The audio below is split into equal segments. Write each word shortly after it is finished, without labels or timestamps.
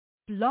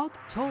Blog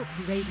Talk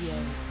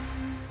Radio.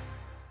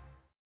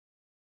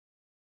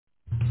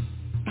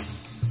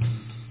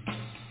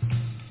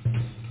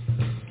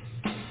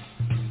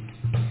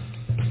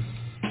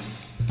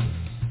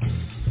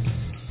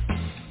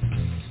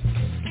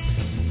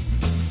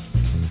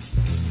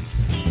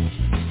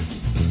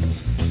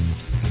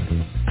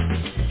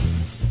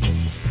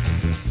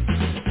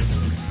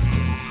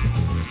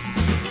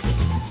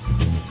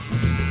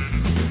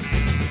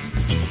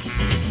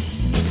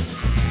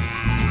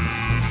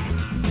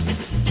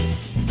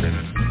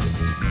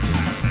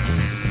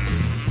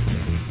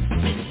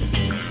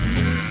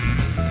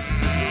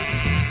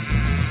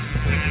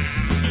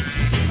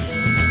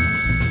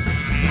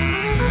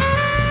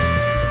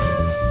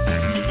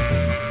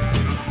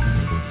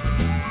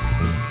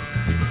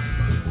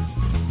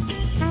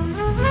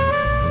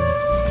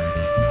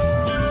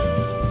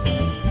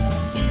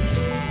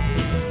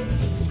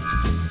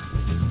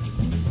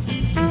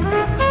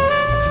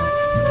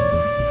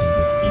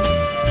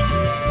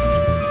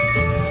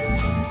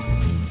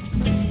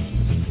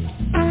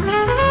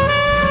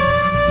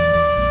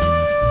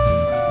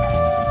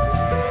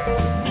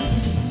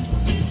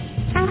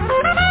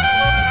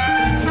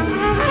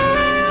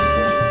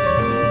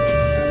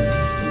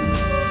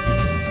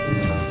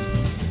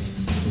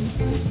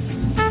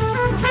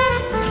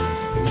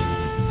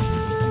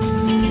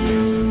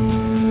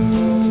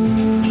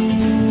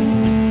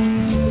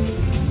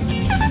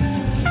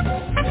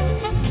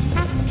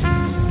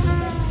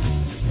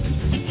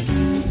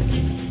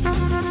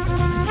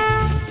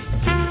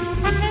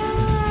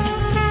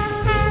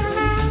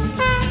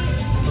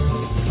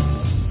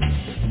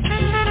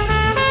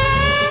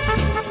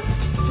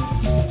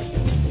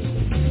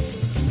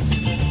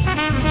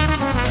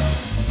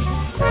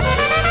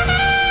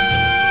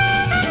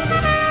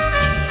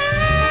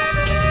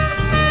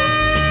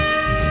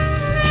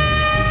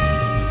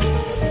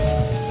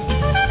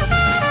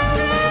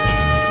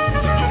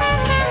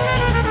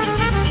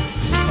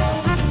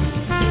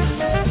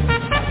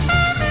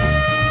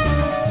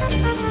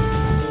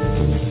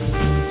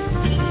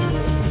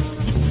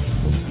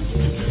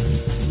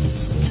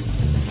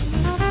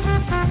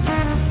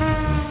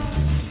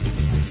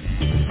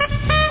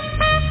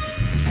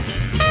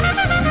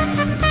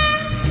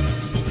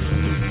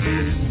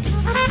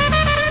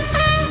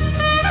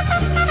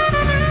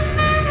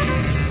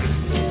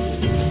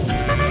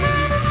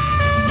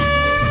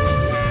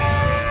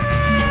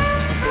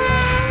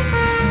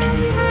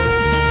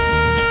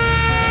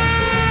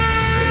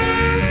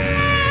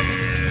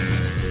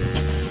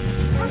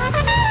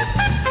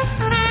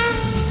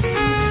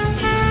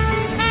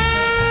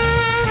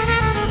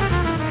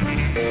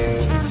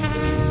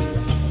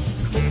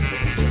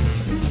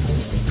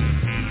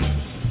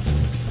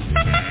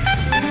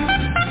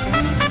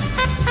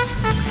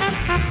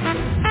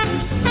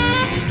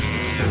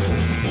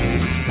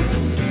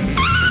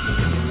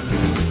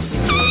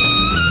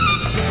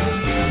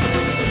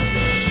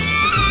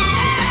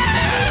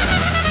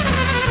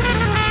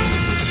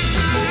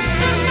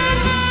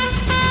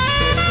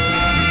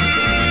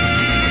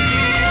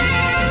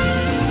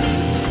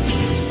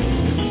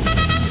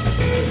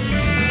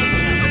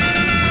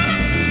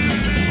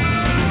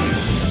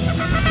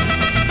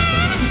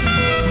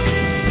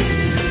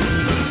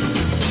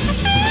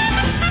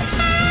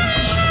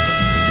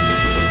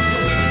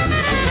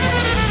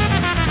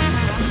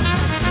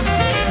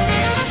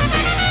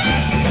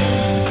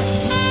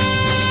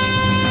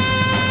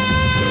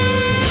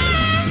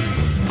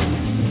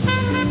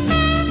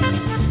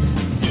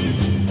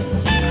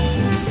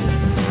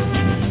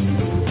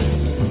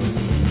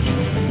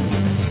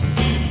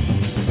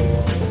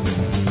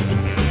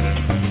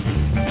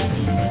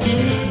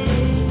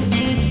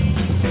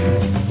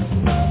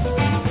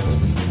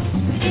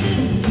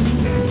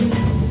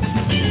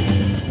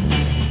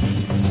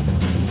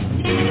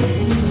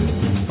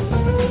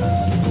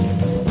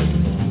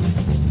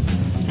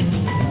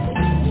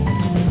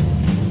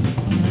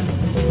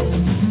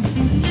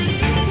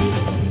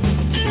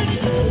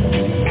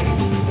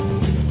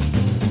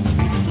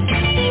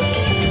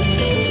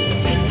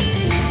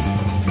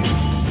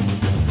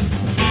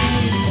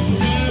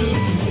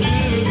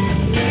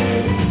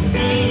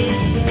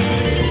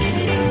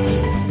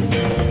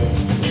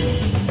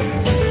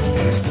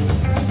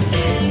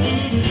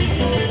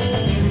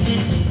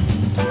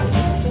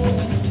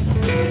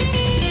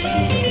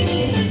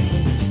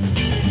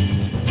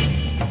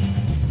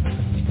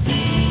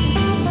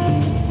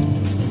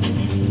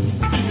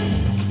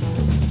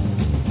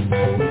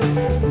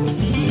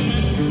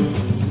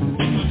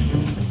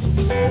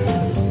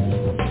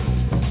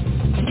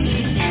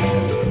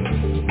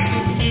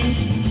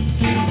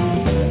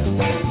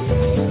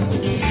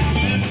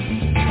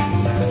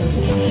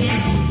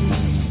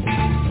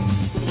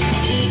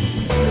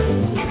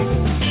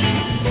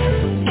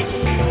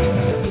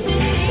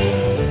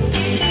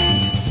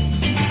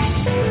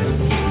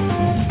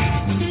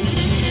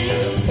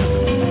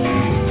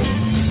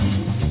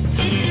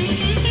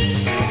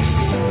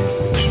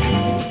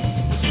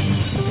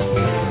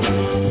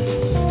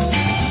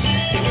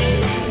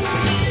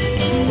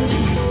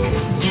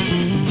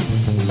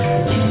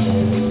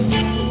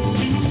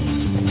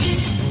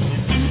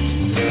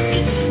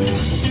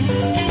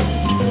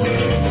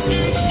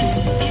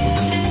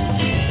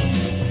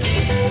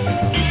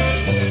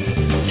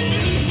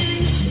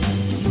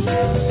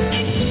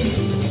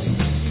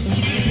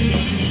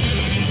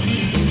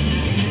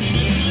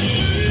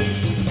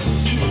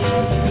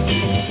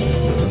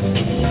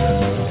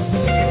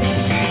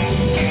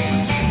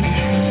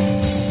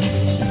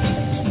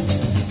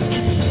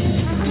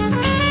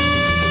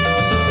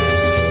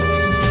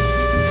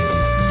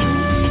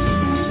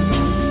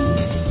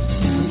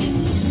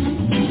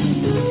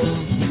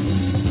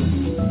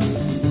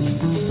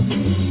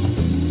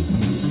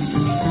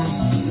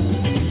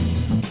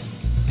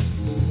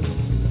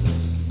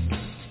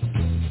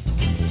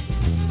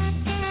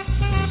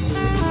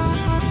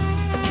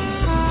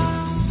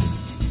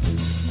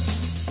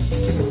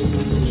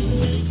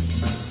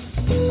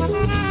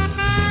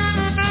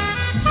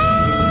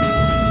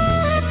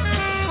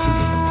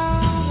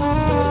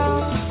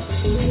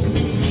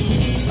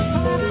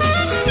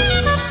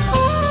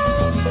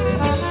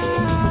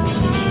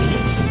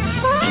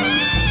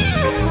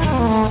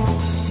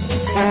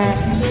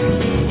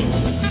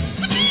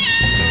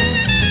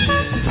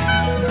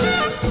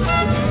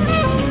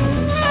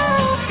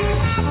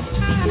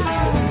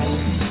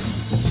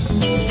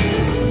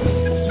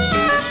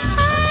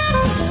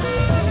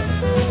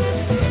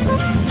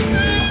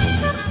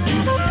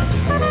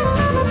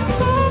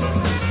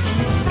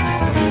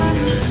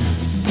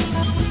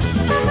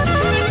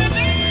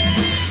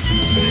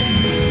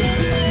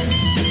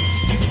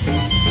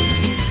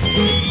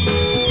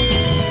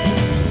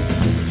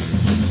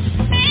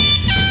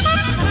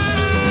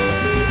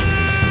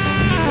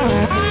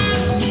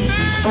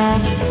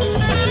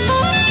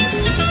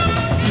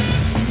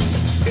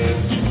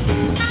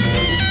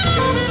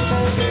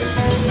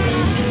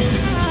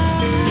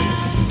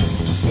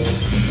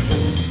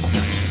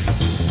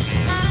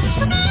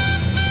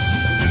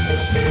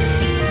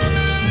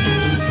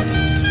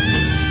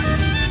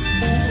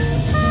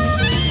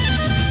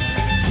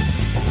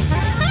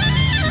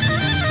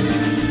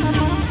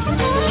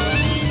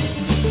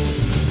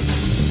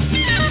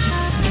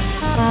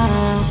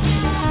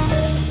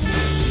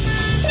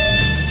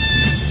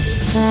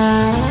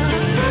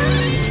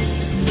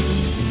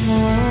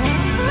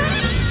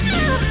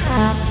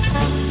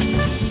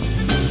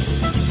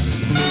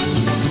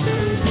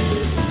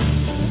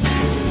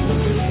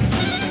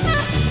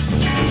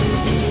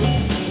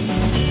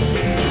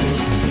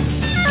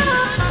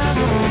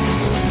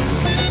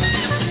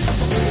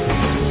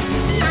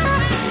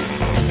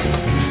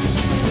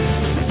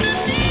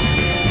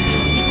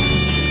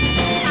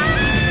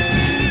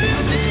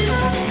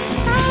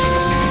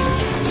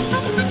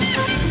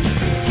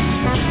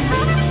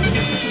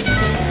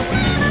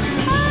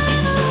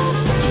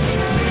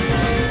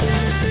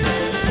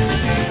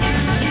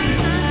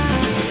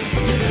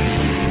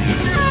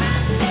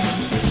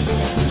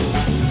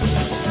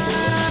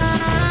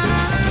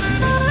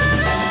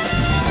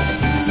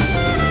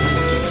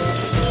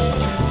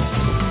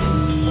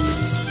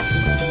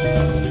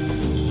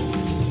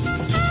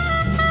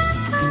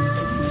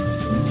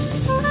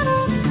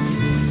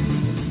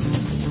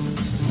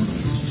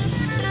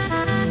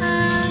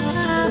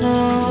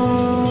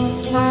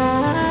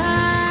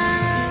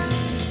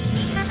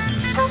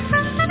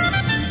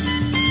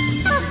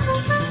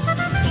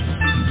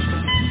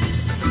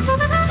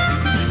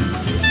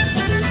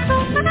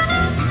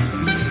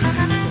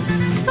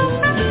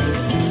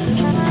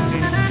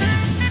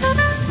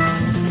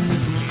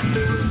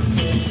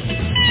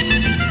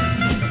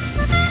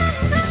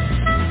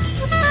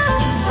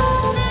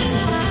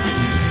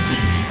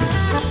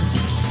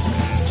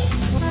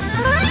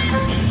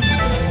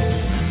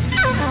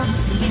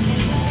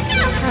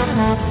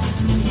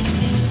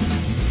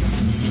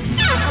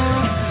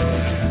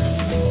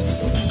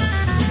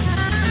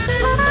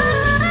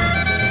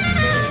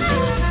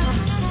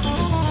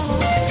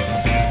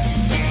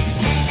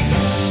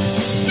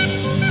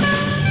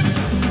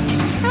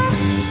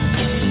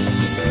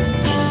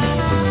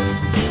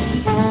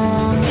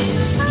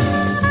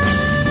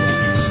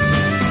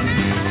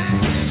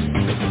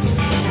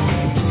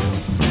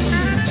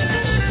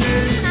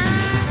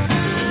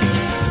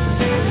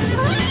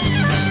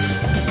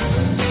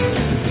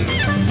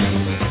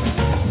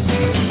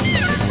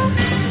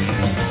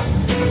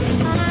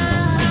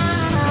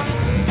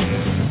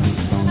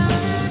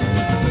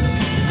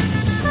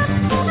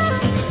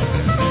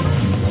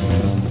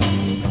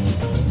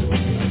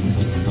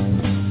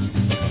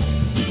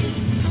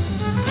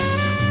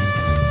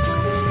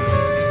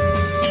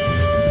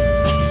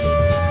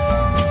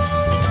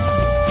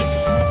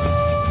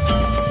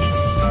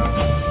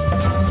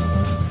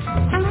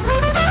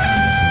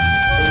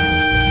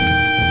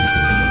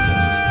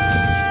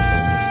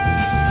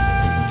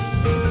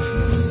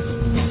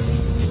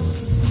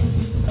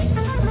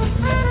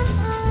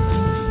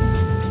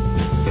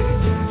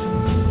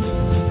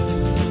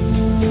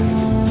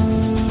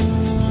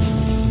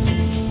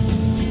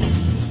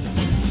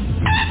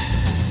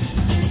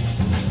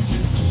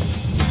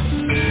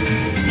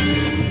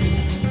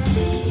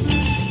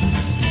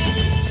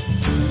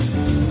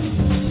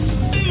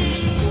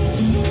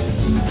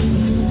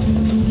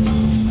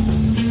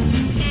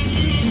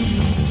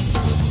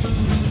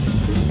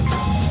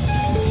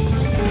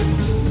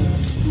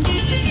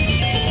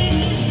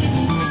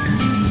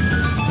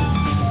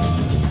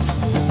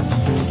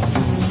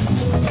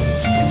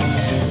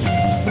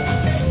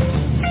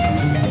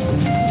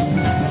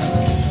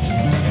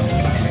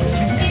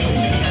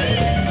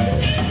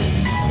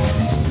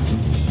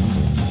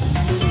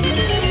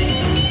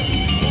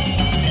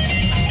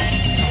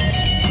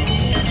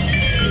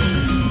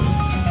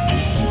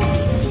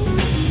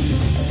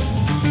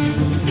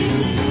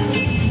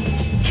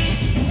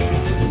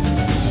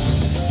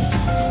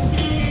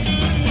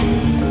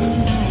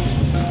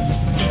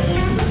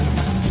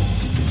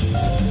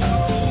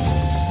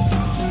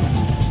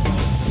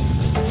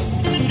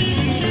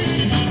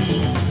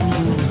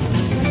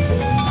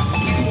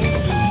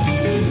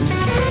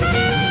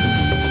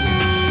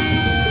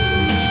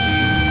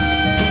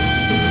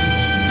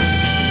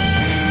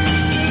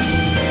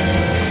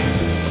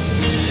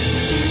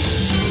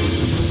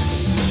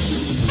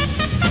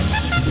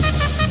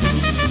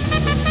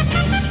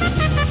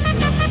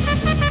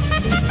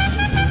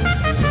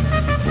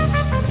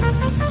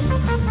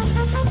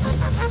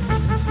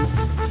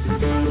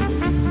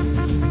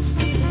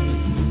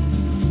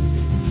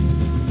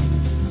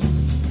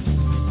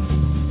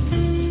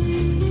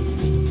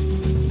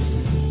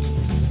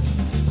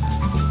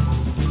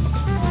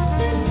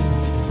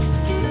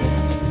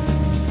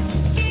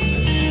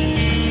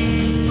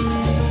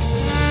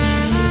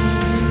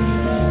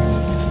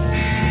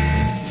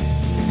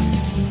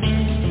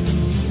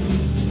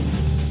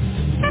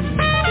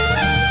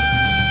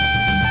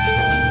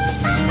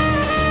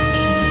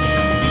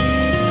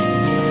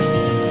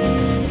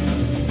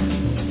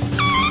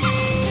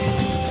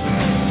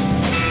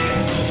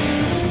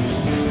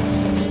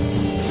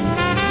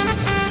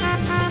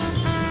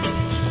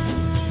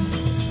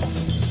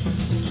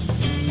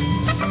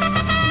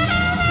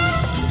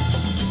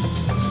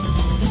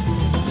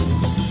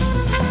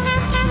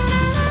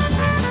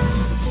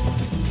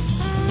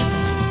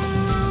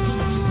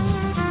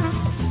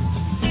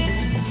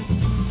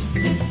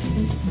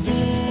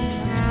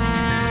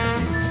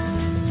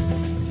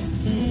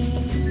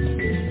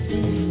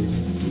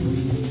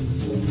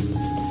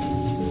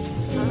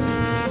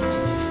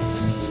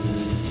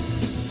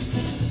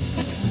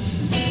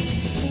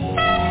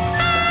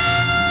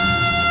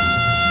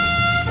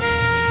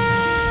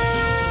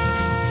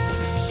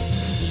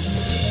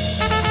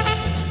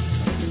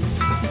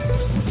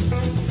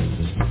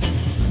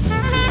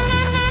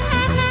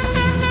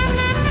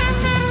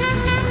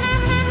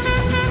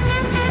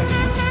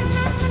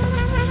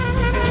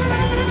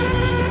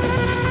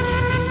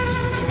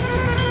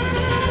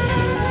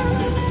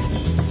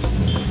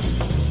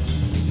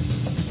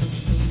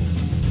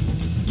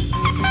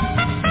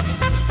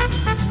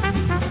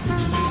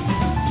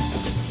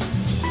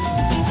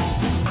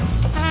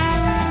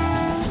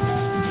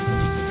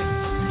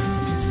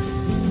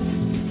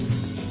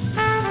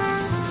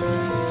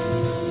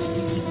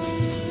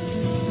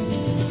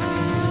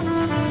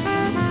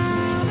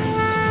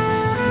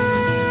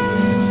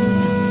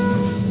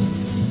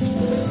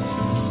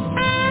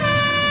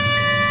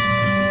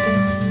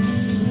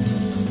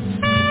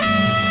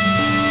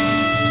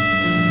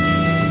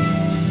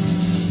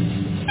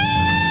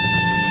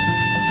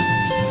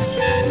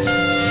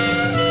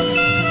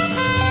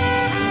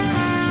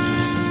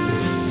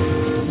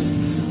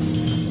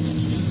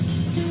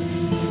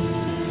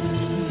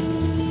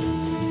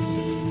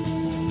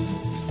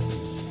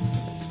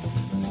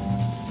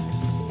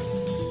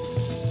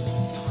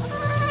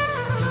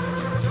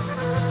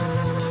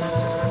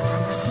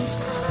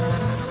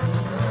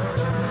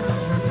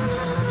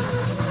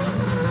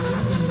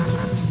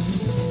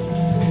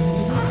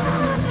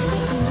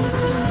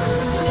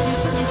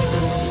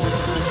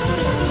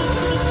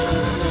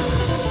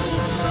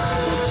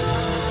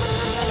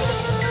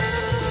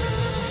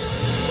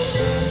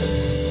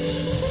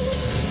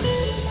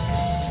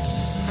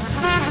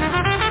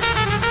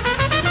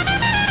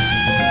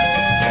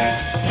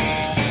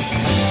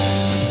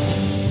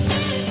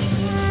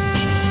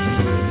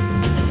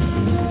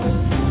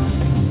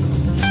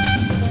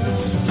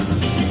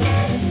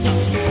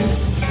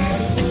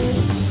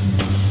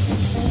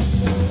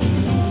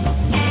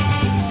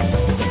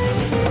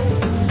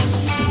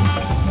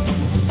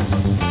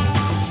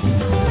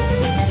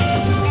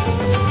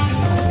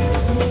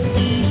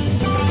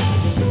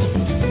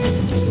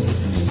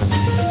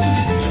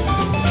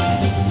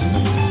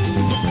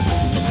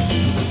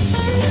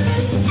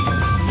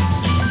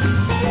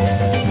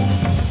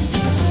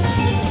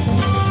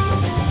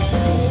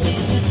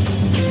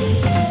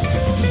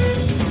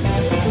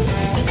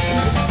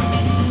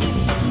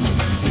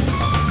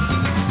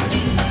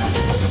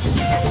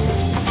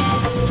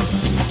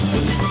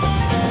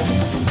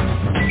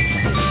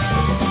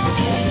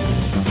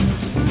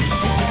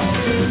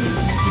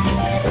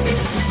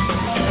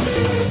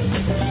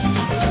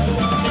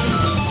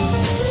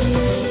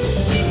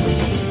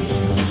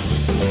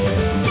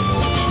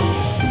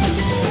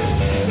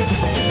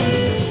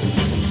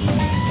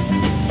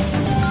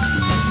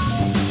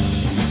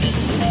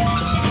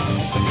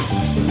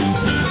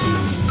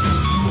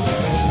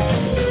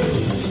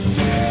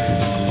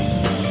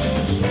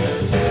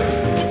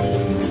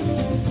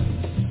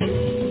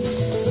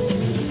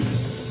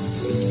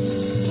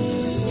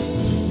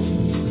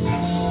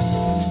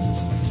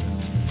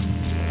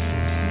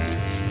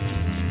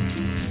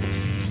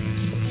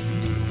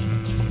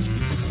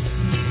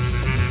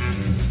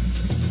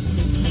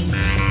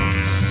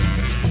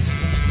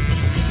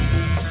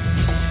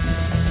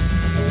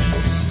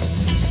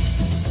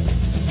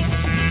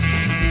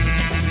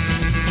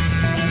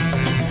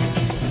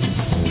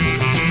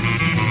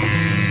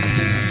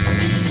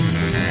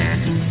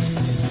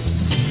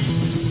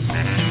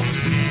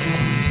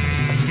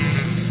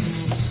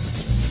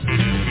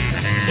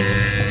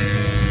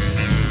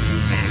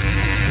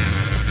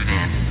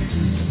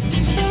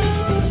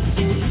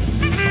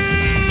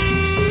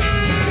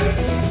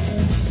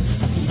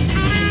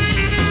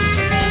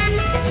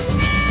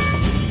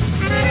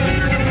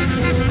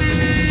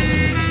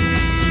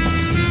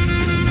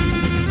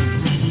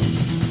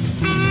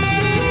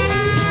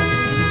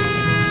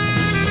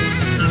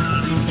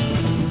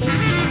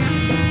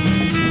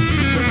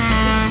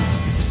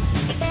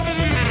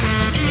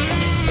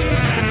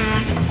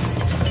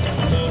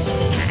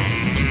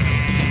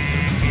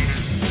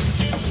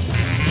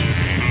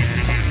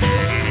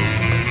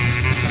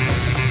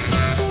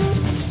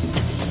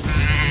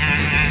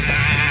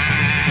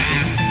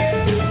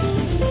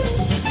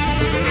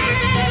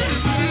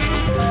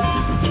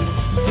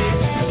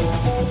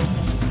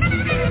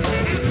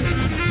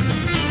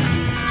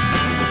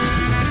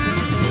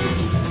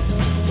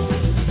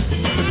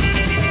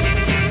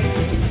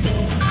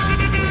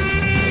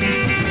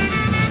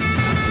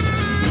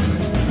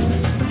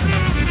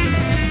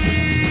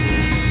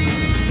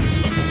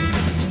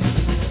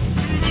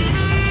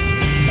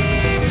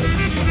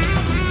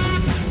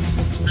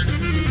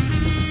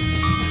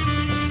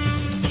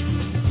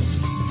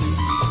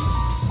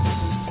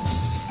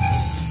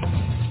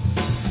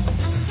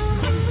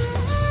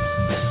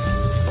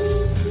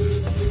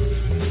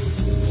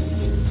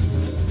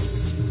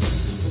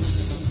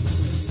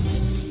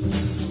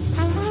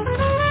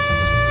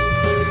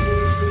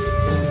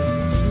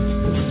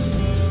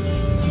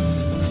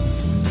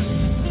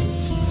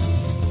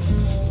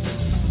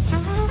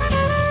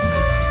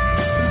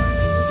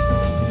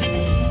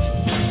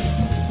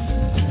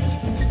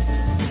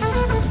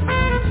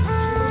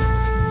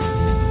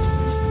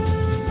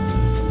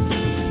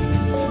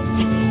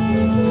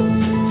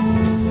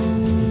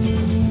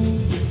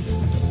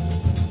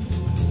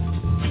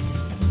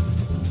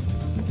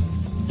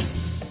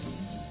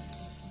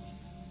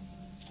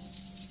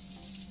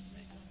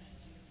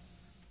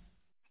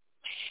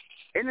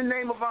 the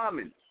name of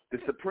Amen, the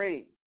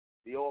supreme,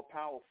 the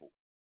all-powerful,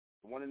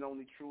 the one and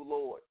only true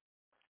Lord.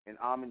 In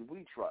Amen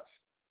we trust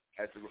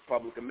as the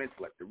Republic of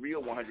MENTELLECT, the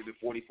real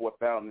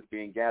 144,000 is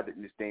being gathered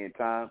in this day and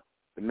time,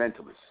 the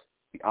mentalists,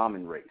 the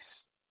Amen race.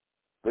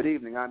 Good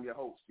evening. I'm your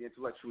host, the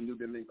intellectual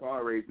Nuben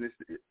MENKARAYZZ, and this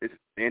is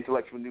the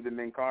intellectual Nuben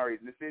MENKARAYZZ,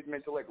 and this is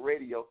MENTELLECT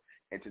Radio.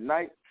 And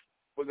tonight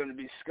we're going to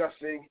be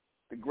discussing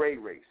the gray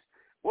race.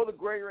 Will the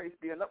gray race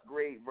be an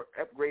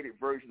upgraded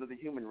version of the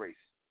human race?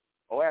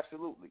 Oh,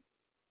 absolutely.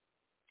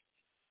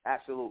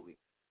 Absolutely.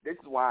 This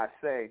is why I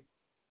say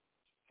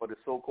for the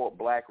so-called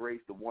black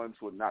race, the ones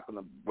who are not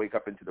going to wake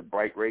up into the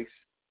bright race,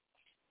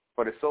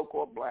 for the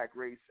so-called black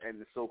race and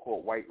the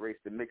so-called white race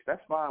to mix,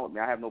 that's fine with me.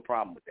 I have no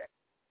problem with that.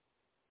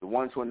 The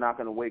ones who are not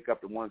going to wake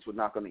up, the ones who are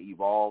not going to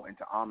evolve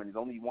into Amen, there's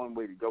only one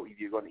way to go. Either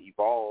you're going to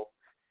evolve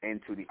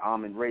into the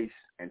Amen race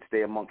and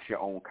stay amongst your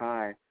own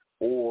kind,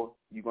 or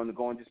you're going to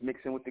go and just mix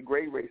in with the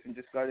gray race and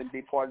just start and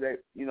be part of that,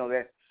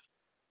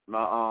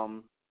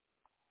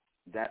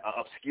 that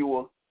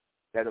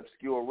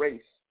obscure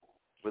race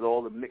with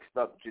all the mixed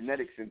up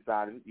genetics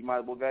inside of it. You might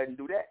as well go ahead and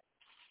do that.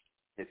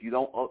 If you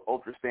don't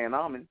understand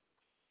Amen,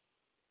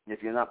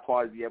 if you're not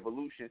part of the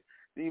evolution,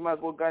 then you might as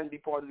well go ahead and be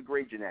part of the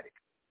gray genetic.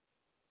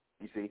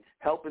 You see,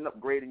 helping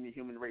upgrading the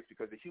human race,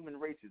 because the human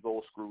race is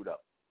all screwed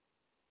up.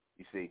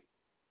 You see,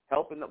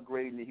 helping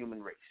upgrading the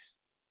human race.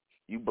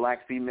 You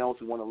black females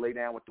who want to lay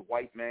down with the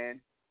white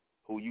man,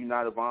 who you're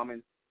not of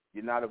Amen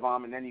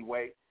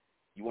anyway.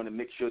 You want to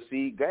mix your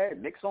seed, go ahead,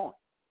 mix on.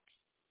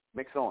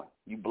 Mix on.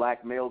 You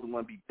black males who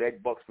want to be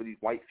bed bucks for these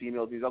white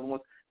females, these other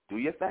ones, do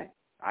your thing.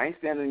 I ain't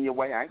standing in your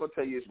way. I ain't going to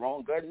tell you it's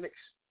wrong. Go ahead and mix.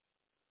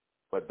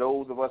 But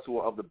those of us who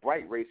are of the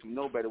bright race who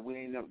know better, we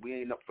ain't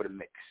up for the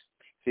mix.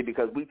 See,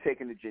 because we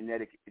taking the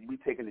genetic in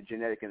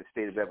the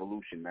state of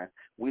evolution, man.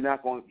 We're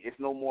not going. It's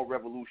no more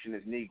revolution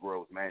as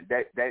Negroes, man.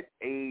 That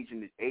age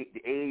and the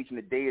age and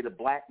the day of the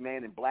black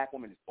man and black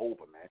woman is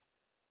over, man.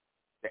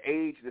 The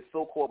age of the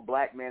so-called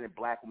black man and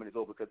black woman is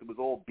over because it was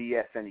all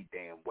BS any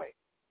damn way.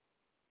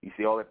 You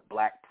see all that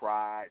black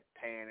pride,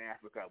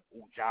 Pan-Africa,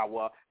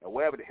 Ujawa, and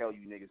whatever the hell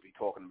you niggas be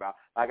talking about.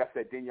 Like I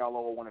said, then y'all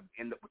all want to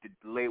end up with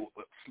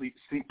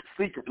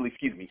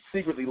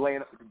secretly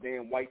laying up with the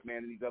damn white man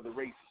and these other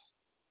races.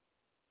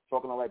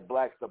 Talking all that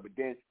black stuff, but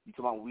then you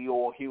talking about we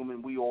all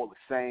human, we all the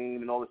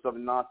same, and all this other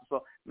nonsense.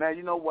 So, man,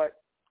 you know what?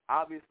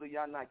 Obviously,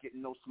 y'all not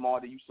getting no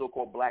smarter. You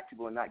so-called black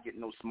people are not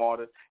getting no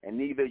smarter, and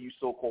neither you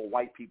so-called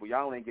white people.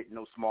 Y'all ain't getting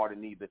no smarter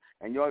neither.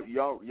 And y'all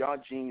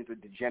genes are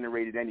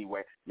degenerated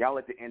anyway. Y'all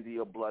at the end of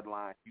your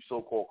bloodline. You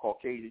so-called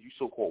Caucasians, you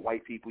so-called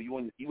white people,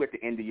 you at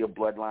the end of your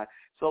bloodline.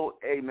 So,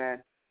 hey,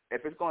 man,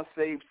 if it's going to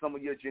save some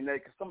of your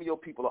genetics, some of your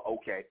people are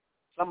okay.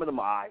 Some of them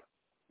are all right.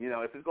 You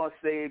know, if it's going to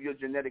save your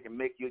genetic and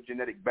make your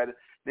genetic better,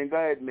 then go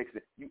ahead and mix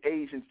it. You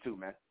Asians too,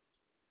 man.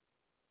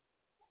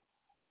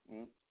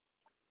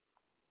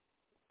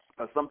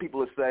 Some people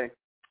will say,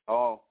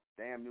 oh,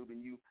 damn,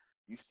 Nuben, you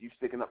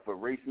sticking up for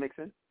race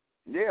mixing?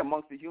 Yeah,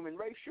 amongst the human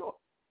race, sure.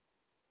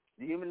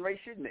 The human race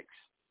should mix.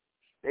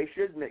 They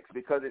should mix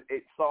because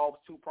it solves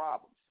two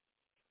problems.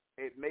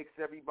 It makes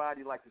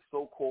everybody like the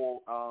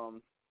so-called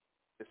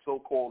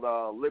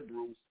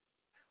liberals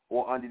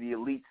or under the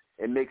elites.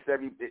 It makes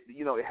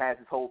it has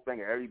this whole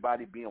thing of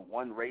everybody being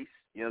one race.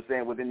 You know what I'm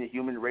saying? Within the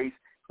human race,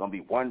 it's going to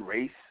be one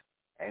race.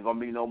 Ain't going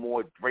to be no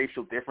more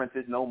racial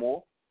differences no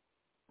more,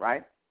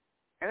 right?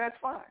 And that's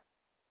fine.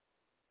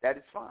 That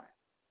is fine.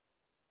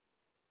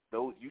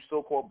 Those you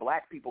so-called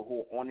black people who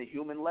are on the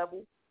human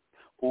level,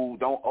 who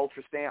don't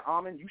understand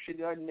Amen, you should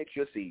go ahead and mix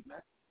your seed,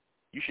 man.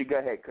 You should go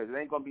ahead because it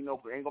ain't gonna be no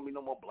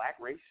more black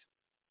race.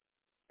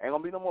 Ain't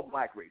gonna be no more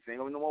black race. Ain't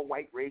gonna be no more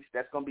white race.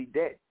 That's gonna be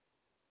dead.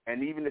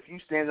 And even if you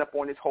stand up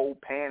on this whole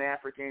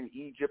Pan-African,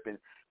 Egypt, and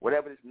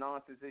whatever this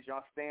nonsense is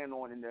y'all stand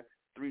on in the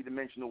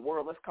three-dimensional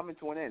world, let's come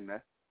into an end,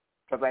 man.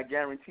 Because I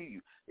guarantee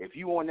you, if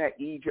you on that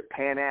Egypt,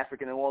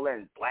 Pan-African, and all that,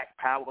 and black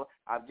power,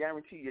 I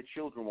guarantee your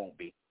children won't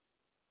be.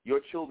 Your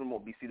children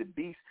won't be. See, the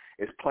beast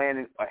is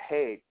planning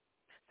ahead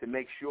to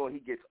make sure he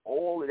gets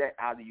all of that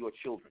out of your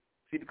children.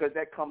 See, because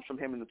that comes from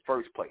him in the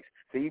first place.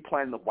 So he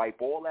planning to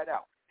wipe all that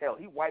out. Hell,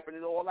 he wiping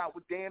it all out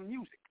with damn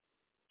music.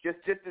 Just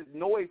this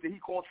noise that he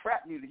called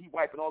trap music. He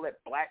wiping all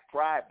that black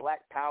pride,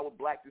 black power,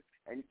 blackness,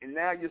 and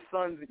now your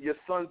sons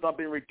have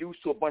been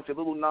reduced to a bunch of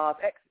little Nas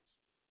X's.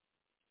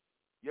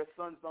 Your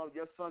son's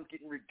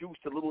getting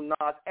reduced to little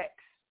Nas X,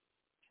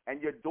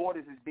 and your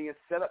daughters is being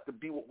set up to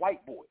be with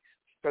white boys.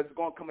 Because it's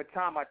going to come a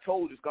time, I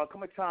told you, it's going to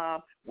come a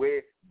time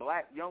where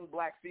young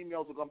black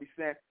females are going to be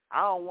saying,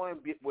 I don't want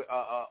to get with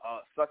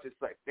such and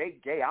such. They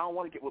gay. I don't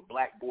want to get with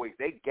black boys.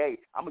 They gay.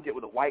 I'm going to get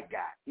with a white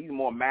guy. He's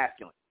more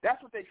masculine.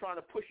 That's what they're trying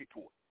to push it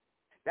toward.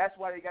 That's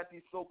why they got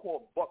these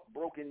so-called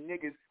buck-broken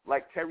niggas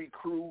like Terry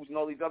Crews and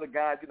all these other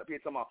guys getting up here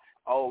talking about,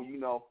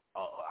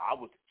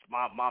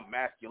 my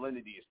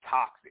masculinity is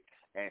toxic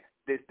and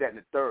this, that, and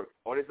the third.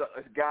 Or this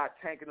guy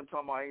tanking them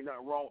talking about ain't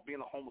nothing wrong with being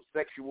a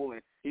homosexual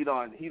and he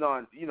done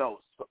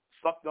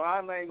sucked on. I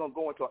ain't going to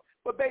go into it.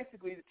 But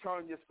basically to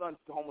turn your sons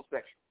to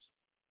homosexuals.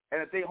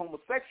 And if they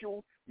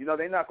homosexual,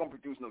 they're not going to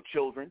produce no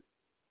children.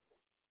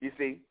 You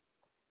see?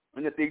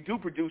 And if they do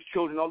produce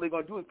children, all they're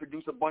going to do is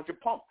produce a bunch of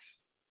punks.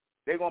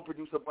 They're going to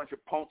produce a bunch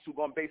of punks who are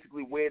going to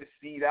basically wear the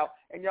seed out,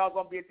 and y'all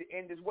going to be at the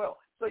end as well.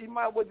 So you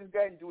might as well just go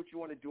ahead and do what you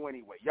want to do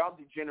anyway. Y'all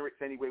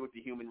degenerates anyway with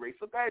the human race.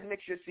 So go ahead and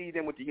mix your seed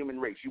in with the human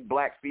race. You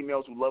black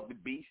females who love the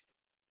beast.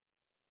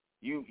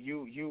 You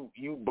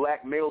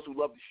black males who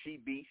love the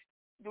she beast.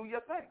 Do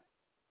your thing.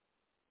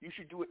 You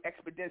should do it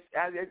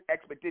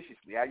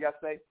expeditiously. How y'all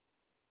say?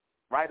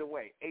 Right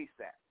away,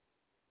 ASAP.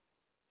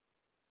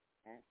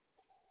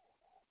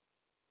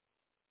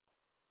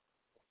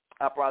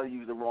 I probably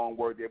used the wrong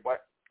word there,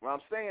 but what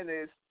I'm saying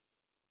is,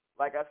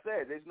 like I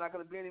said, there's not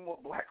going to be any more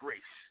black race.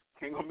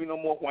 Ain't going to be no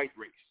more white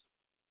race.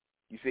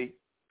 You see,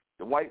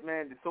 the white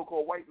man, the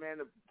so-called white man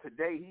of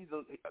today,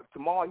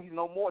 tomorrow he's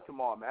no more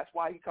tomorrow, man. That's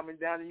why he's coming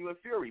down to you in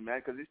fury,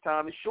 man, because his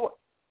time is short.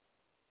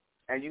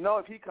 And you know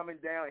if he's coming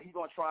down, he's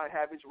going to try and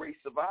have his race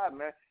survive,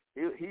 man.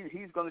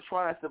 He's going to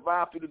try and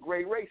survive through the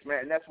gray race,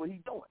 man, and that's what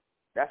he's doing.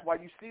 That's why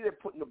you see they're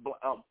putting the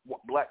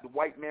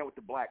white man with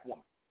the black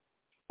woman.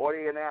 Or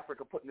they in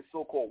Africa putting the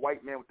so-called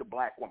white man with the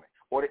black woman,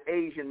 or the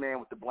Asian man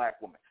with the black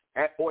woman,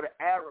 or the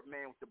Arab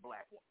man with the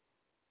black woman.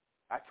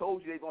 I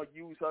told you they're going to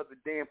use her as a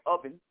damn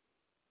oven.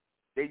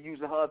 They're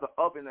using her as an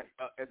oven,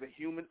 as a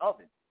human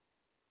oven.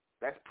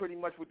 That's pretty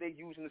much what they're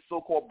using the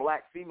so-called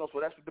black females for.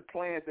 That's what the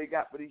plans they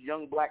got for these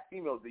young black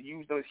females. They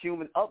use them as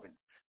human ovens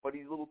for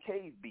these little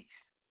cave beasts,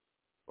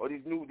 or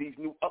these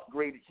new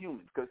upgraded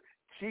humans, because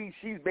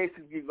she's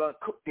basically going to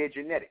cook their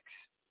genetics.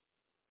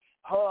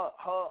 Her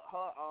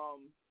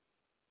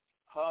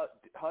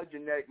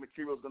genetic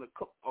material is going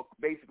to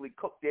basically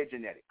cook their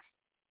genetics,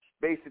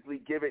 basically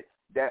give it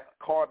that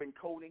carbon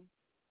coating.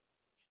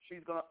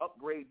 She's going to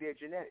upgrade their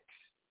genetics.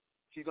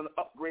 She's going to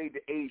upgrade the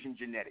Asian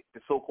genetic,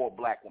 the so-called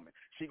black woman.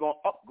 She's going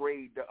to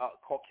upgrade the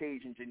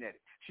Caucasian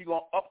genetic. She's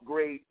going to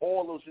upgrade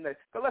all those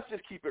genetics. Because let's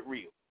just keep it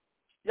real.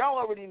 Y'all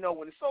already know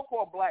when the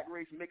so-called black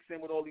race mix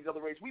in with all these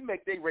other races, we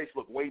make their race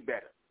look way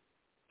better.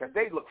 Because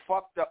they look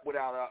fucked up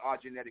without our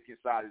genetic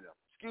inside of them.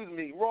 Excuse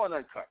me, raw and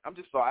uncut. I'm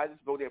just sorry. I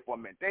just go there for a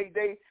minute. They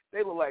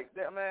look like,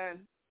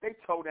 man, they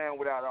toe down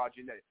without our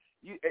genetics.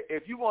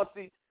 If you want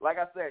to see, like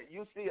I said,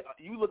 you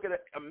look at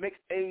a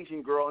mixed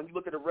Asian girl and you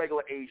look at a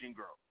regular Asian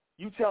girl.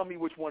 You tell me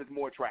which one is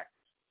more attractive.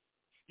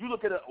 You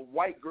look at a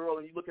white girl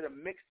and you look at a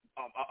mixed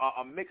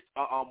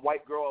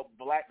white girl,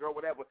 black girl,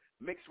 whatever,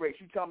 mixed race.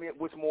 You tell me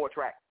which more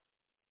attractive.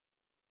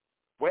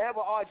 Wherever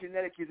our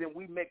genetic is in,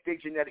 we make their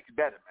genetics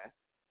better, man.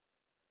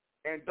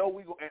 And though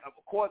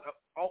of course,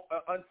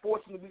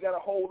 unfortunately, we got a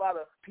whole lot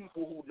of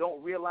people who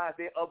don't realize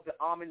they're of the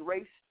almond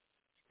race.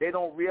 They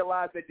don't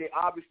realize that they're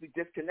obviously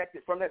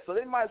disconnected from that. So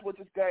they might as well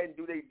just go ahead and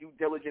do their due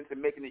diligence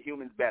in making the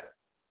humans better.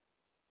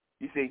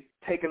 You see,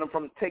 taking them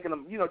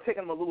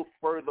a little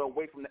further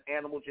away from the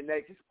animal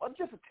genetics,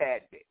 just a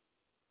tad bit.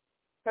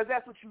 Because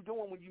that's what you're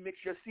doing when you mix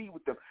your seed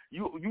with them.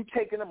 You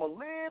taking them a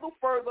little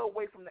further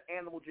away from the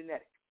animal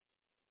genetics.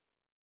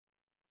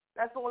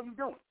 That's all you're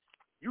doing.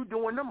 You're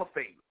doing them a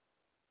favor.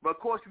 But of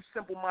course, you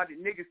simple-minded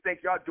niggas think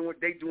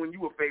they doing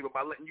you a favor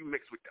by letting you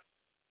mix with them.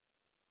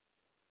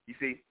 You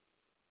see,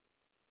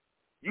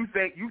 you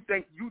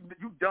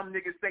dumb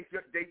niggas think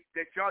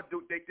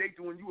they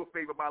doing you a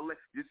favor by letting,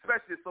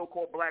 especially the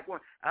so-called black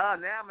woman. Now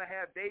I'm gonna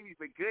have babies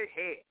with good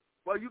hair.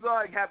 Well, you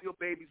gotta have your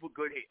babies with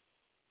good hair.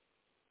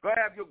 Go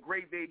have your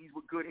gray babies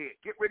with good hair.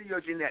 Get rid of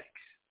your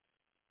genetics.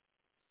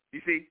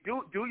 You see, do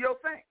your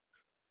thing.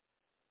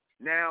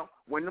 Now,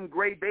 when them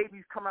gray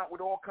babies come out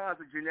with all kinds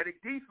of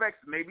genetic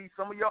defects, maybe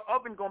some of your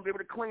oven going to be able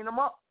to clean them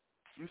up.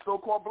 You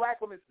so-called black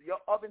women, your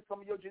oven,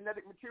 some of your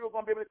genetic material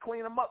going to be able to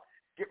clean them up,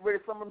 get rid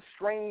of some of them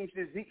strange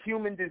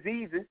human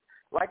diseases.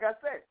 Like I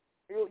said,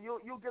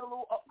 you'll get a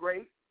little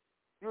upgrade.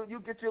 You'll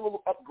get your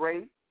little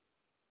upgrade.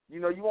 You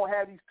know, you won't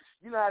have these,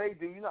 you know how they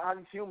do, you know how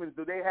these humans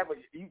do. They have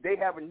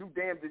a new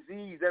damn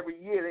disease every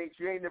year that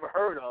you ain't never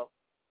heard of.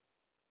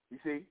 You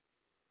see?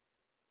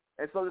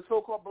 And so the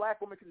so-called black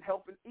woman can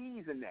help and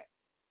ease in that.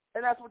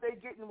 And that's what they're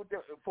getting with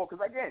them for.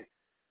 Because, again,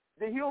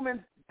 the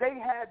humans, they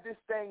had this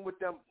thing with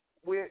them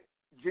where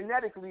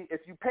genetically,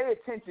 if you pay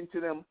attention to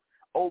them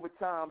over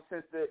time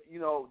since the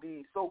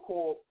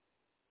so-called,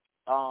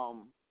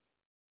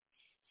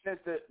 since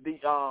the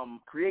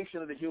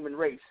creation of the human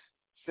race,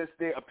 since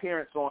their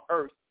appearance on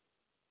Earth,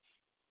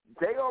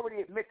 they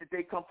already admit that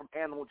they come from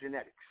animal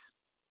genetics.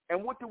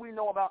 And what do we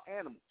know about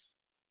animals?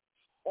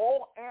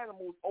 All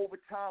animals over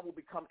time will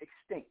become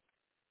extinct.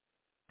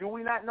 Do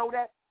we not know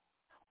that?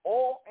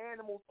 All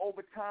animals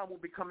over time will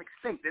become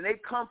extinct, and they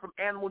come from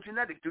animal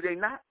genetics, do they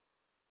not?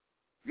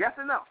 Yes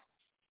or no?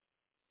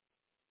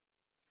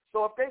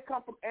 So if they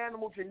come from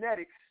animal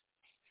genetics,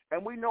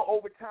 and we know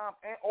over time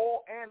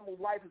all animal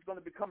life is going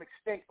to become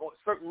extinct on a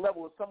certain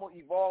level, or some will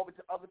evolve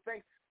into other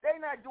things, they're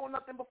not doing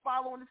nothing but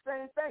following the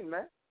same thing,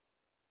 man.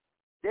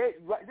 This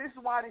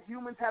is why the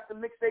humans have to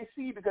mix their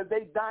seed, because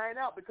they dying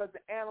out, because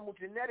the animal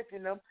genetic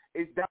in them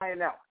is dying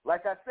out.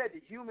 Like I said,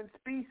 the human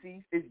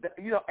species is,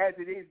 as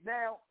it is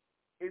now,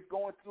 is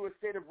going through a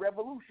state of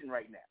revolution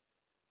right now.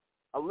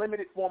 A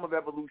limited form of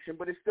evolution,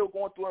 but it's still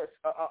going through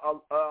a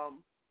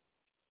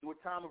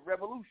time of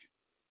revolution.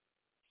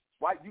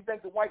 Why you think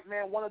the white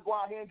man want to go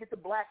out here and get the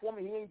black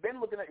woman? He ain't been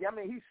looking at. I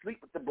mean, he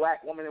sleep with the black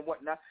woman and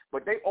whatnot,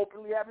 but they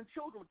openly having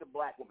children with the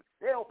black woman.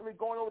 They openly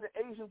going over the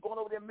Asians, going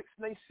over there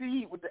mixing their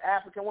seed with the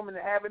African women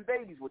and having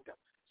babies with them.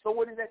 So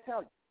what does that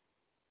tell you?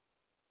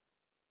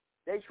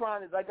 They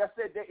trying to, like I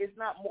said, it's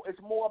not more. It's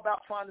more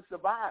about trying to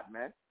survive,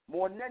 man,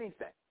 more than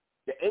anything.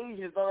 The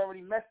Asians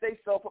already messed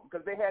themselves up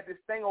because they had this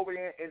thing over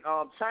there in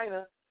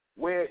China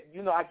where,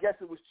 you know, I guess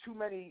it was too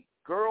many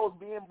girls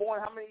being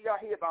born. How many of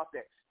y'all hear about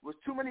that? It was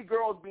too many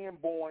girls being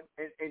born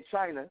in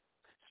China.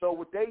 So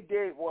what they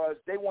did was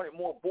they wanted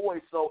more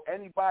boys. So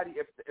anybody,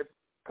 if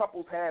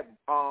couples had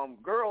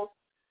girls,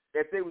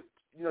 if they was,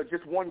 you know,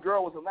 just one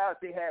girl was allowed, if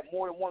they had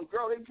more than one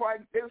girl, they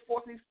was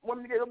forcing these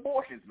women to get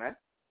abortions, man.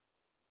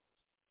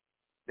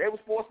 They was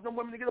forcing them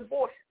women to get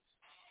abortions.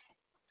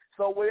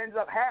 So what ended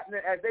up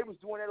happening, as they was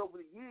doing that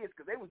over the years,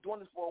 because they was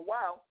doing this for a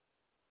while,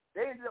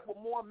 they ended up with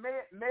more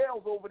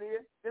males over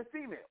there than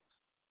females.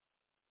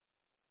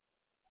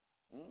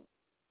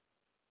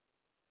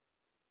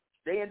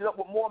 They ended up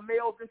with more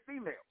males than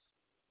females.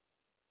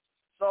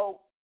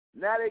 So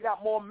now they got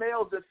more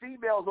males than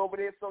females over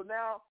there. So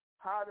now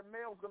how are the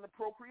males going to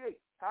procreate?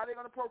 How are they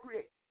going to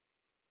procreate?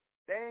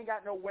 They ain't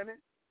got no women.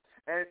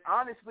 And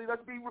honestly,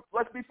 let's be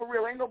for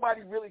real. Ain't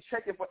nobody really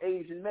checking for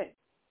Asian men.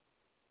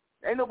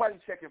 Ain't nobody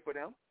checking for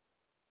them.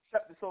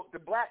 Except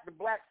the black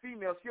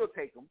female, she'll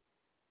take them.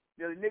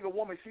 You know, the nigga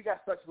woman, she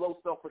got such low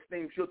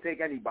self-esteem, she'll take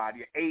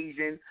anybody, an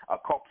Asian, a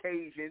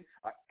Caucasian,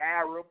 an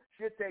Arab.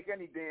 She'll take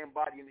any damn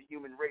body in the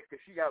human race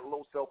because she got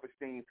low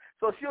self-esteem.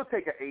 So she'll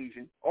take an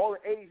Asian. All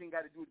the Asian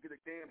got to do is get a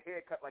damn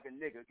haircut like a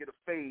nigga, get a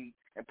fade,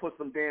 and put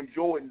some damn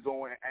Jordans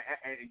on,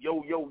 and yo,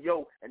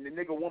 and the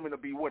nigga woman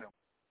will be with him.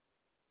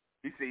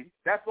 You see,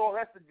 that's all.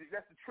 That's the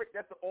trick.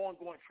 That's the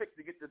ongoing trick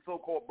to get the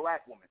so-called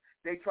black woman.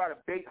 They try to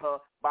bait her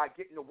by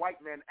getting the white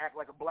man to act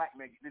like a black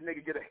man. The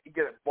nigga get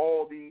a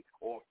baldy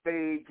or a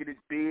fade, get his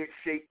beard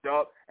shaped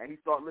up, and he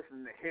start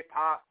listening to hip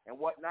hop and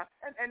whatnot.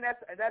 And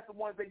that's the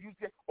ones that you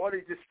get, or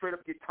they just straight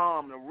up get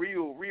Tom, the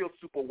real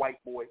super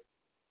white boy.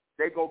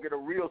 They go get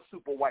a real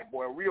super white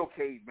boy, a real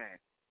caveman.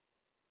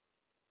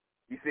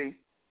 You see.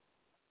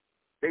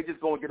 They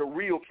just gonna get a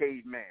real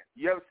caveman.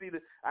 You ever see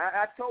the?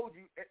 I told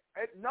you,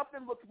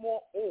 nothing looks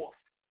more off.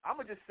 I'm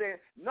gonna just say,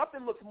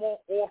 nothing looks more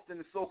off than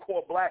the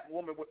so-called black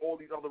woman with all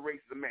these other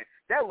races of men.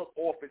 That look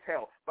off as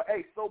hell. But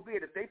hey, so be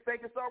it. If they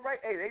think it's all right,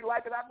 hey, they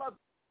like it. I love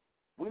it.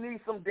 We need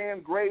some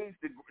damn grays.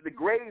 The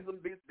grays will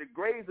be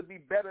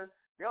better.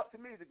 To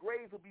me, the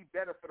grays will be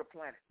better for the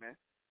planet, man.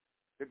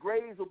 The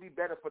grays will be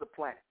better for the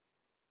planet.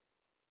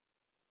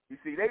 You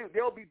see,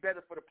 they'll be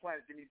better for the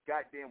planet than these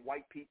goddamn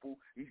white people,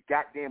 these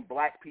goddamn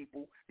black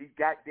people, these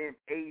goddamn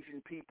Asian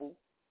people,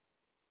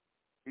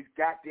 these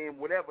goddamn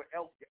whatever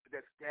else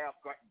that's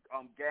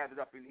gathered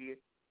up in here.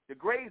 The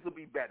grays will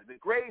be better. The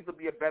grays will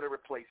be a better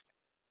replacement.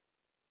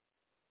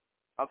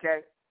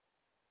 Okay?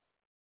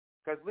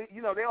 Because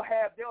you know they'll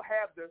have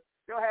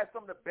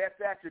some of the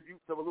best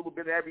attributes of a little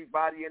bit of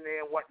everybody in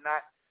there and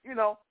whatnot. You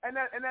know, and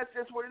that's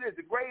just what it is.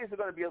 The grays are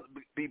going to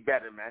be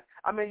better, man.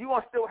 I mean, you're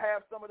going to still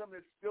have some of them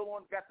that still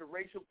got the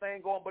racial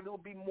thing going, but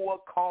it'll be more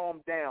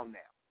calmed down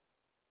now.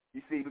 You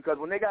see, because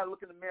when they got to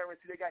look in the mirror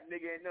and see they got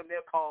nigga in them,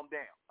 they'll calm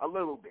down a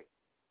little bit.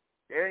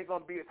 It ain't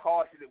going to be as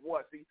harsh as it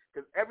was, see,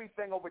 because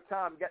everything over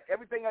time,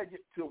 everything I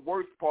get to the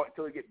worst part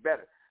until it gets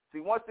better. See,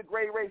 once the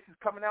gray race is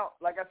coming out,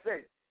 like I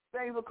said,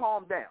 things will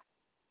calm down.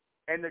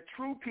 And the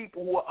true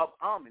people who are of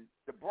Amen,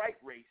 the bright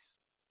race,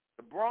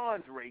 the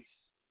bronze race,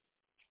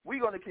 we're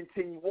going to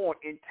continue on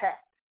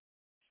intact.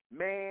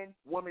 Man,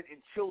 woman, and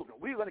children.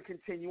 We're going to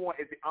continue on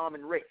as the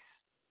Amen race.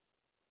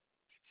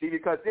 See,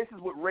 because this is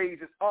what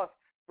raises us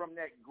from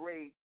that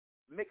gray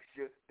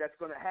mixture that's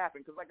going to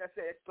happen. Because like I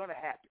said, it's going to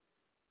happen.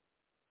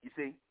 You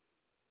see?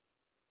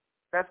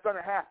 That's going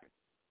to happen.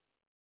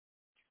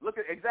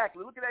 Look at that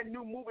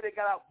new movie they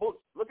got out,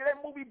 Boogie. Look at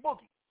that movie,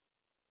 Boogie.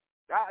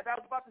 I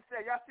was about to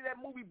say, y'all see that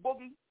movie,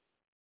 Boogie?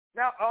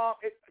 Now,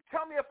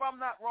 tell me if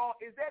I'm not wrong.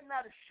 Is that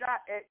not a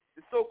shot at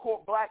the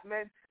so-called black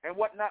men and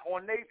whatnot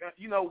on they,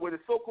 where the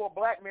so-called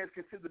black man is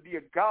considered to be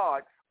a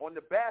god on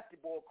the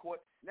basketball court?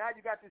 Now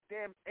you got this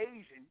damn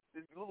Asian,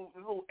 this little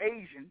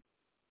Asian,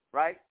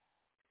 right?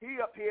 He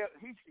up here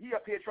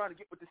trying to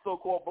get with the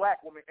so-called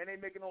black woman, and they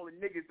making all the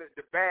niggas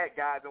the bad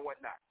guys and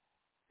whatnot.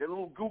 The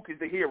little gook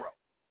is the hero.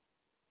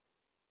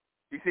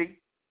 You see?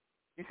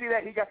 You see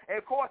that?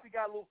 And of course he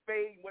got a little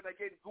fade when they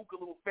gave Gook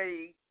a little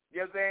fade. You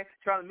know what I'm saying?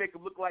 Trying to make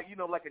him look like,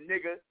 like a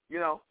nigga, You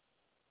know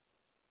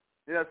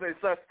what I'm saying?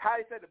 So how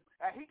they said,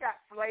 he got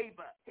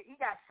flavor. He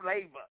got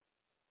flavor.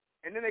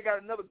 And then they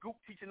got another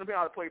Gook teaching them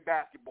how to play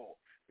basketball.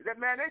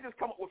 That, man, they just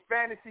come up with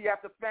fantasy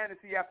after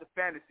fantasy after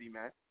fantasy,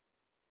 man.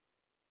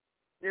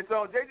 And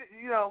so,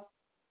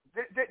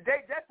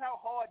 that's how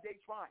hard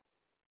they trying.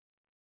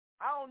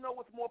 I don't know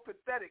what's more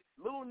pathetic,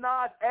 Lil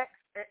Nas X,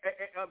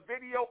 a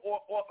video,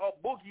 or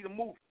Boogie the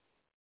movie.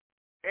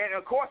 And,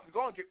 of course, it's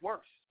going to get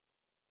worse.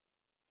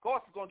 Of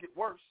course, it's going to get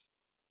worse.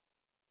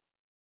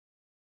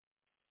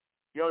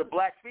 The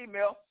black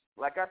female,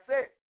 like I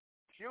said,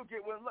 she'll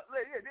get one.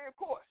 Yeah, of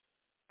course.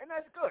 And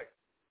that's good.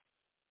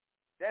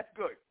 That's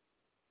good.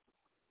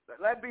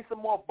 Let be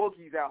some more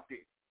boogies out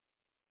there.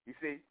 You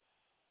see?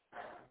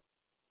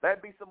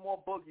 Let be some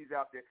more boogies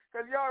out there.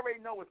 Because you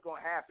already know what's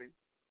going to happen.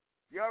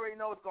 You already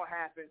know what's going to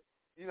happen.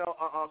 You know,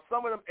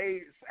 some of them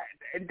age,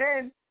 and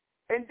then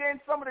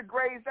some of the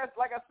grays, that's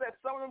like I said,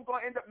 some of them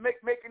going to end up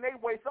making their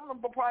way. Some of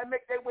them will probably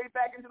make their way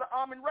back into the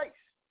almond race.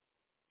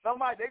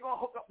 Somebody, they're going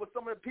to hook up with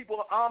some of the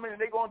people of almond,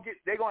 and they're going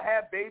to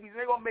have babies,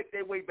 and they're going to make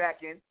their way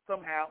back in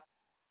somehow.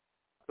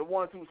 The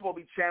ones who's supposed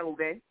to be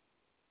channeled in.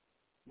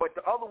 But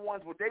the other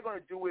ones, what they're going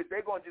to do is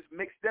they're going to just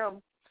mix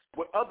them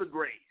with other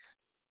grays.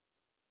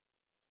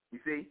 You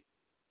see?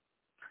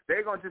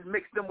 They're going to just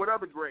mix them with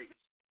other grays.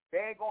 They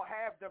ain't going to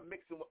have them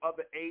mixing with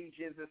other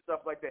Asians and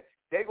stuff like that.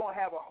 They're going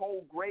to have a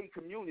whole gray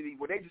community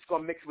where they just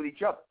going to mix with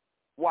each other.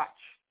 Watch.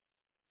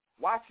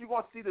 Watch, you're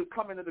going to see them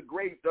come into the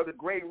gray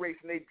race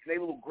and they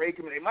little gray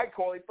community. They might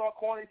start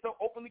calling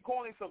themselves, openly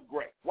calling themselves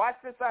gray. Watch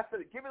this, I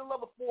said it. Give it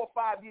another 4 or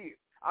 5 years.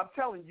 I'm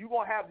telling you, you're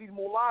going to have these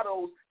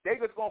mulattoes. They're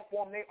just going to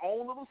form their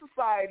own little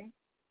society,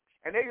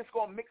 and they're just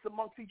going to mix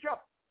amongst each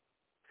other.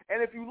 And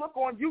if you look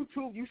on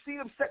YouTube, you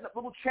see them setting up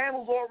little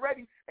channels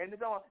already, and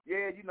they're going,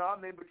 yeah, you know,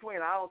 I'm in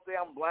between. I don't say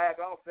I'm black.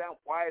 I don't say I'm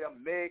white.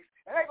 I'm mixed.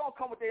 And they're going to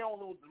come with their own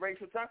little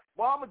racial term.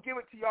 Well, I'm going to give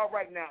it to y'all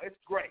right now. It's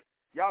gray.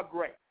 Y'all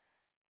gray.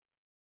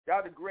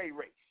 Y'all the gray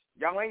race.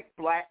 Y'all ain't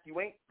black.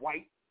 You ain't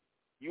white.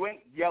 You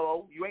ain't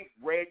yellow. You ain't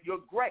red.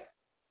 You're gray.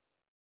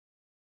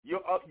 You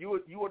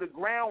are the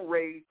ground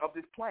rays of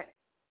this planet.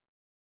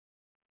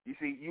 You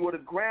see, you are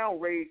the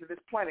ground rays of this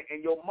planet,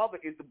 and your mother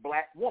is the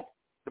black woman,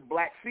 the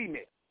black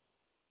female.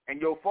 And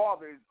your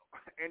father is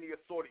any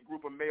assorted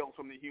group of males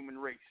from the human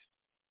race.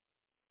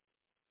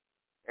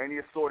 Any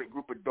assorted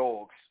group of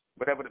dogs,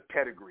 whatever the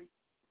pedigree.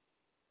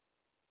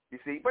 You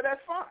see, but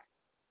that's fine.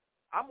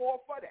 I'm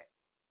all for that.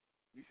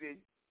 You see,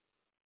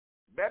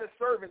 better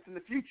servants in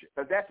the future,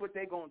 because that's what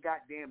they're going to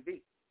goddamn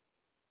be.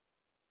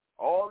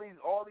 All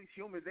these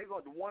humans,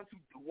 the ones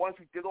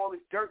who did all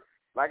this dirt,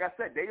 like I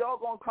said, they all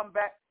gonna come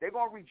back. They're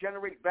gonna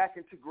regenerate back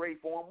into gray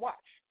form. Watch.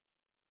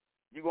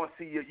 You're gonna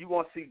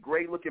see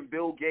gray looking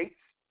Bill Gates.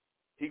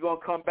 He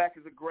gonna come back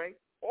as a gray.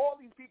 All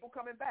these people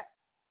coming back.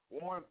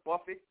 Warren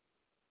Buffett.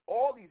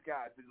 All these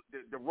guys,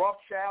 the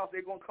Rothschilds,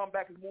 they're gonna come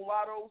back as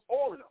mulattoes.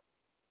 All of them.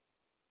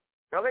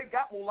 Now they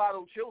got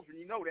mulatto children,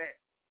 you know that,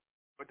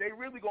 but they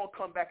really gonna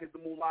come back as the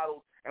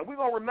mulattoes, and we're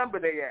gonna remember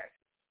their ass.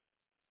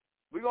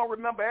 We're going to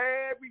remember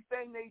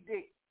everything they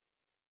did.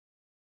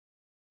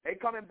 They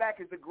coming back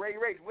as the gray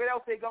race. Where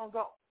else they going to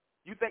go?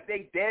 You think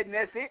they dead and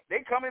that's it?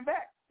 They coming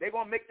back. They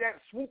going to make that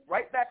swoop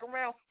right back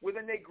around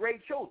within their gray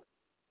children.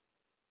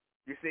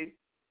 You see?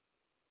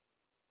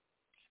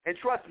 And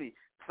trust me,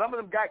 some of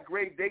them got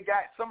gray. They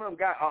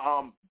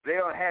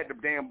don't had the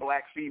damn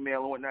black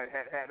female and whatnot,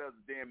 had other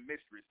damn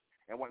mistress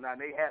and whatnot.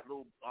 They had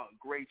little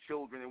gray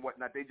children and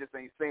whatnot. They just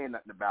ain't saying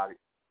nothing about it.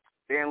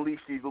 They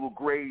unleash these little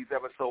grays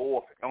ever so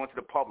often onto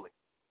the public.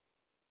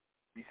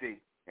 You see,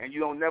 and you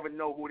don't never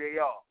know who they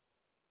are.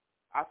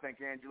 I think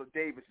Angela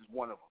Davis is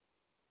one of them.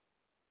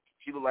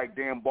 She looked like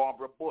damn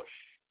Barbara Bush.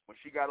 When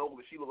she got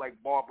older, she looked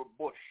like Barbara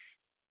Bush.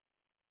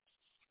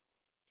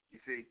 You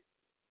see,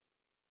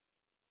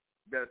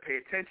 better pay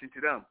attention to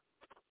them.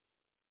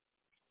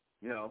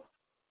 You know,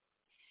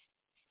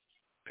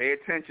 pay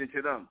attention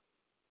to them.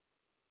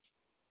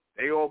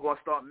 They all going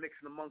to start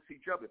mixing amongst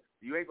each other.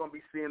 You ain't going to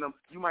be seeing them.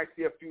 You might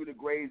see a few of the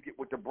grays get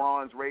with the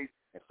bronze race,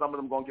 and some of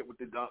them going to get with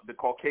the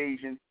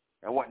Caucasian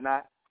and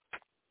whatnot.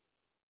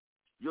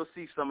 You'll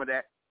see some of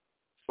that.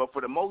 But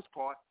for the most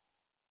part,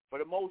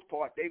 they're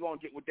going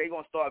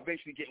to start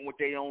eventually getting with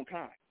their own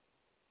kind.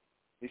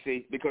 You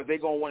see, because they're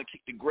going to want to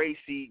keep the gray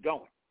seed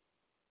going.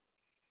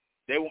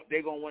 They're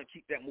going to want to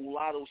keep that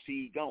mulatto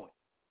seed going.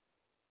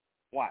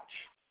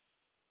 Watch.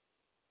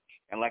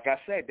 And like I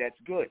said, that's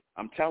good.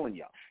 I'm telling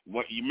y'all.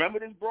 You remember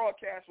this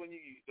broadcast when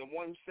the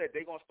one who said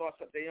they're going to start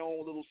their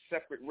own little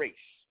separate race.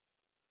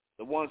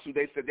 The ones who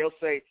they'll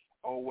say,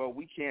 oh, well,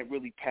 we can't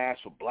really pass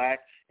for black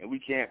and we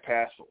can't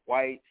pass for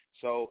white,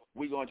 so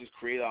we're going to just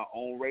create our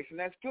own race, and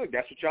that's good.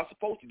 That's what y'all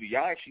supposed to do.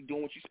 Y'all actually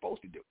doing what you're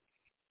supposed to do.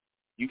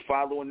 You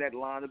following that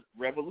line of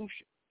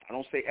revolution. I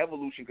don't say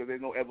evolution because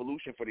there's no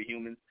evolution for the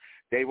humans.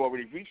 They've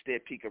already reached their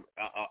peak of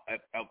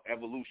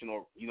evolution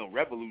or,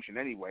 revolution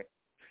anyway.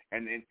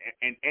 And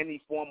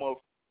any form of,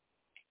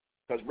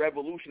 because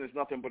revolution is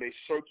nothing but a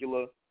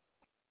circular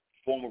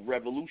form of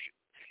revolution.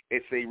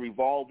 It's a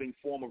revolving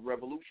form of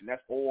revolution.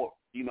 That's all,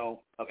 it's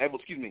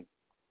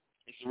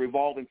a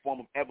revolving form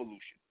of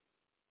evolution.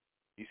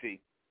 You see,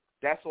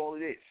 that's all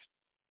it is.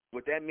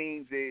 What that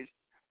means is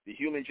the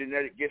human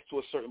genetic gets to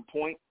a certain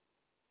point,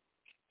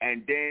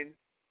 and then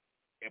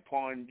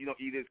upon,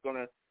 either it's going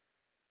to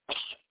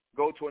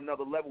go to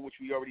another level,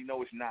 which we already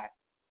know it's not.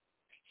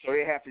 So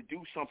they have to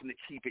do something to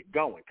keep it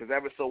going, because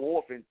ever so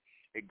often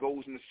it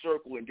goes in a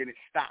circle and then it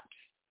stops.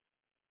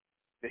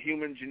 The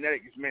human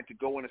genetic is meant to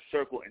go in a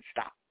circle and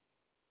stop.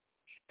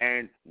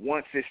 And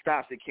once it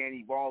stops, it can't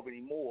evolve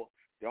anymore.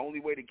 The only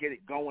way to get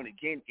it going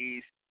again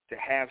is to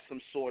have some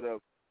sort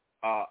of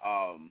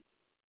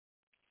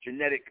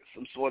genetic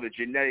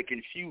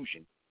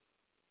infusion,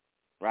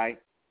 right?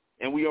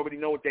 And we already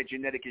know what that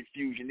genetic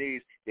infusion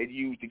is that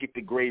you use to get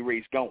the gray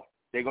race going.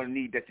 They're going to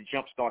need that to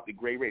jumpstart the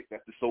gray race.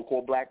 That's the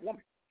so-called black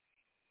woman.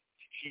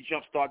 She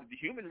jumpstarted the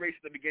human race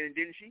in the beginning,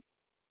 didn't she?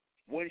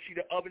 Wasn't she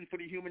the oven for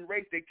the human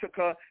race? They took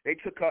her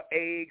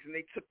eggs and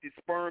they took the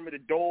sperm of the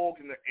dogs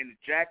and the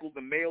jackals,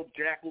 the male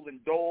jackals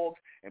and dogs,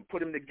 and put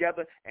them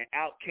together, and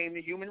out came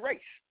the human race.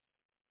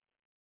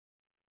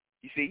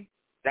 You see,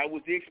 that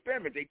was the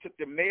experiment. They took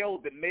the male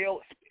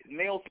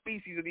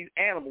species of these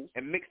animals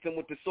and mixed them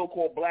with the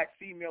so-called black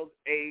female's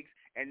eggs,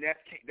 and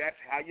that's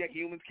how your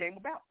humans came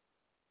about.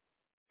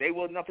 They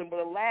were nothing but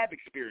a lab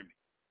experiment.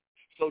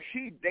 So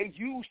they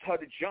used her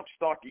to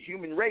jumpstart the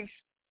human race.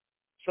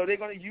 So they're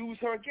going to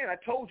use her again. I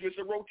told you it's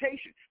a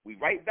rotation. We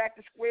right back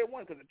to square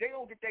one, because if they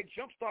don't get that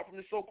jumpstart from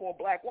the so-called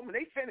black woman,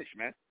 they finished,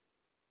 man.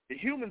 The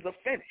humans are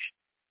finished.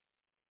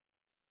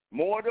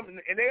 More of them,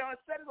 and they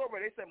said it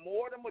already. They said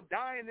more of them are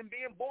dying than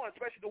being born,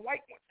 especially the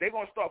white ones. They're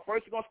going to start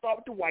first. They're going to start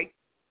with the white,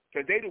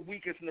 because they're the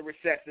weakest and the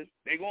recessive.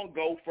 They're going to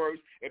go first.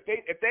 If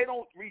they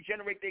don't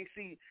regenerate their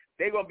seed,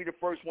 they're going to be the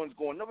first ones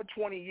going. Another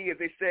 20 years,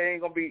 they say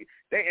ain't going to be.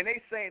 They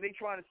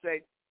trying to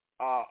say,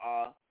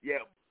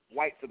 yeah,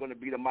 whites are going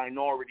to be the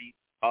minority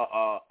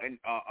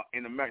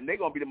in America.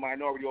 They're going to be the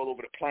minority all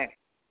over the planet.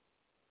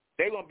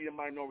 They're going to be the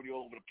minority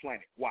all over the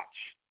planet. Watch.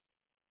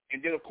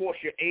 And then, of course,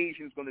 your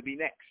Asian's going to be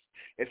next.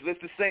 It's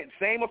just the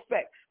same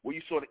effect where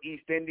you saw the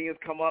East Indians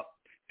come up,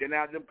 then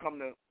now them come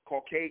the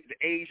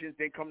Asians,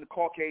 then come the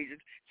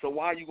Caucasians. So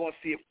why are you going to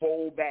see it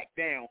fold back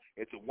down?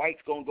 If the whites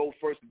going to go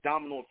first, the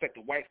domino effect,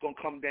 the whites going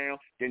to come down,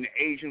 then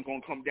the Asians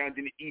going to come down,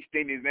 then the East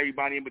Indians and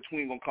everybody in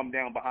between going to come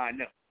down behind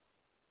them.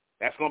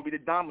 That's going to be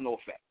the domino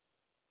effect.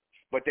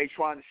 But they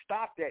trying to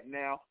stop that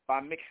now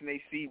by mixing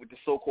their seed with the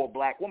so-called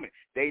black woman.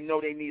 They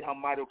know they need her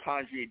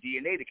mitochondria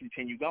DNA to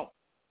continue going.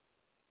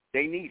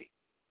 They need it.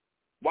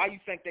 Why you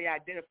think they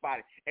identified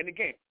it? And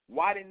again,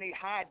 why didn't they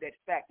hide that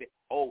fact that,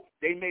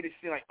 they made it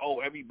seem like,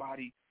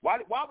 everybody, why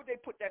would they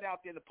put that out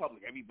there in the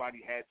public?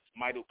 Everybody has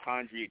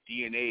mitochondria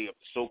DNA of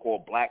the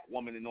so-called black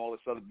woman and all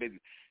this other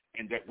business.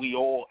 And that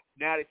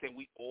now they say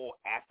we all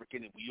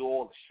African and we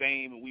all the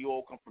same and we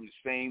all come from the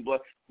same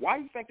blood. Why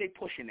do you think they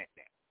pushing that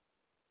now?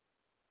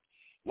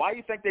 Why do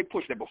you think they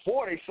pushed that?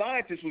 Before, they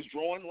scientists was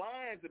drawing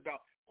lines about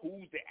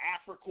who's the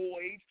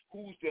Africoids,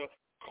 who's the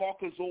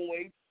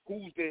Caucasoids,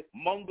 who's the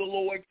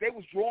Mongoloids. They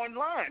was drawing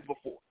lines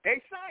before.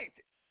 They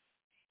scientists.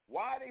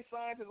 Why are they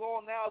scientists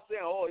all now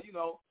saying,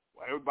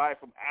 everybody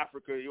from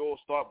Africa, you all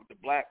start with the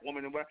black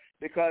woman and whatever?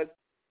 Because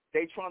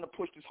they trying to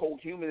push this whole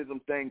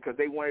humanism thing because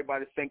they want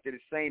everybody to think they're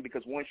the same,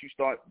 because once you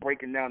start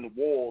breaking down the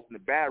walls and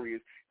the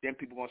barriers, then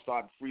people are going to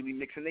start freely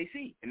mixing their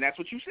seed. And that's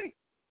what you see.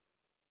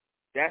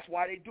 That's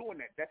why they're doing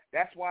that.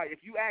 That's why if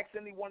you ask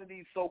any one of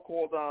these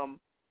so-called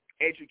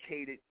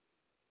educated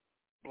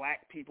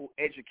black people,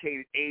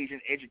 educated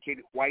Asian,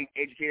 educated white,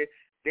 educated,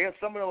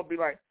 some of them will be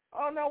like,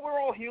 oh, no, we're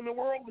all human.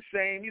 We're all the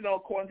same.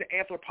 According to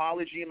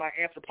anthropology and my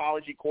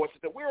anthropology courses,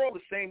 that we're all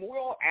the same. We're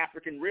all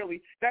African,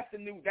 really. That's the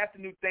new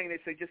thing they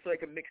say, just so they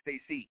can mix their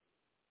seed.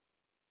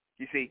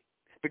 You see?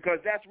 Because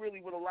that's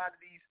really what a lot of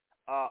these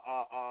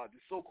the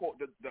so-called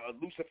the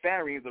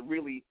Luciferians are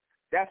really,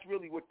 that's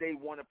really what they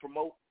want to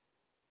promote.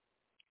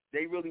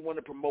 They really want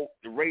to promote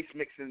the race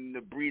mixing, the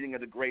breeding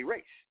of the gray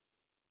race.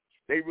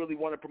 They really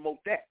want to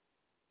promote that.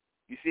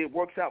 You see, it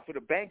works out for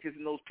the bankers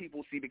and those people,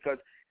 because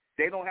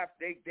they don't have,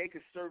 they can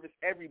service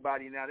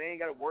everybody now. They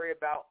ain't got to worry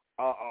about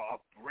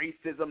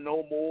racism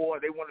no more.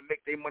 They want to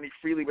make their money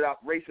freely without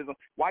racism.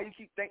 Why you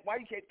can't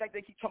think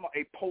they keep talking about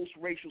a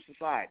post-racial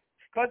society?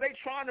 Because they're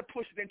trying to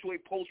push it into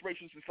a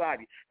post-racial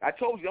society. I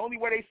told you, the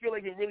only way they feel they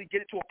can really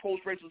get it to a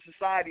post-racial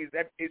society is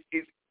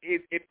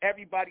if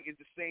everybody is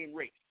the same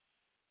race.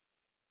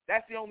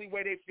 That's the only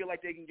way they feel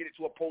like they can get it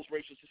to a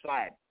post-racial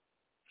society,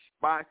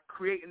 by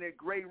creating their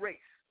gray race.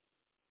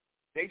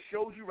 They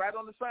showed you right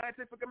on the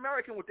Scientific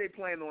American what they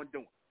plan on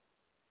doing.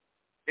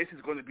 This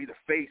is going to be the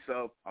face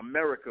of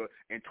America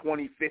in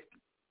 2050.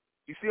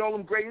 You see all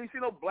them gray, you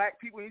see no black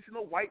people, you see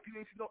no white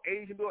people, you see no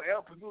Asian people,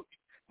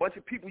 bunch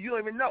of people you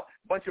don't even know,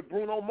 bunch of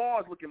Bruno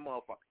Mars looking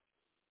motherfuckers.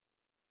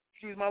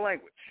 Excuse my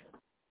language.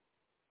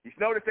 You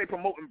notice they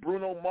promoting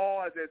Bruno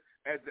Mars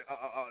as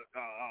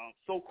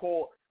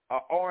so-called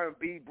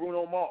R&B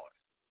Bruno Mars.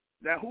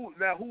 Now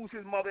who's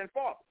his mother and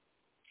father?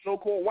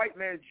 So-called white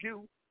man,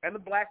 Jew, and the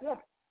black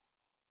woman.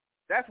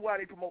 That's why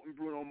they promoting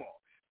Bruno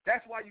Mars.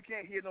 That's why you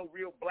can't hear no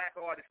real black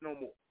artist no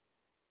more.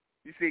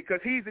 You see,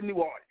 because he's the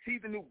new artist.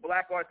 He's the new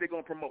black artist they're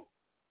going to promote.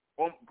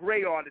 Or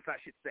gray artist, I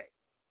should say.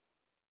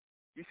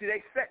 You see,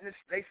 they setting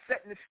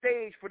the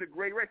stage for the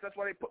gray race. That's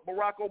why they put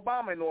Barack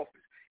Obama in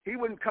office. He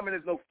wouldn't come in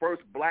as no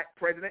first black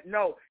president.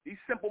 No, these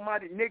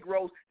simple-minded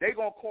Negroes, they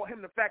going to call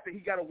him the fact that he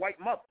got a white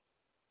mother.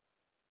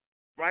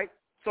 Right?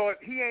 So if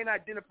he ain't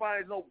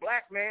identifying as no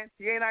black man,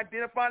 he ain't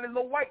identifying as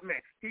no white man.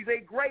 He's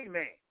a gray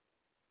man.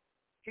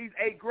 He's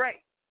a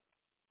gray.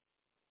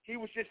 He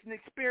was just an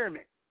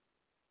experiment.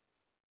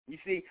 You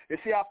see, to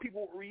see how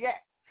people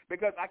react.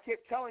 Because I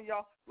kept telling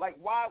y'all, like,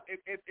 why,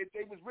 if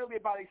it was really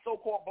about a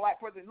so-called black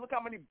president, look how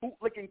many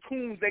bootlicking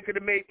coons they could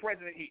have made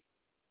president here.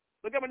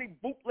 Look how many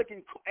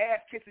boot-licking,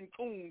 ass-kissing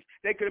coons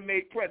they could have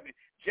made president.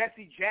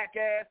 Jesse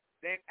Jackass,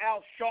 then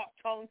Al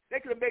Sharp-Tongue, they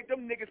could have made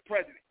them niggas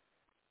president.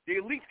 The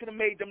elites could have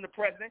made them the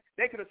president.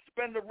 They could have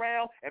spun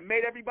around and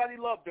made everybody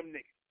love them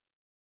niggas.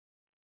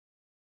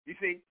 You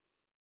see?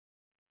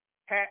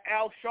 Had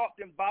Al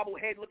Sharpton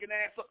bobblehead looking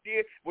ass up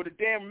there with a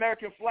damn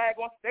American flag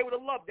on, they would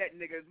have loved that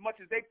nigga as much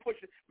as they push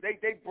it. They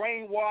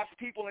brainwash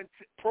people and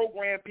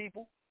program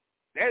people.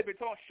 They had been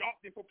talking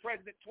Sharpton for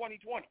president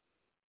 2020.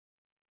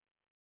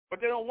 But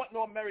they don't want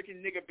no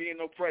American nigga being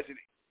no president.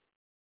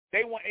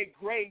 They want a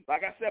great,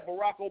 like I said,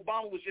 Barack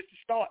Obama was just a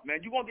start, man.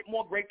 You're going to get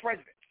more great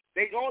presidents.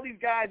 All these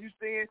guys you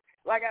seeing,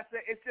 like I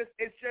said, it's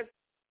just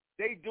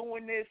they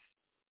doing this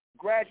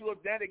gradual.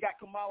 Then they got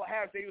Kamala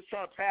Harris. They was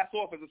trying to pass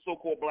off as a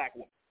so-called black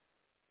woman.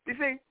 You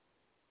see?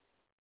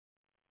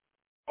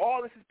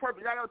 All this is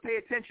purpose. Y'all got to pay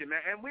attention,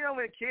 man. And we don't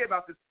really care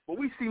about this, but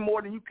we see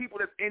more than you people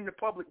that's in the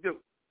public do.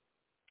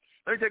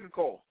 Let me take a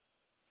call.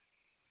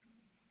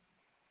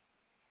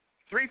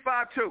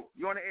 352,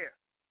 you on the air.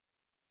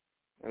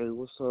 Hey,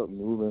 what's up,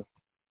 Nuben?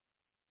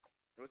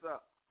 What's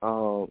up?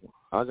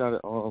 I got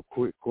a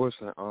quick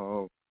question.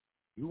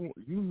 You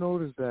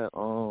notice that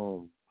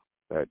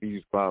that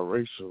these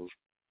biracials,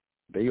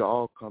 they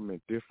all come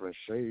in different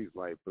shades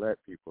like black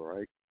people,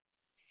 right?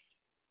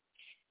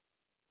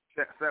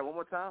 Say that one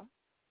more time.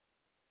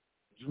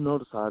 You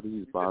notice how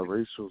these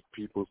biracial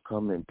people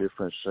come in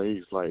different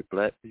shades like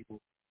black people?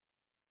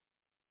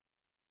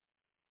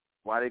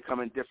 Why they come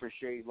in different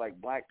shades like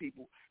black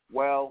people?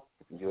 Well,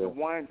 the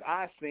ones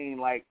I've seen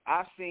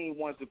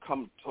ones that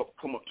come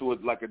up to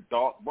it like a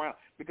dark brown.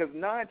 Because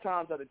 9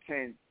 times out of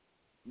 10,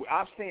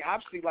 I've seen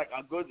like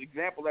a good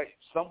example, like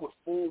some with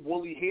full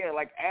woolly hair,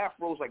 like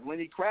afros, like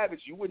Lenny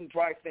Kravitz. You wouldn't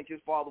probably think his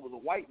father was a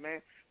white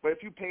man, but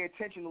if you pay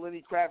attention to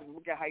Lenny Kravitz and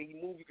look at how he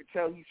moves, you can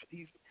tell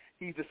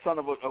he's the son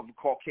of a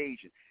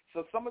Caucasian.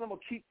 So some of them will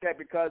keep that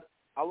because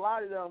a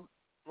lot of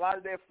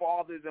their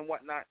fathers and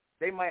whatnot,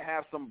 they might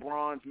have some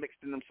bronze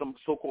mixed in them, some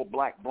so-called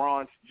black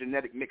bronze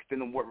genetic mixed in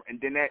them, and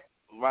then that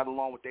right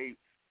along with their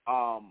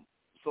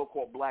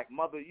so-called black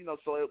mother,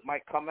 so it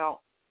might come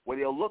out where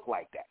they'll look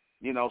like that.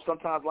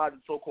 Sometimes a lot of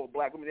the so-called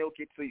black women, they'll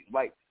get to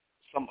like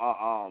some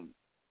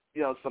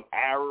some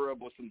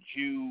Arab or some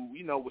Jew,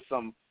 with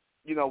some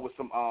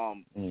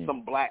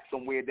black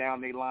somewhere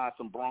down their line,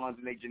 some bronze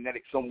in their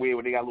genetics somewhere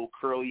where they got a little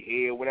curly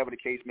hair, whatever the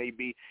case may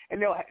be,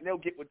 and they'll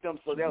get with them.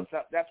 So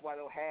that's why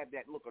they'll have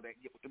that look, or they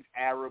get with them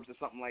Arabs or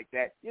something like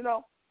that,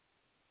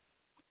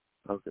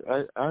 Okay,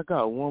 I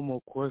got one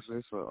more question.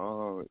 It's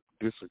a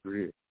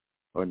disagree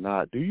or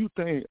not. Do you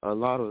think a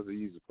lot of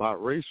these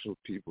biracial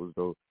people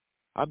though?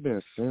 I've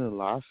been seeing a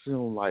lot. I see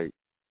them I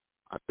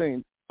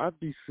think I'd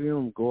be seeing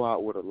them go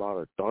out with a lot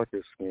of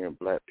darker skinned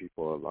black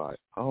people a lot.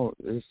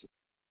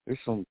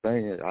 It's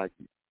something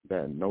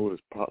that notice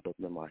popped up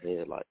in my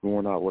head, like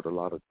going out with a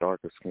lot of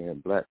darker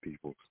skinned black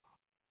people.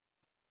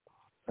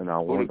 And I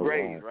wonder the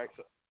grays, why.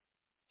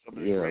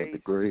 right? The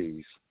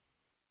grays.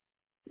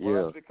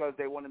 Well, that's because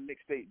they want to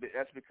mix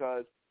that's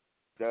because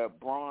the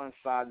bronze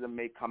side of them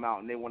may come out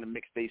and they want to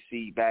mix their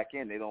seed back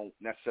in. They don't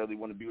necessarily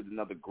want to be with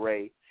another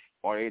gray,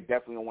 or they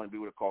definitely don't want to be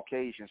with a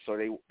Caucasian, so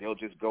they'll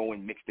just go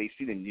and mix their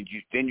seed. And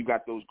then you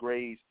got those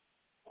grays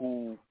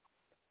who,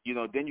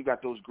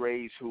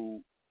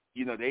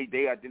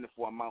 they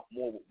identify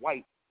more with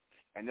white,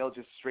 and they'll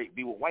just straight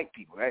be with white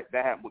people.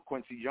 That happened with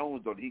Quincy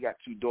Jones, though. He got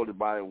 2 daughters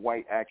by a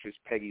white actress,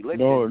 Peggy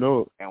Lipton.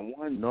 No. And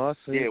one,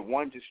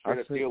 one just straight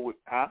up deal with,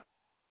 huh?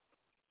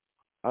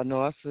 I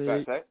know. I see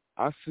them.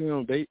 I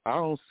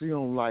don't see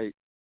them like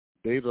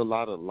date a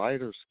lot of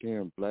lighter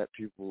skinned black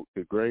people.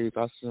 The grays,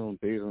 I see them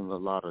dating a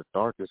lot of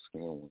darker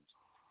skinned ones,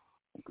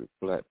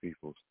 black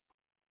people.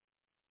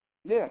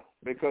 Yeah,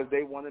 because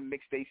they want to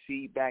mix their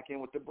seed back in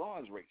with the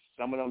bronze race.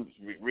 Some of them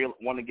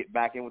want to get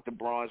back in with the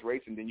bronze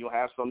race, and then you'll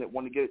have some that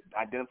want to get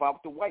identified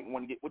with the white and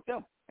want to get with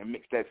them and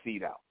mix that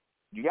seed out.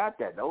 You got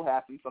that. That'll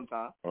happen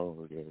sometime. Oh,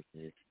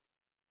 okay.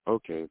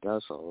 Okay,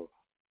 that's all.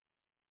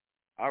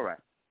 All right.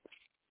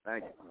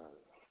 Thank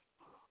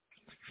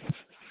you.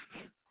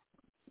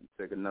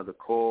 Take another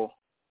call.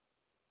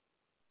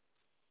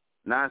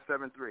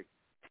 973.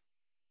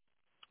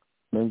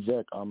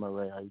 Menzek, I'm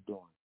Ray. How you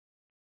doing?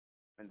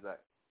 Menzek.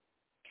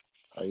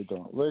 How you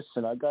doing?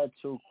 Listen, I got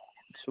two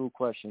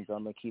questions.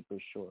 I'm gonna keep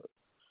it short.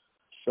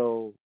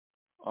 So,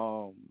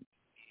 how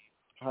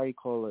you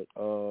call it?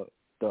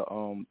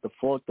 The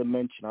fourth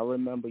dimension. I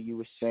remember you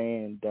were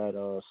saying that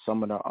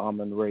some of the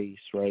almond race,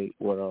 right,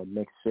 would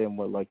mix in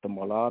with like the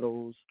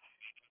mulattoes,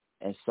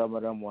 and some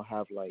of them will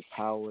have like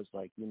powers,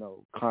 like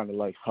kind of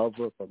like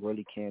hover, but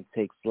really can't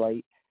take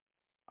flight.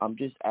 I'm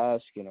just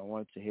asking. I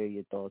wanted to hear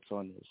your thoughts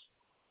on this.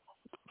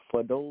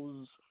 For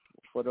those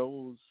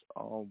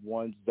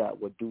ones that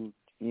would do,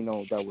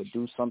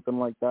 something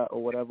like that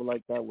or whatever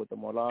like that with the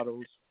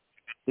mulattoes,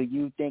 do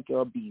you think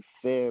it'll be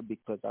fair?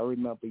 Because I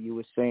remember you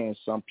were saying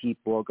some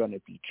people are going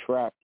to be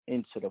trapped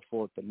into the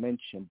fourth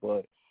dimension,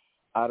 but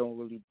I don't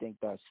really think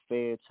that's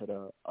fair to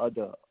the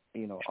other,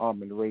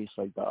 almond race,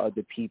 like the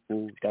other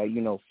people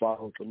that,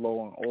 follow the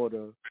law and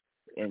order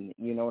and,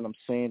 you know what I'm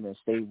saying, and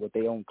stay with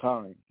their own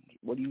kind.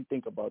 What do you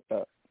think about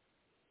that?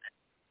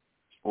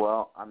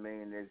 Well, I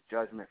mean, there's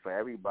judgment for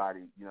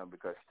everybody, you know,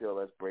 because still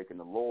that's breaking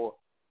the law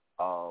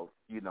of,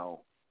 you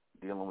know,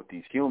 dealing with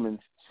these humans.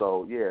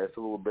 So, yeah, it's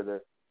a little bit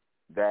of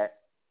that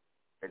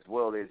as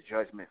well. There's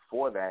judgment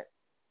for that.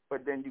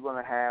 But then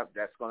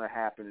that's going to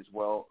happen as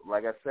well.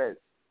 Like I said,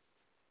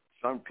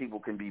 some people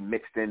can be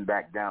mixed in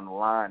back down the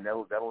line.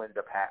 That'll end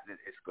up happening.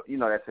 It's, you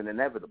know, that's an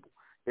inevitable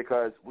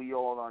because we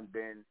all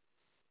been,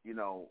 you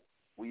know,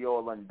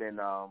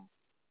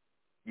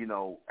 you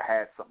know,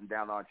 had something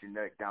down our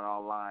genetic, down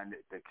our line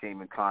that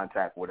came in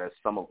contact with us.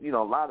 Some of, you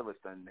know, a lot of us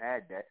done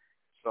had that.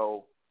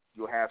 So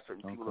you'll have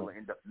certain people that will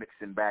end up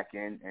mixing back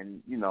in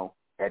and, you know,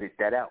 edit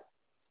that out.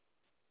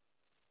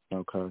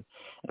 Okay.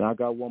 And I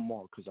got one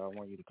more because I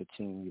want you to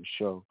continue your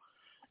show.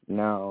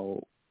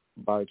 Now,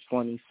 by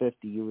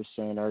 2050, you were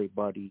saying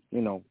everybody,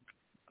 you know,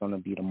 going to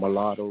be the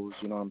mulattoes,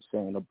 you know what I'm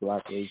saying, the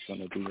black race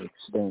going to be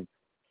extinct.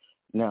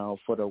 Now,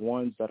 for the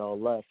ones that are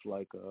left,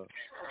 like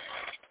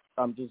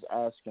I'm just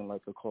asking,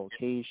 like a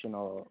Caucasian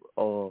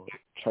or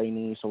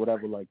Chinese or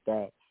whatever like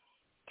that.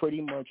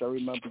 Pretty much, I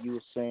remember you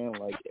were saying,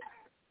 like,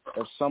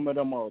 if some of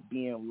them are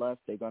being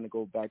left, they're going to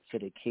go back to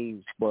the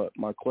caves. But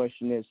my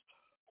question is,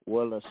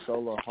 will a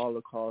solar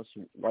holocaust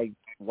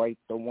wipe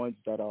the ones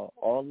that are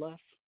all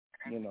left?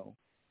 You know.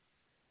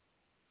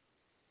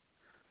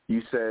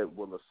 You said,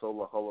 will a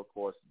solar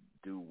holocaust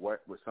do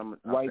what with some?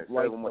 Wipe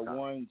the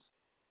ones.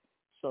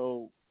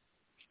 So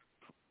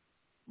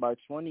by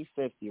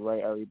 2050,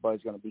 right,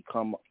 everybody's going to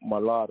become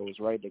mulattoes,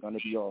 right? They're going to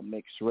be all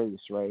mixed race,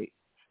 right?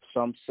 So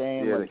I'm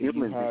saying, yeah, like, the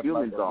humans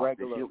like are.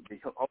 Regular...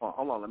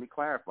 Hold on, let me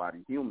clarify.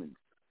 The humans.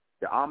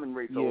 The almond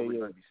race are going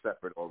to be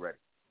separate already.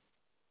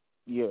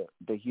 Yeah,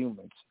 the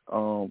humans.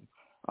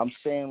 I'm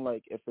saying,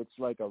 like, if it's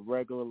like a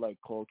regular, like,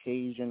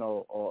 Caucasian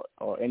or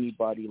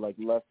anybody, like,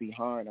 left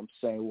behind, I'm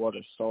saying, what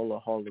a solar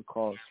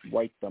holocaust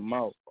wipe them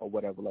out or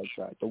whatever like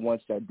that. The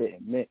ones that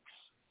didn't mix.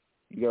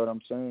 You get what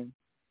I'm saying?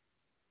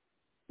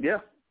 Yeah.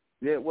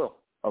 Yeah, it will.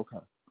 Okay.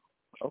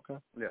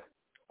 Yeah.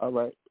 All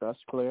right. That's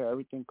clear.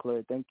 Everything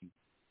clear. Thank you.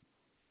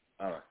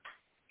 All right.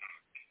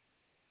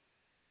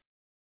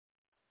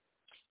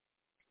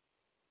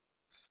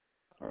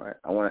 All right.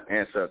 I want to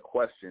answer a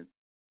question.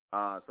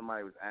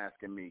 Somebody was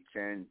asking me,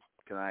 can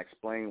I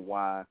explain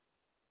why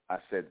I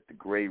said the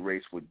gray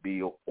race would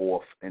be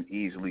off and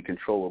easily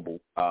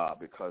controllable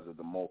because of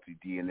the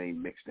multi-DNA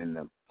mixed in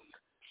them?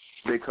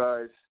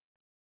 Because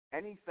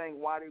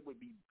why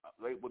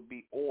they would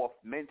be off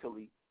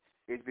mentally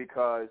is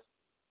because,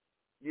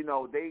 you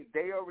know, they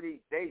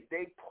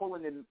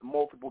pulling in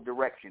multiple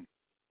directions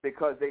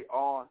because they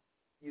are,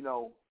 you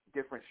know,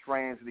 different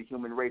strands of the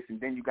human race, and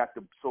then you got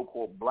the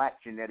so-called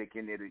black genetic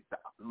in there,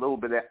 a little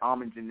bit of that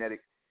almond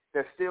genetic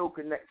that's still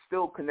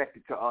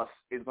connected to us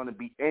is going to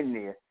be in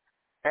there,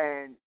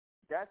 and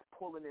that's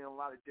pulling in a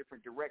lot of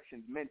different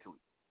directions mentally.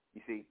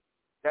 You see,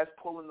 that's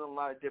pulling in a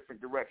lot of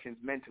different directions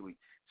mentally.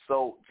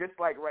 So just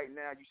like right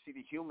now, you see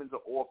the humans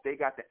are off. They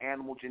got the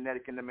animal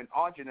genetic in them and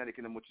our genetic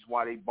in them, which is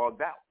why they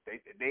bugged out.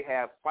 They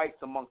have fights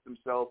amongst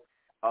themselves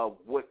of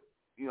what,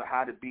 you know,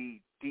 how to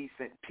be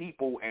decent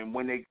people, and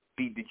when they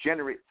be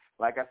degenerate,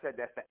 like I said,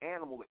 that's the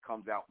animal that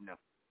comes out in them.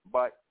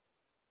 But,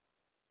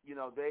 you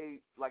know,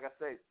 like I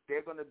said,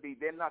 they're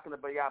not going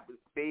to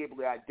be able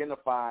to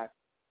identify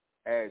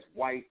as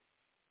white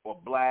or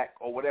black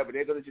or whatever.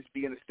 They're going to just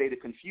be in a state of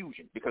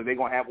confusion because they're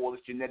going to have all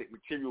this genetic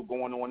material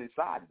going on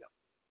inside of them.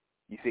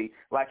 You see,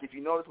 like if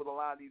you notice with a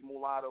lot of these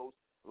mulattoes,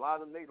 a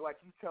lot of them, they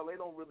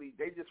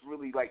just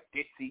really like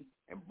ditzy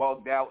and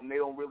bugged out, and they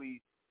don't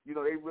really, you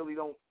know, they really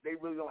don't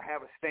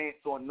have a stance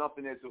on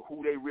nothing as to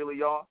who they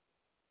really are.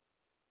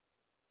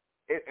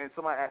 And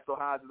somebody asked, so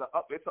how is it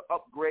it's an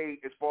upgrade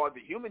as far as the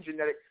human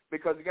genetic,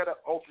 because you got to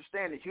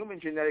understand the human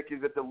genetic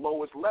is at the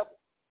lowest level.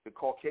 The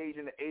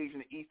Caucasian, the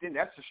Asian, the Eastern,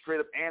 that's a straight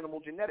up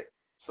animal genetic.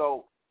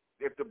 So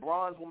if the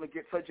bronze woman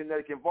gets her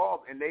genetic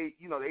involved and they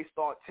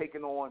start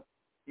taking on,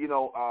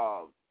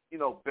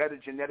 better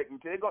genetic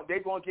material,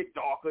 they're going to get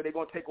darker. They're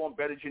going to take on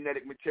better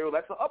genetic material.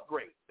 That's an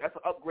upgrade. That's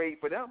an upgrade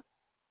for them.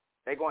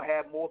 They're going to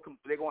have more.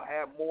 They're going to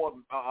have more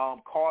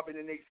carbon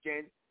in their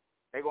skin.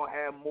 They're going to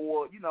have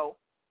more,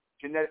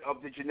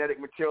 of the genetic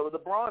material of the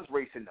bronze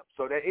race in them.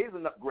 So that is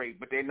an upgrade,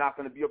 but they're not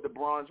going to be of the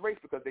bronze race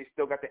because they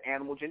still got the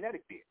animal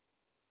genetic there.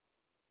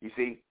 You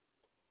see?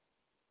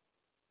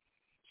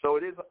 So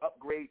it is an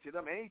upgrade to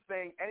them.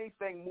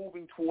 Anything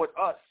moving toward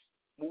us,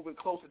 moving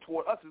closer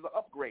toward us is an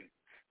upgrade.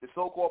 The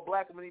so-called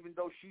black woman, even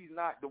though she's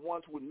not the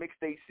ones who would mix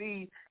their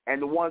seed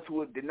and the ones who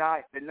would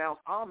denounce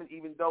almond,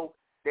 even though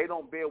they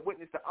don't bear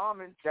witness to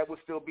almond, that would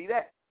still be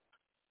that.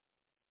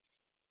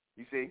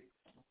 You see?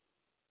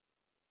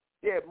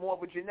 Yeah, more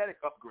of a genetic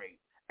upgrade,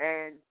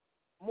 and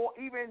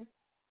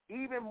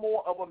even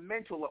more of a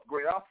mental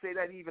upgrade. I'll say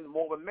that even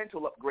more of a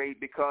mental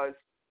upgrade because,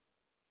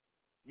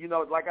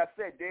 like I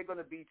said, they're going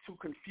to be too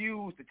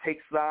confused to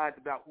take sides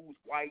about who's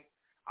white,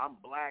 I'm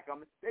black.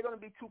 They're going to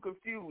be too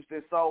confused,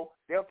 and so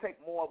they'll take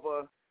more of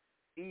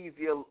a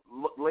easier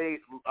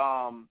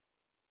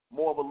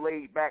more of a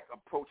laid-back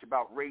approach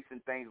about race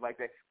and things like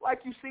that,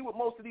 like you see with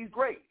most of these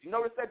grades. You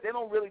notice that they're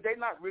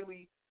not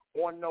really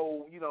on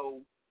no,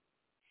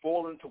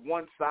 falling to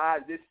one side,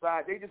 this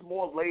side. They just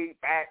more laid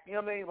back, you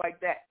know what I mean, like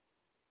that,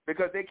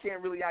 because they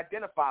can't really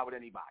identify with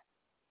anybody.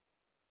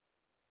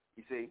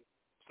 You see?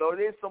 So it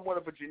is somewhat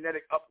of a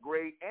genetic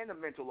upgrade and a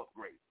mental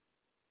upgrade.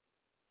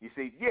 You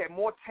see? Yeah,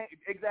 more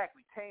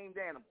tamed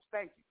animals.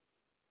 Thank you.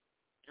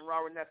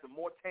 General Renessa,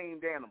 more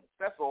tamed animals.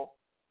 That's all.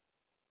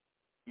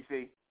 You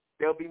see?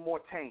 They'll be more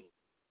tamed.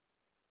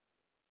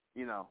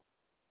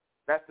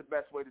 That's the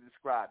best way to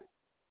describe it.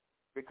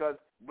 Because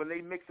when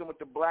they mix them with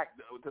the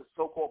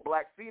so-called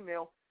black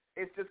female,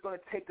 it's just going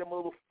to take them a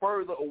little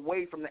further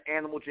away from the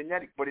animal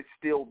genetic, but it's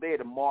still there.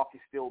 The mark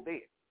is still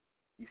there.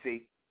 You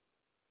see?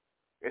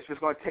 It's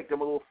just going to take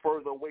them a little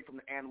further away from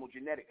the animal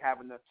genetic.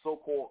 Having the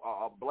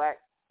so-called black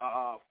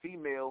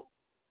female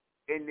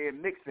in there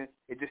mixing,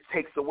 it just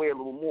takes away a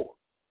little more.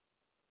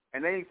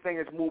 And anything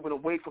that's moving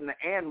away from the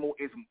animal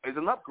is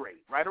an upgrade,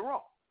 right or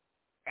wrong.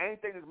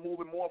 Anything that's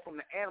moving more from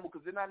the animal,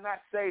 because did I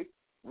not say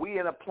we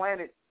in a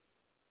planet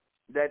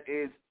that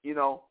is,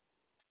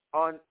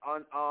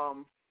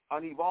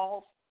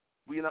 unevolved?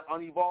 We in an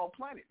unevolved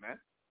planet, man.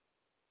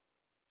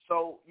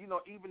 So,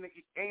 even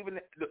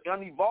the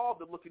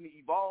unevolved are looking to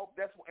evolve.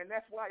 That's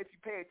why, if you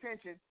pay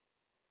attention,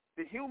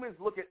 the humans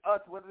look at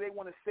us, whether they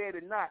want to say it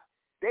or not,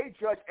 they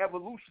judge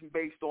evolution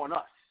based on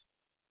us.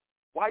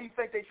 Why do you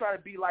think they try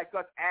to be like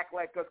us, act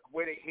like us,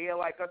 wear their hair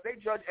like us? They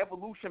judge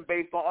evolution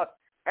based on us.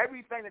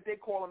 Everything that they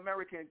call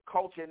American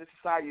culture in this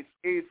society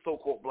is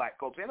so-called black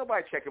culture. Ain't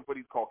nobody checking for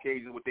these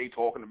Caucasians, what they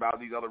talking about,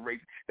 these other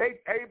races.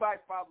 Everybody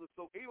follows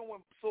even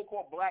when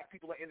so-called black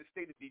people are in a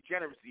state of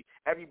degeneracy,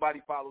 everybody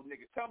follows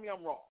niggas. Tell me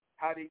I'm wrong.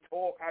 How they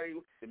talk,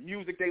 the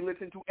music they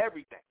listen to,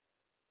 everything.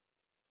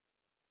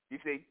 You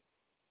see?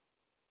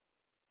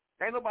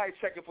 Ain't nobody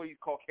checking for these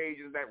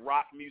Caucasians, that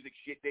rock music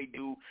shit they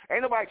do.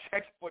 Ain't nobody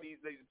checking for these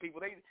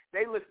people.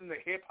 They listen to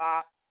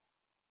hip-hop.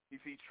 You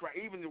see,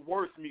 even the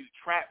worst music,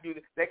 trap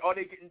music, they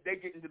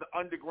get into the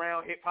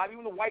underground hip-hop.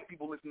 Even the white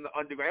people listen to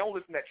underground. They don't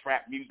listen to that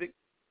trap music.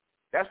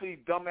 That's what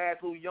these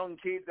dumbass little young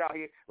kids out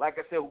here, like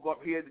I said, who go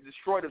up here to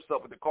destroy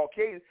themselves. But the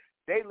Caucasians,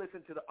 they listen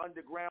to the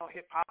underground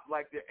hip-hop,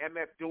 like the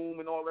MF Doom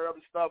and all that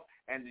other stuff,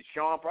 and the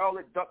Sean Paul.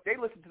 They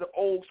listen to the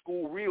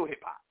old-school real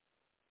hip-hop.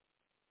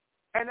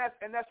 And that's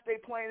what they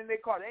playing in their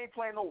car. They ain't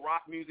playing no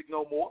rock music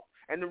no more.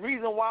 And the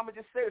reason why, I'm going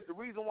to just say this, the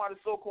reason why the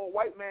so-called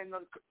white man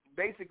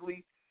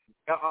basically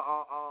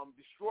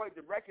destroyed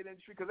the record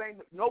industry, because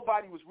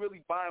nobody was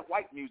really buying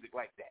white music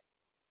like that.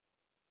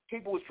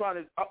 People was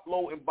trying to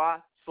upload and buy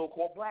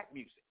so-called black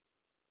music.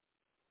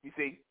 You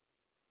see?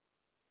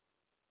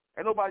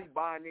 Ain't nobody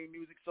buying their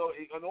music. So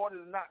in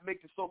order to not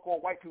make the so-called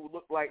white people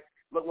look like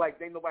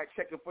they ain't nobody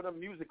checking for them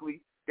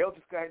musically, they'll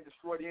just go ahead and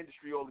destroy the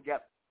industry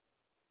altogether.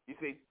 You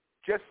see?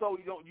 Just so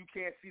you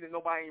can't see that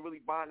nobody ain't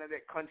really buying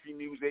that country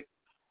music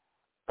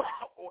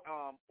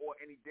or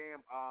any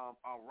damn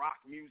rock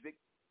music.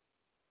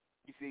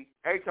 You see,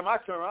 every time I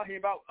turn around, I hear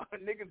about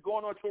niggas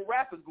going on tour,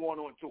 rappers going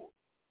on tour.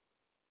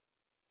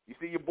 You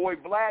see, your boy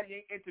Vlad, he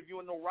ain't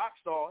interviewing no rock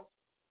stars.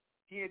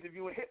 He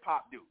interviewing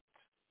hip-hop dudes,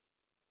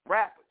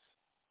 rappers.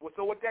 Well,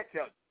 so what that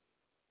tell you?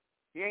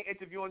 He ain't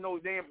interviewing no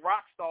damn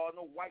rock stars,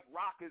 no white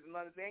rockers and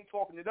nothing. They ain't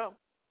talking to them.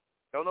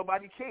 Don't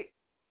nobody care.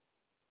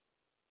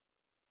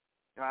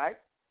 All right?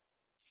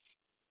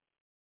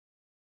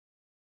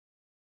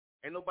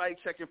 Ain't nobody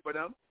checking for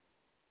them.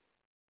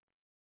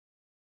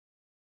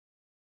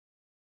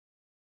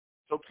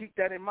 So keep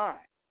that in mind.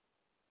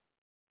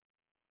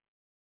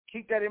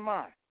 Keep that in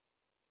mind.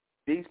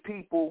 These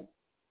people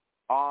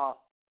are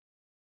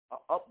an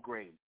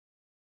upgrade,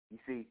 you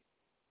see,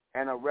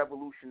 and a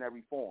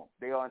revolutionary form.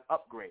 They are an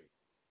upgrade.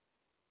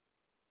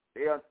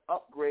 They are an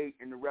upgrade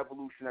in the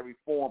revolutionary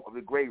form of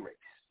the gray race.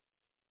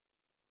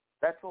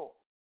 That's all.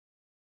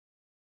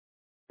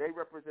 They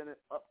represent an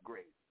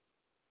upgrade.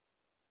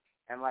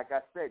 And like I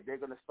said, they're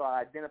going to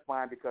start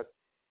identifying, because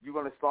you're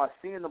going to start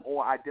seeing them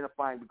all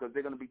identifying, because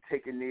they're going to be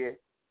taking their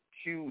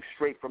cues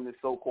straight from the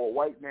so-called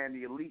white man,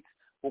 the elites,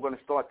 who are going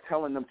to start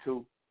telling them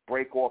to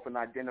break off and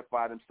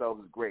identify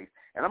themselves as grays.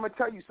 And I'm going to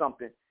tell you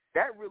something.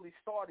 That really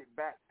started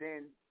back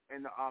then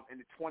in the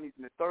 20s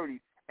and the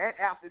 30s and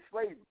after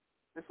slavery.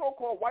 The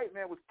so-called white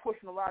man was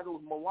pushing a lot of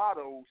those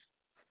mulattoes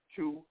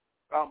to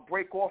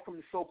break off from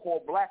the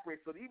so-called black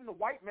race. So even the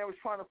white man was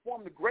trying to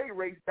form the gray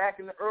race back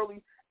in the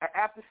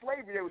after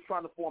slavery, they was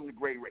trying to form the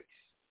gray race.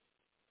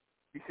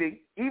 You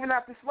see, even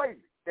after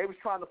slavery, they was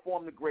trying to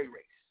form the gray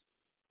race.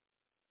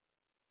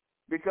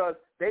 Because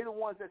they the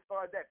ones that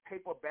started that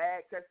paper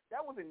bag test.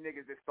 That wasn't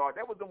niggas that started.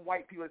 That was them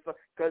white people that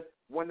started. Because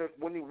when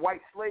the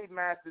white slave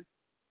masters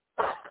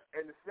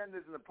and the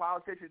senators and the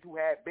politicians who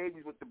had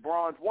babies with the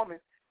bronze woman,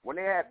 when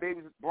they had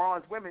babies with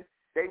bronze women,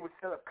 they would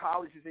set up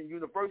colleges and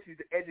universities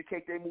to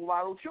educate their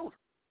mulatto children.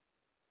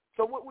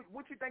 So what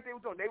you think they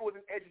were doing? They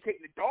wasn't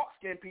educating the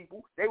dark-skinned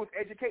people. They was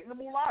educating the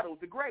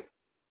mulattoes, the gray.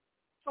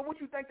 So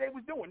what you think they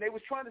was doing? They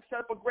was trying to set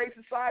up a great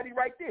society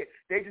right there.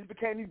 They just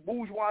became these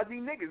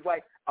bourgeoisie niggas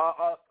like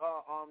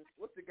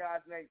what's the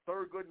guy's name?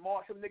 Thurgood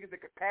Marshall, niggas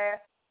that could pass.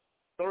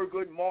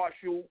 Thurgood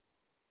Marshall,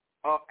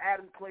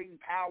 Adam Clayton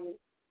Powell,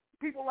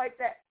 people like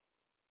that.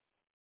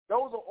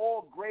 Those are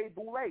all gray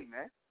boulets,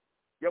 man.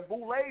 Your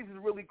boulets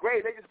is really gray.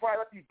 They just probably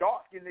left these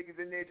dark-skinned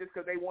niggas in there just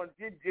because they want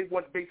to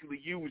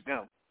basically use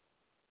them.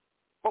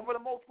 But for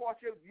the most part,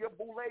 your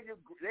boulets,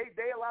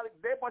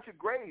 they're a bunch of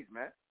grays,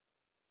 man.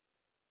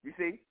 You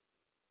see?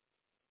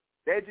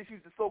 They just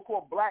use the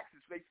so-called blacks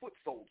as their foot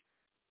soldiers.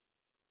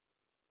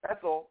 That's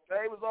all.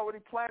 They was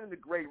already planning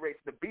the gray race.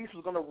 The beast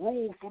was going to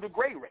rule through the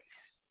gray race.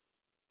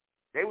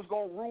 They was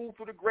going to rule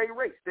through the gray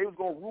race. They was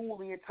going to rule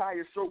the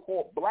entire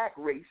so-called black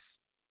race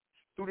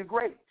through the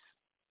grays.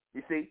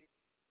 You see?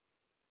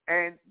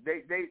 And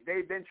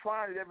they've been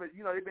trying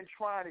they've been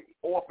trying it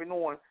off and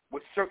on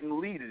with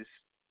certain leaders,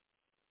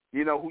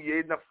 who you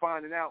end up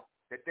finding out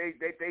that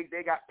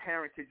they got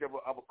parentage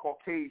of a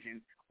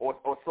Caucasian or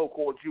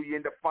so-called Jew. You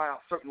end up finding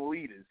out certain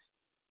leaders,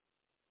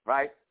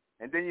 right?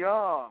 And then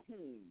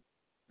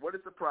what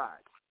a surprise.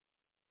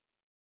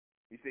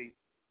 You see?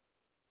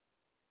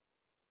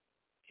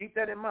 Keep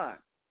that in mind,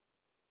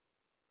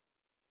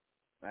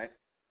 right?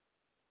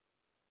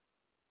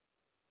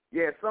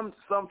 Yeah,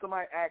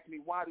 somebody asked me,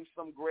 why do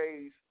some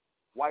grays,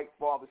 white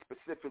fathers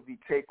specifically,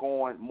 take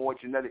on more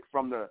genetic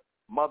from the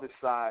mother's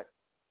side,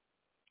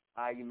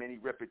 i.e. Minnie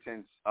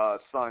Riperton's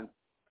son?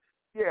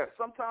 Yeah,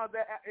 sometimes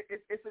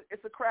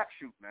it's a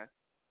crapshoot, man.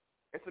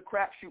 It's a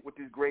crapshoot with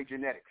these gray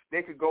genetics.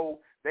 They could go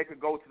to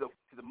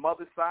the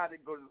mother's side, they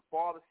could go to the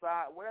father's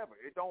side, whatever.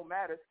 It don't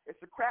matter.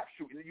 It's a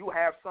crapshoot, and you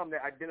have some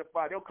that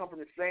identify. They'll come from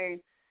the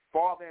same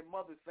father and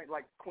mother,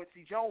 like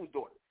Quincy Jones'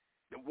 daughter.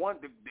 One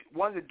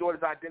of the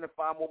daughters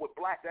identify more with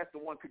black. That's the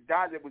one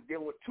Kadada that was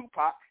dealing with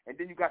Tupac, and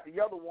then you got the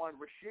other one,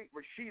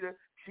 Rashida.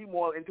 She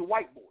more into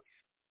white boys,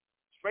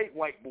 straight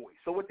white boys.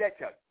 So what that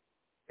tell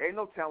you? Ain't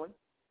no telling.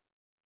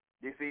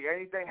 You see,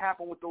 anything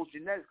happen with those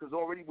genetics, because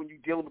already when you're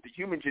dealing with the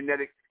human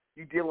genetics,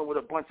 you're dealing with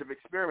a bunch of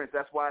experiments.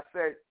 That's why I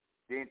said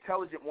the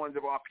intelligent ones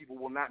of our people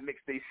will not mix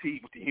their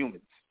seed with the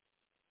humans,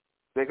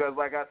 because,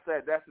 like I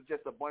said, that's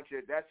just a bunch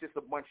of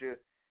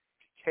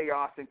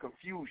chaos and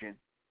confusion.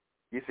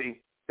 You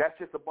see. That's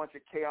just a bunch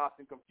of chaos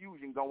and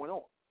confusion going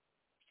on.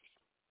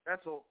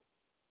 That's all.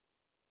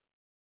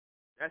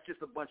 That's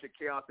just a bunch of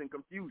chaos and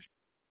confusion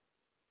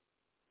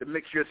to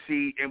mix your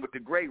seed in with the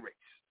gray race.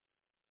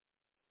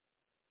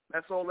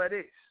 That's all that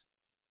is.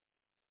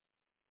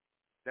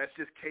 That's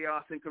just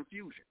chaos and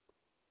confusion.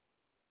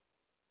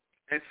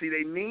 And see,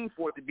 they mean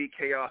for it to be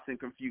chaos and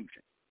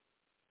confusion.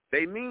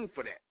 They mean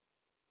for that.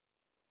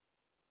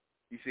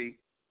 You see,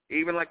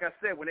 even like I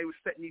said, when they were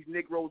setting these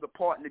Negroes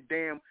apart in the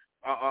damn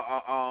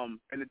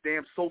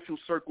social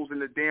circles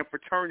and the damn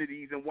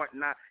fraternities and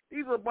whatnot.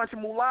 These are a bunch of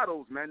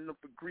mulattoes, man, the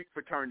Greek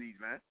fraternities,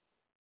 man.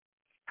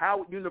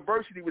 Howard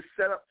University was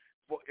set up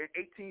in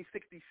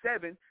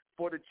 1867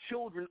 for the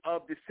children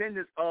of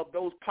descendants of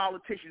those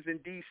politicians in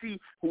D.C.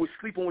 who were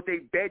sleeping with their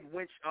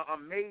bedwench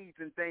maids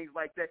and things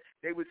like that.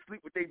 They would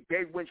sleep with their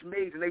bedwench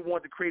maids, and they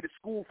wanted to create a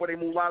school for their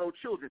mulatto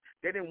children.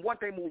 They didn't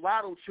want their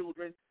mulatto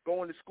children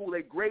going to school,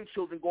 their gray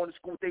children going to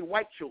school with their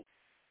white children.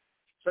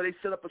 So they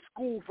set up a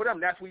school for them.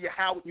 That's where your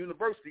Howard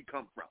University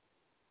comes from.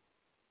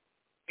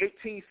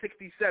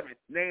 1867,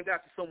 named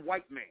after some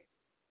white man.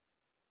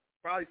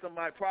 Probably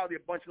a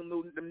bunch of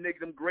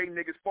them gray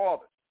niggas'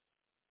 fathers.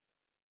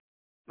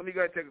 Let me go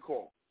ahead and take a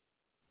call.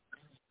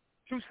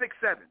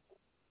 267.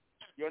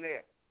 You're on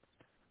air.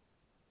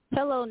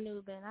 Hello,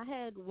 Nuben. I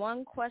had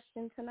one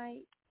question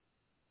tonight.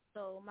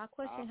 So my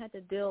question had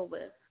to deal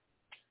with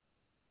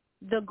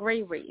the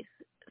gray race.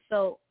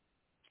 So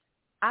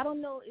I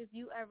don't know if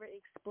you ever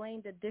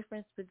explained the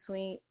difference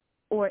between,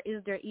 or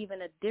is there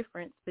even a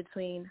difference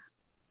between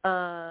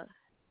a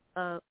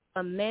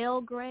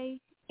male gray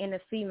and a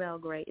female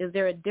gray? Is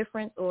there a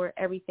difference, or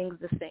everything's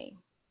the same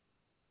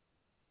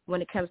when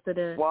it comes to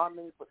the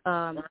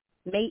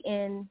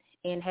mating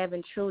and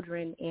having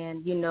children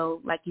and,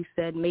 like you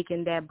said,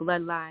 making that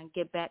bloodline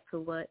get back to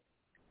what,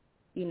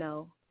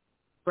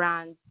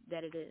 bronze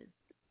that it is?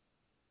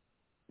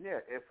 Yeah,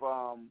 if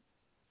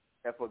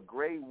a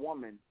gray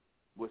woman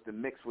was to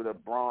mix with a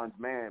bronze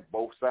man,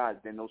 both sides,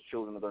 then those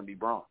children are going to be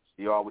bronze.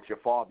 You are with your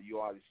father. You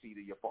are the seed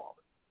of your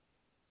father.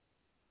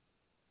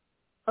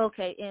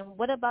 Okay, and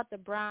what about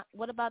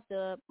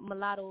the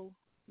mulatto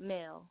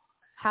male?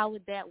 How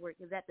would that work?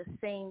 Is that the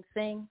same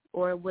thing,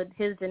 or would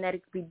his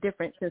genetics be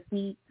different since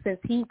he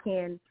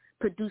can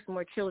produce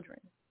more children?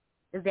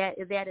 Is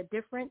that a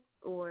difference,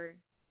 or?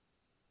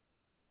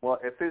 Well,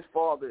 if his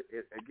father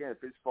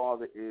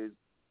is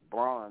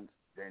bronze,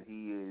 then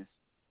he is,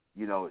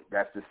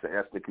 that's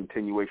the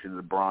continuation of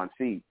the bronze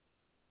seed.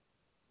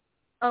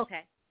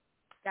 Okay,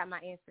 got my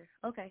answer.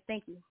 Okay,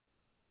 thank you.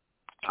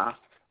 All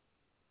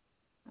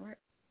right.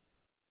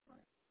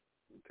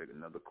 We'll take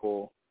another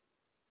call.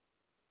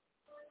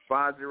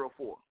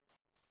 504.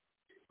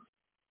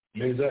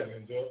 Menzel.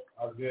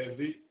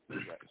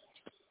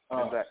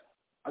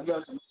 I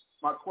guess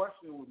my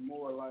question was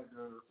more like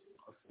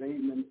a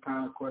statement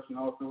kind of question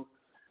also,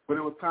 but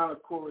it was kind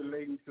of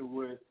correlating to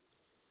what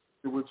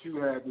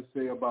you had to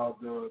say about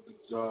the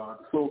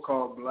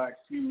so-called black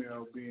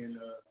female being,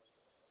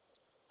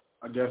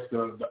 I guess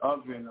the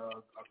oven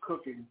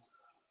cooking,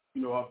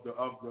 you know,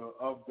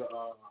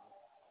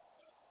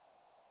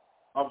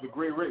 of the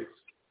gray race.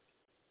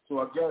 So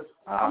I guess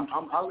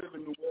I live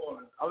in New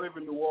Orleans. I live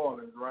in New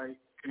Orleans, right?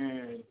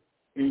 And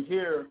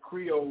here,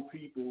 Creole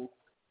people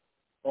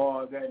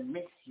are that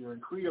mixture,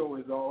 and Creole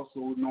is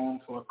also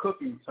known for a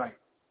cooking type.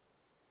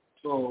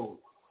 So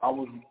I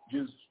was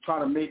just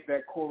trying to make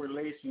that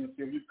correlation,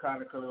 see if you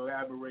kind of could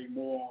elaborate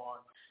more on,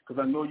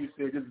 because I know you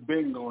said it's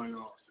been going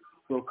on.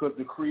 So could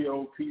the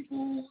Creole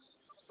people,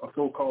 or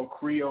so-called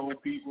Creole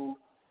people,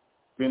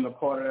 been a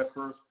part of that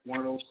first one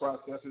of those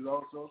processes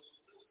also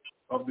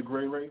of the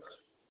gray race?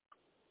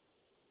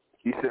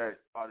 You said,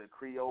 are the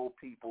Creole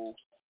people,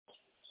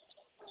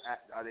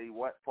 are they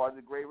what, part of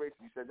the gray race?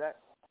 You said that?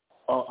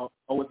 Or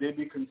would they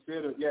be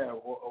considered,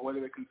 or would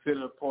they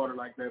consider part of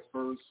like that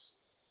first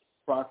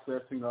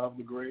processing of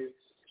the grades?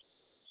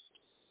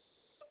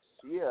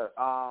 Yeah,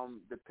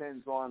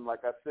 depends on,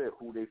 like I said,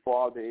 who their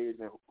father is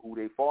and who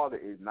their father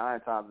is.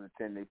 9 times out of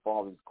 10, their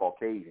father is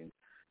Caucasian,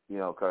 you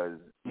know, because,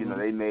 you know,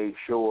 they made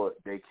sure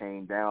they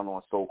came down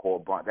on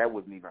so-called bronze. That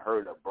wasn't even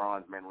heard of,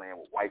 bronze men laying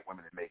with white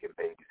women and making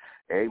babies.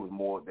 They was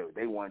more,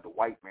 they wanted the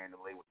white man to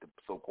lay with the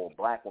so-called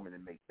black woman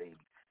and make babies.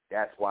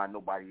 That's why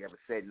nobody ever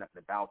said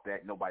nothing about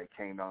that. Nobody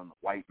came down on the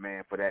white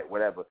man for that,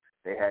 whatever.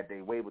 They had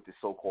their way with the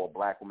so-called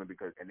black woman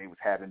and they was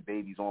having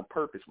babies on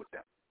purpose with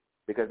them.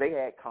 Because they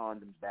had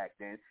condoms back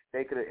then.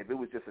 They could have, if it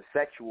was just a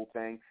sexual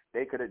thing,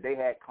 they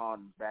had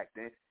condoms back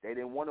then. They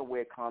didn't want to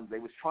wear condoms. They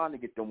was trying to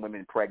get them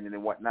women pregnant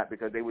and whatnot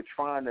because they were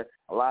trying to,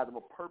 a lot of them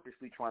were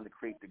purposely trying to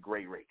create the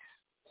gray race.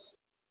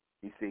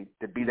 You see,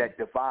 to be that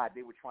divide,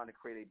 they were trying to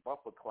create a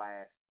buffer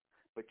class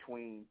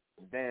between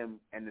them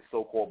and the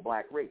so-called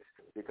black race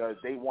because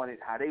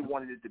how they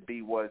wanted it to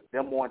be was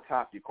them on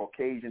top, your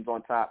Caucasians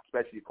on top,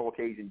 especially your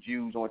Caucasian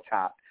Jews on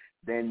top,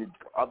 then the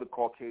other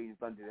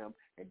Caucasians under them,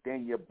 and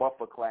then your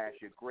buffer class,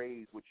 your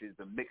grays, which is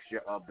the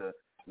mixture of the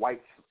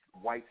white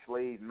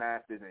slave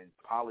masters and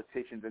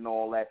politicians and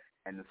all that,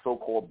 and the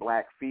so-called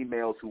black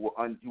females who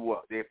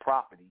were their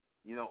property,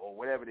 you know, or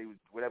whatever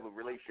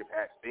relationship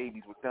had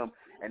babies with them,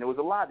 and there was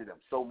a lot of them,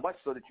 so much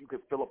so that you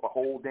could fill up a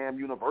whole damn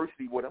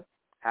university with them.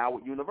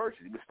 Howard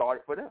University was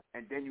started for them,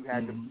 and then you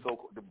had the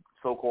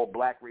so-called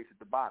black race at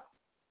the bottom.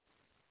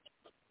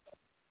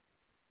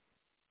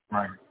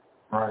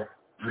 Right.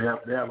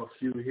 They have a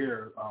few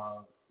here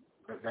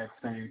that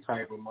same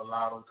type of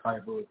mulatto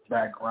type of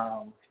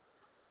background.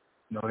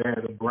 You know, they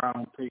had a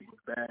brown paper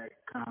bag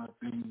kind of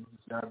thing.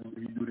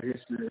 You do the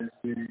history of the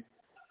city.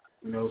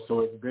 You know, so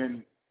it's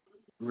been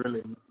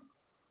really,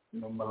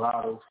 you know,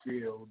 mulatto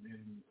field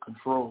in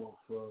control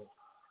for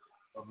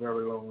a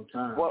very long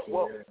time. Well,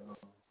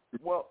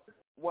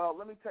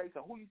 let me tell you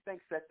something. Who you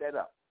think set that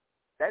up?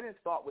 That didn't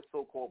start with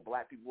so-called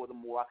black people or the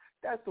more.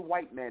 That's the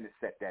white man that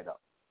set that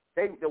up.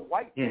 The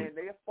white man,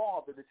 their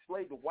father, the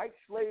white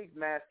slave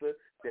master,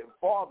 their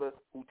father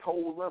who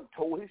told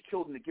his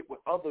children to get with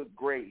other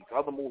grays,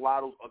 other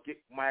mulattoes, or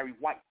marry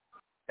white.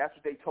 That's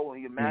what they told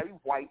him. You marry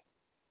white,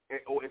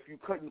 or if you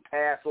couldn't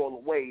pass all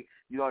the way,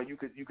 you know, you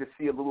could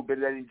see a little bit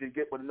of that and just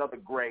get with another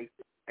gray,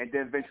 and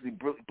then eventually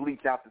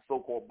bleach out the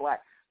so-called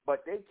black.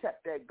 But they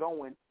kept that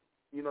going.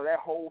 You know, that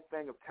whole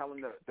thing of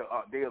telling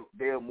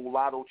their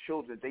mulatto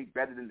children they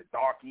better than the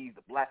darkies,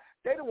 the black.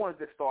 They the ones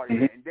that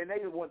started it, and then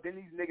then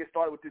these niggas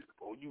started with this.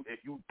 Oh,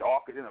 if you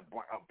darker than a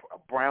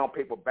brown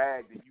paper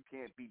bag, then you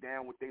can't be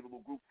down with their little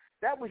group.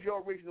 That was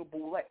your original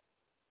boule.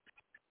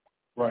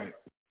 Right.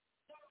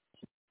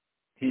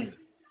 And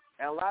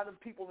a lot of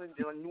people in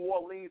New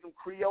Orleans and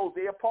Creoles,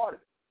 they're a part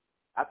of it.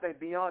 I think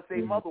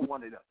Beyonce's mother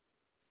wanted them.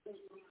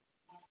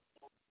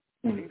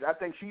 I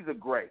think she's a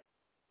gray.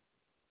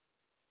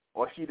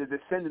 Or she's the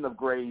descendant of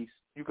grays.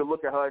 You can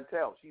look at her and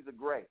tell she's a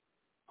gray,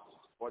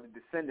 or the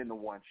descendant of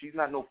one. She's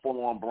not no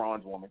full-on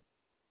bronze woman,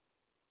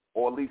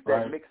 or at least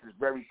that mix is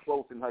very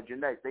close in her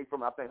genetics. I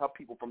think her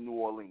people from New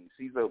Orleans.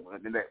 She's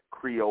in that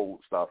Creole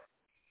stuff.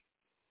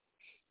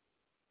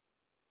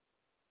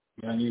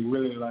 Yeah, and you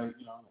really like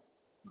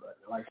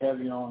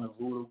heavy on the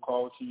voodoo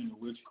culture and the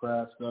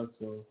witchcraft stuff.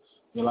 So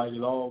you like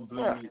it all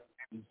blended.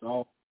 Yeah. It's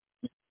all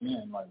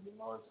in, like, you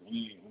know,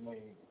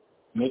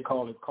 they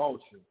call it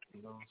culture,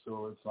 you know,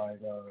 so it's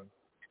like, you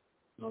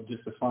know,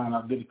 just to find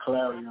out a bit of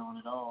clarity on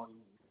it all,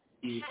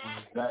 you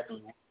exactly,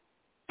 to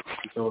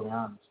be totally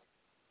honest.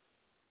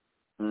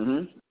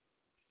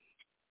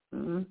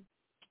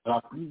 I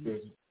appreciate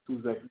it.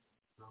 Who's that?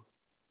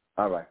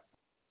 All right.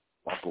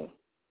 Cool.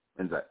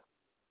 When's that?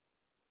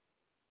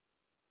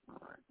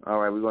 All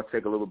right, we're going to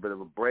take a little bit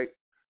of a break.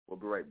 We'll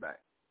be right back.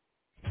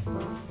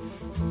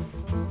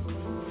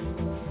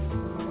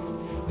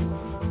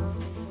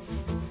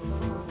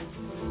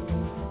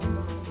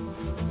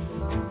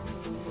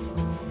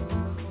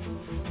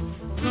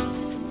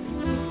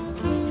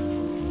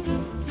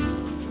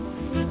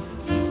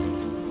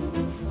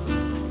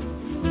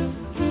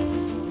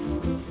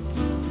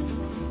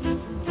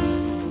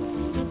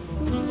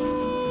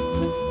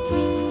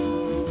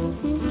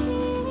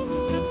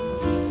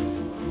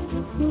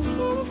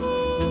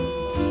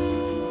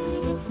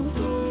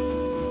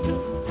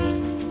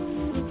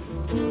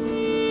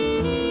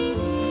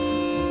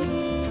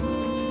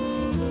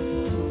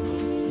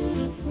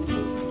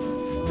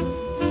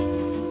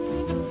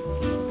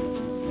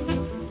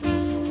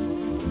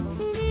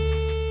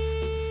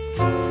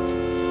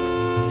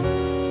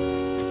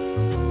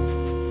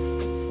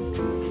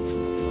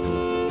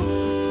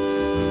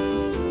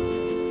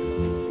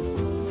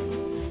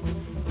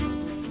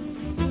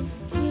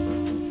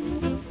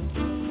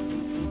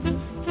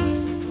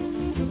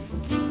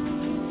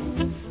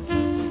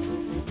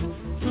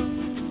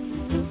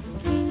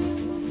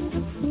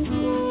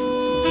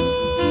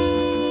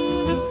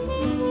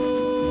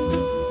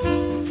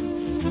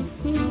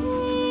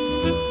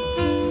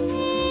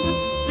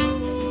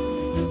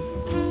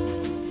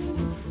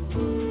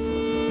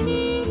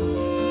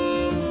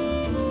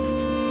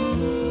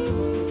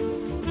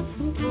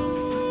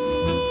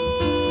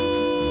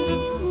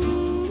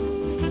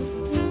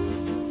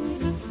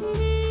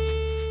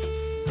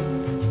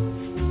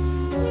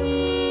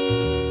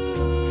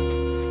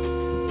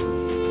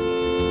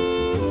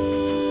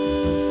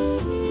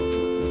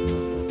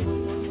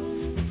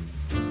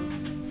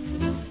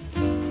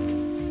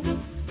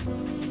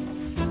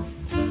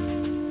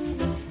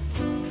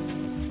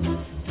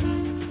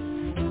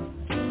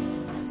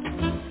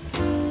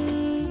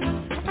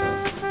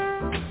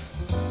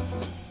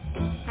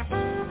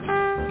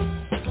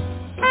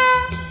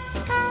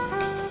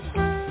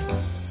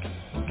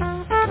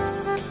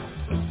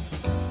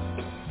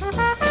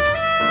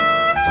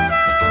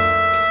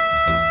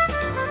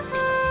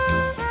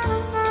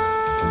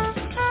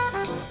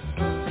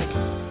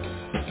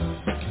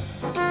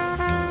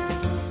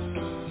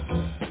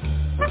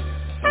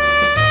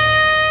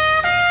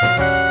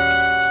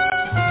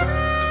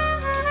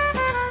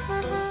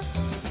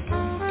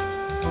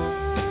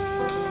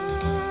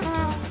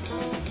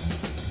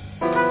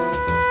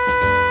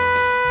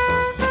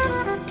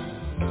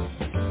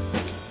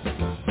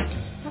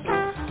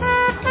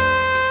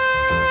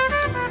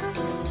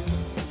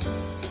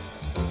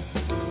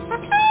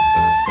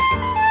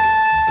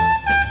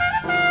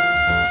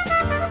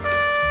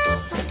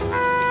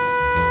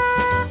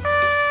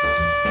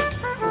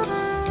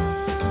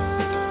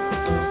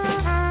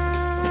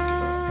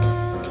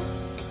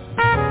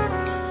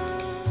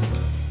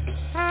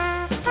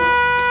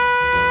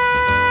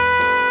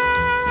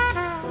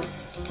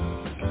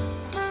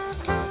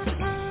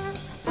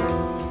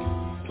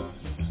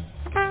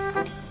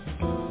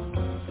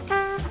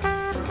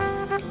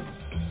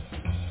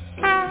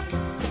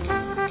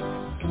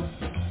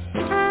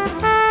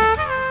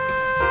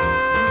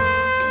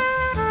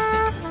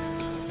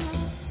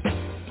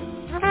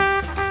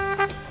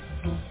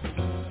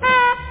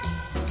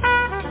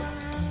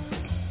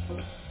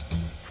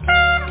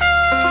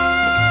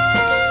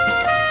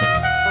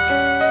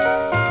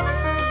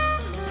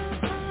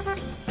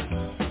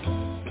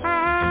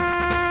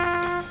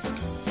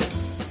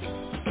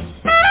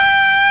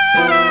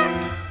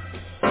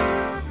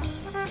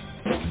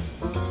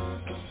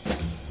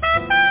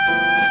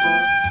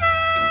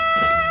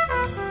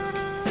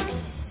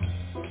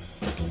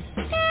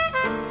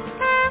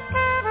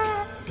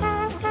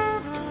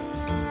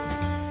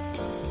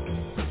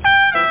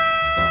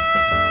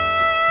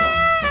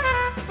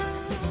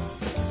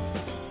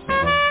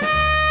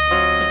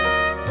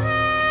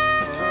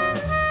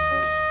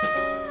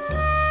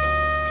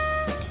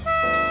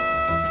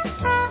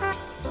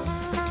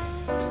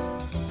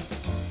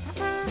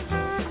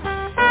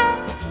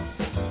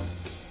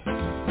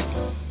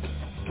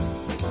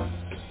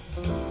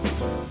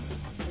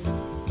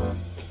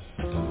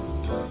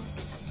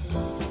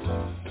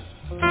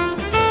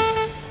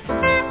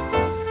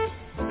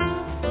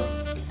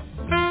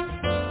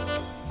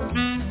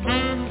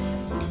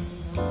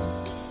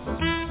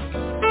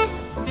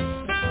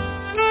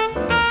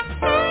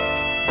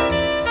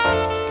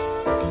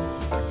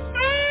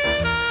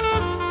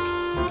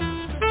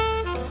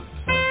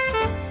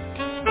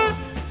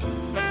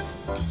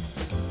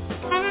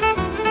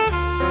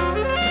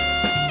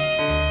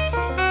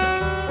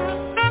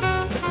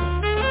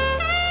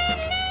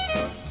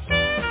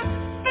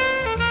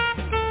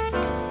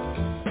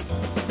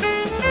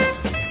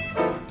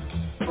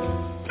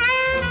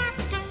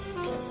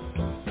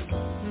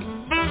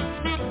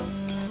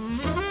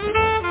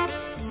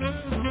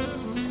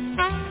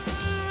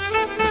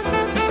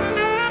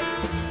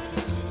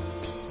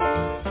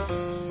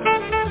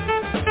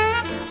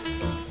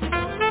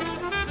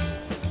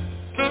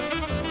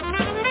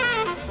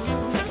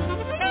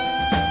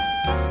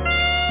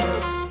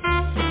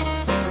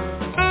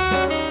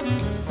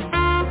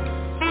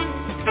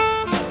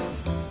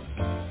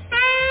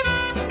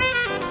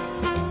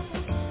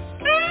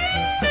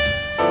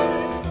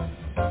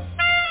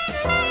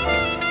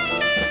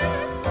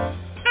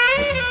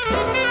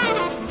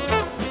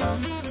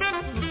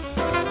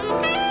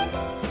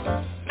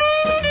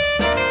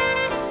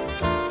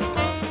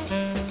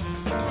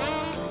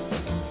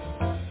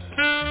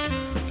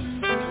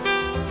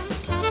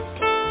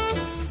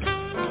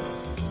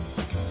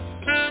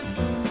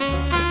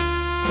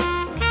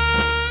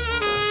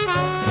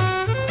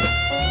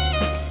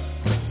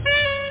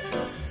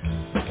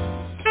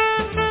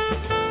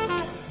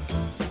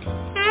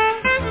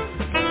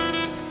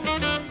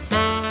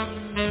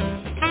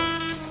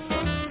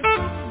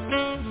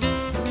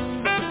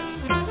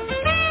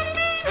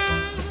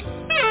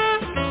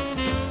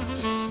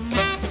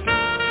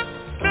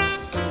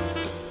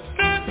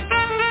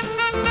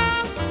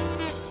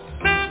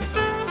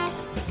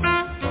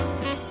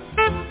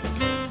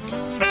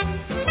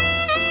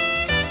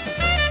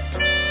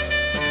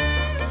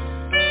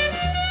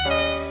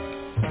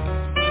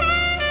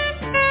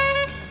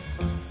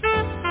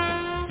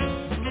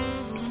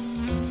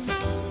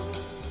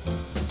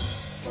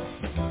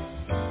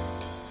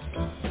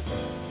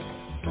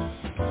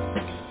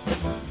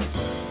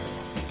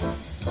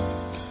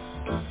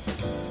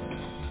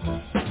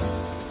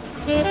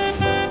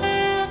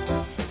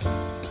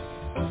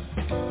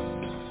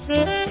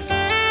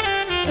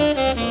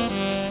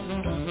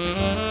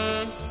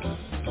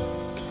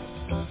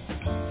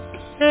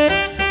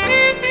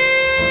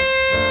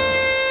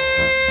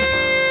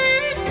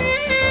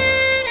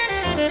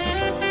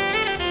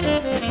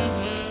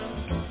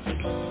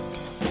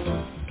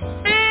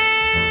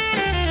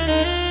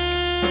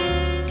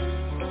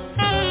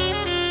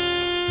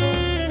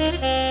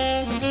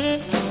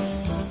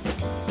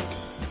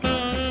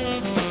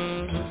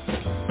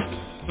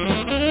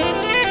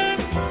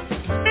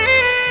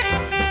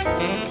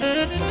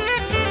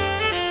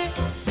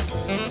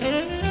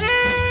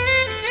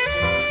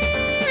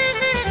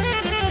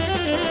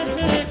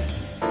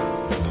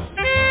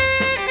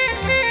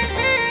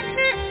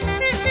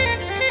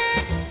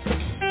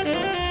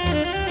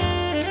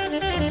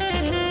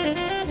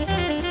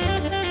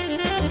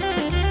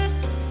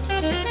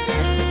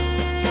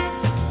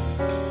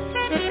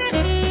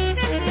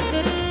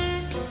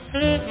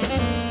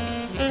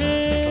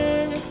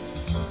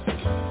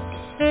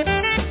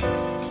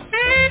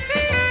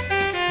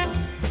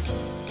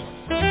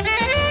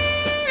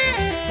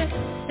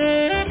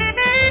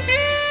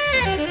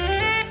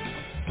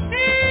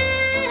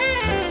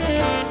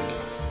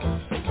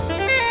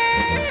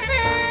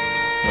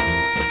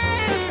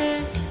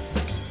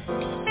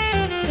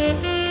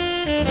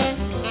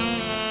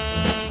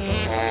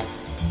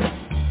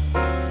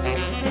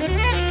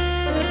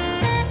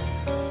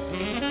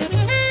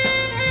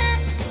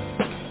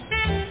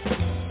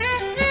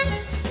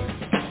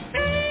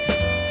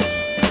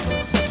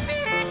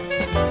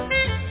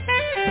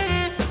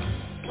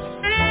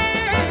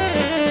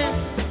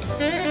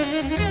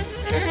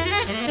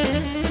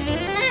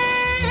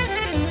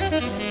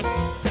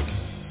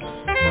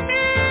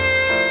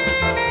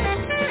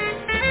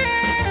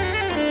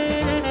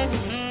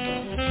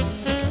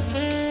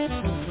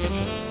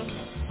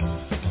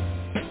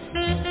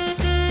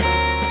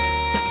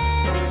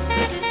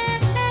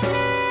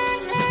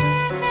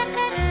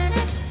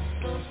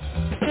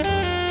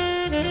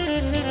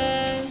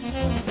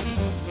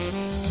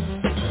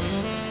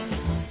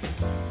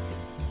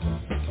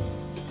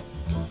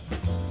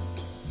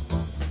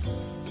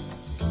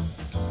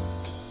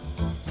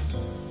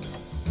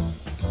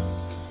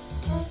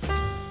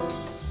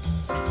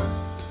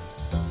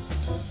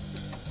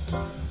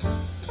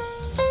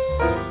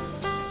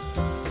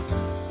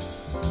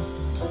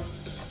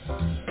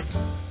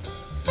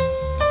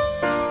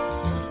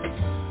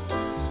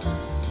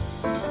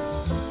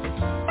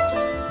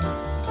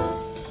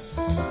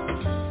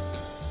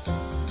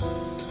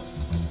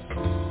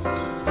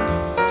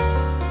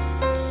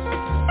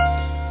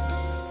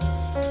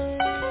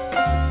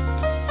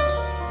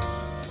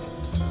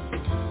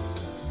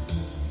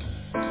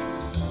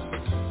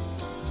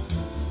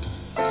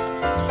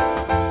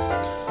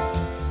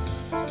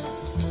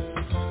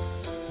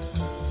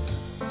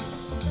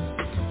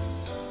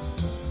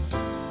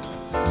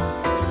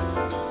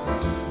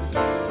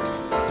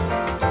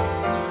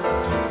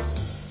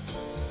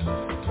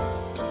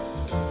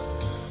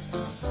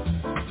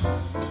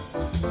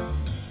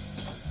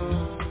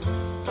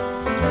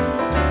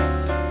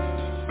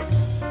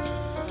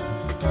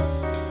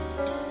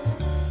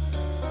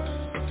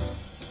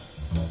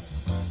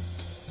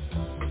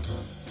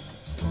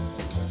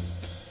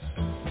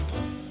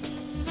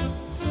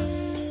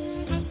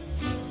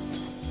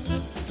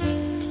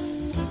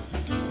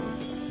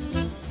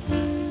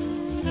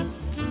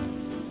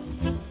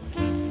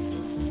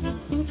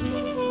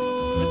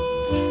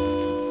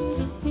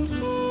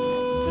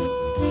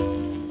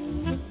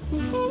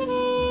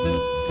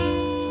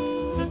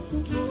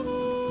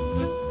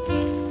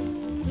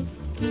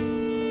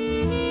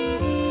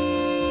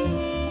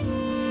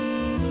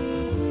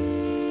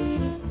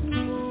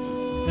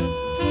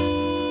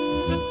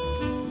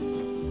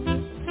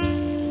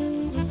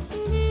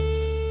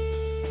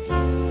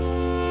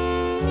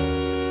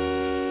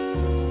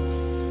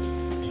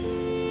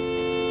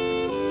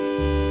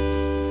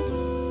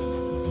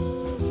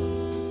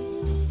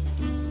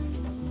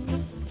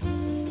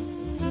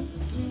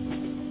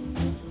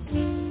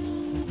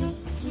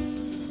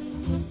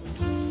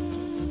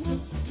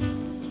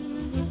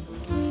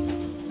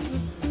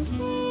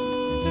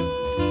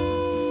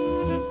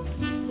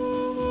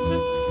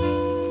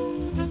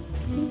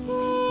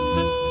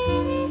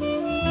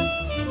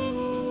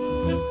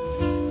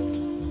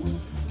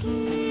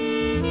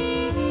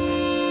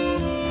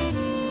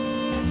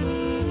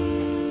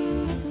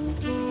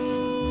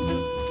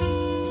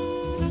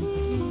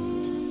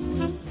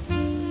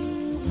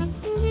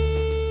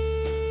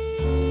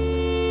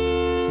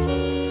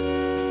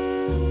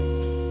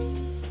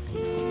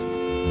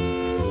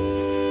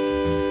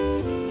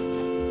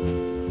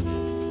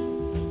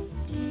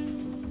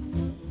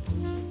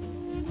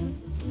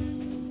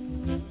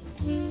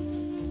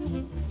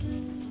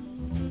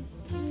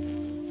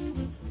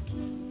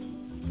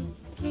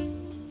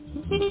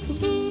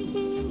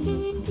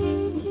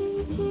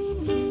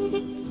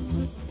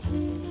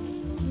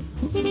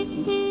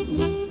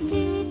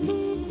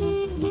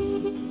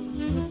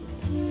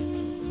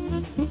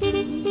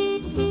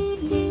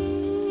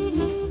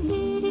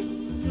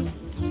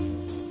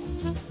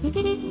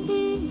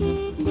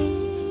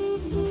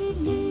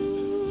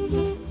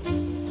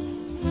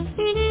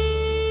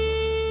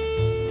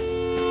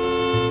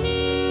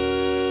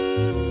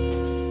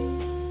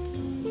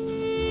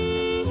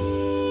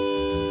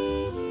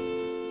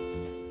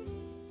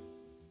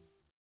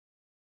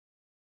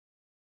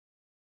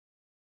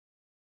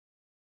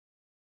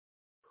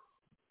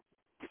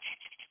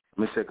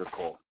 Let me take a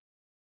call.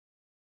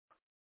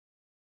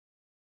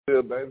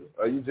 Yeah, baby.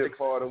 Are you just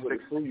partying with the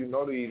crew? You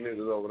know these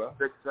niggas over there.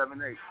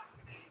 678.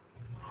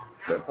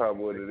 That's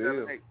probably what it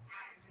is.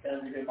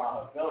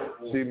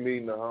 She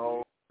meeting the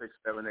home.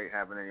 678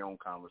 having their own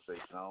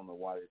conversation. I don't know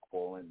why they're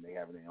calling. They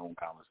having their own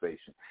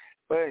conversation.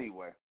 But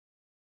anyway,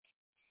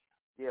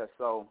 yeah.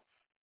 So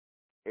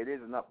it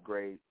is an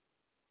upgrade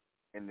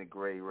in the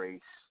gray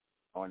race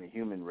on the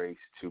human race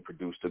to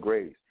produce the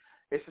grays.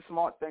 It's a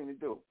smart thing to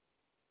do.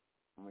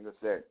 Like I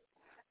said,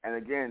 and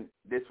again,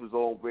 this was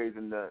always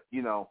in the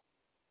in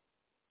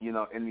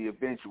the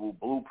eventual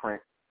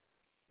blueprint,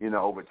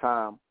 over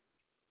time,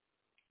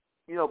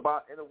 in a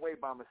way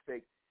by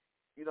mistake,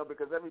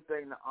 because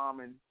everything the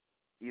almond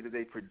either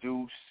they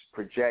produce,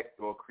 project,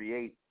 or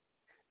create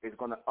is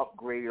going to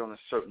upgrade on a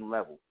certain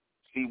level.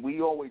 See, we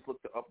always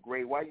look to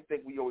upgrade. Why do you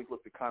think we always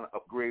look to kind of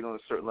upgrade on a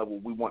certain level?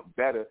 We want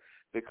better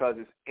because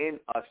it's in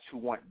us to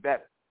want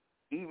better.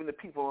 Even the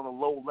people on a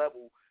low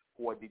level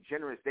who are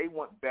degenerates, they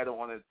want better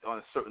on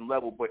a certain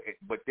level,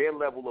 but their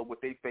level of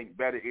what they think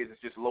better is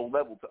just low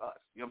level to us.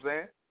 You know what I'm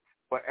saying?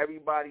 But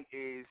everybody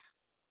is,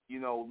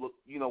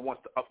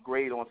 wants to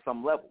upgrade on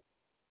some level.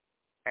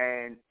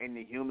 And in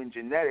the human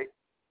genetic,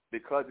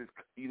 because it's,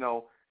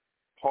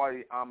 part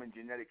of the almond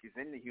genetic is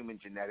in the human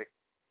genetic,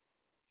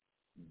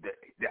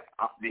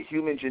 the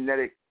human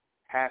genetic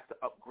has to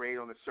upgrade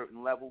on a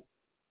certain level,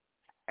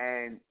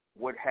 and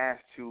what has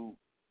to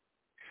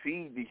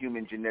feed the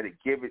human genetic,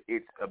 give it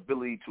its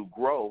ability to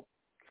grow,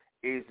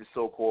 is the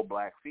so-called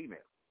black female.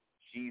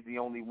 She's the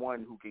only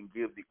one who can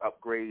give the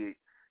upgrade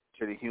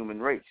to the human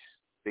race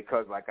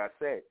because, like I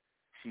said,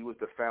 she was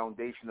the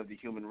foundation of the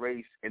human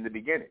race in the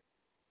beginning.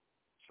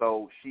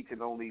 So she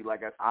can only,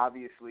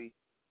 obviously,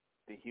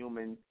 the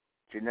human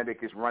genetic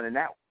is running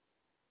out.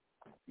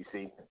 You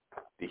see,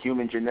 the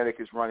human genetic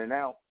is running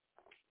out,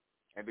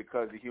 and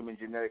because the human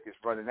genetic is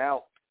running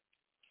out,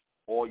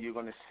 all you're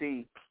going to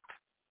see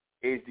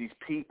is these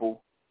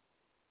people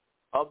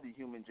of the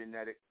human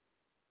genetic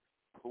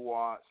who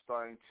are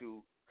starting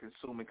to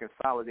consume and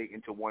consolidate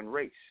into one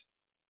race.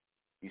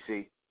 You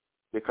see,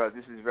 because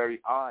this is very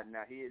odd.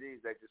 Now, here it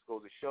is. That just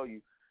goes to show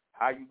you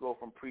how you go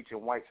from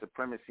preaching white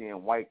supremacy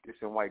and white this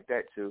and white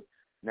that to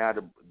now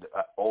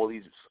all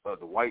these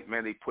the white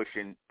men, they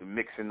pushing the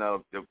mixing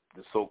of the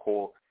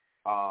so-called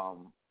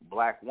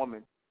black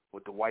woman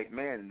with the white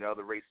man and the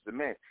other races of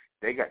men.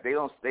 They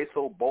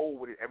so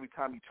bold with it. Every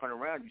time you turn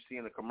around, you see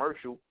in a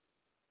commercial,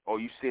 or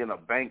you see in a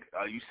bank,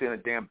 you see in a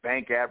damn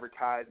bank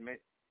advertisement,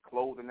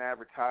 clothing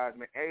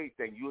advertisement,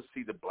 everything. You'll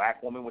see the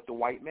black woman with the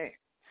white man.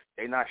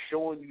 They're not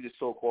showing you the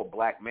so-called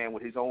black man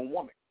with his own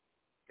woman.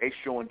 They're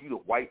showing you the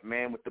white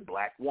man with the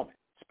black woman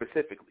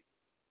specifically.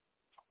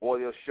 Or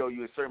they'll show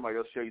you, in certain way,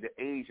 they'll show you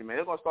the Asian man.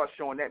 They're going to start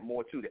showing that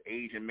more, too, the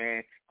Asian man.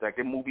 It's like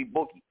the movie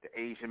Boogie, the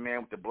Asian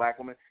man with the black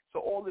woman. So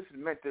all this is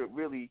meant to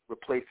really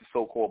replace the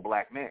so-called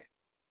black man.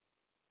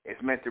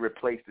 It's meant to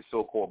replace the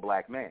so-called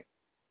black man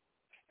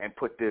and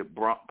put the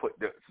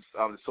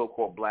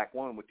so-called black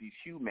woman with these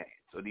humans,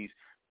 or these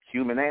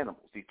human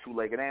animals, these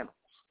two-legged animals,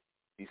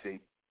 you see,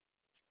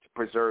 to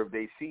preserve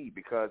their seed.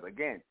 Because,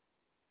 again,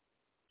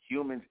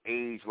 humans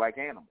age like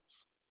animals.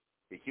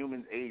 The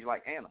humans age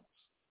like animals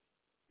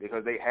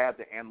because they have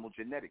the animal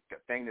genetic. The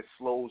thing that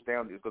slows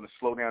down, is going to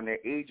slow down their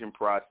aging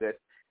process,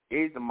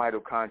 is the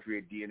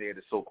mitochondria DNA of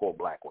the so-called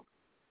black woman.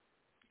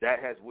 That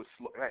has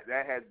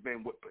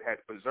been what has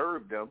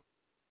preserved them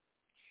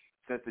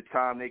since the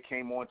time they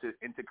came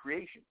into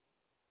creation.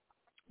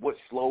 What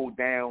slowed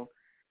down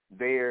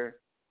their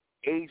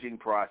aging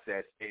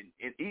process,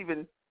 and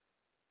even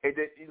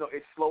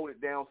it slowed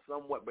it down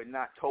somewhat, but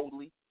not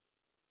totally.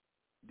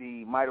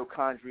 The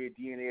mitochondria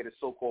DNA of the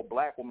so-called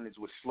black woman is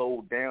what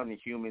slowed down the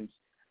humans,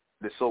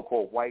 the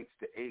so-called whites,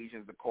 the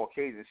Asians, the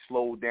Caucasians,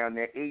 slowed down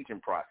their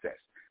aging process.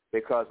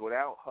 Because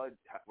without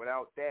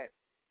that,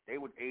 they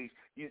would age.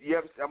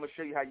 I'm going to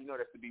show you how you know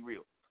that to be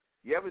real.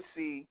 You ever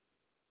see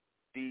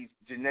these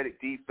genetic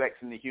defects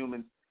in the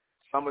humans?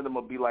 Some of them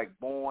will be like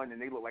born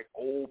and they look like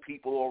old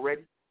people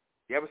already.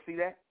 You ever see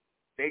that?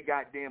 They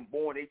goddamn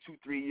born, they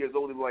 2-3 years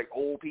old, they look like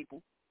old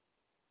people.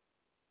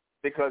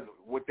 Because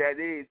what that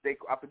is,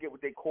 I forget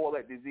what they call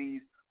that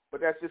disease, but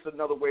that's just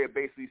another way of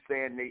basically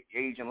saying they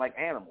aging like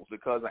animals.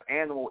 Because an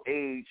animal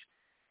age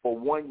for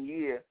 1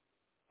 year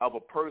of a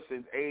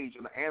person's age,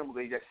 and an animal's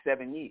age, that's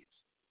 7 years.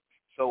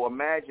 So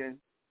imagine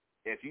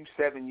if you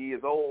 7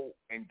 years old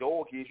and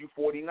dog years, you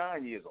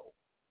 49 years old.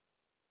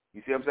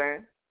 You see what I'm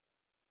saying?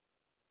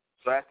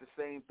 So that's the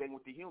same thing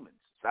with the humans.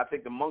 So I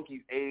think the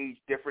monkeys age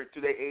different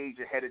to their age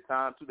ahead of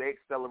time, too. They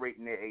accelerate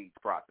in their age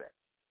process.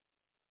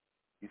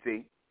 You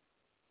see?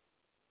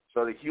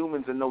 So the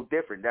humans are no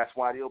different. That's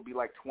why they'll be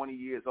like 20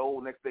 years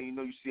old. Next thing you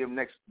know, you see them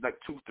next like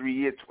 2-3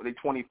 years. They're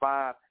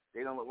 25.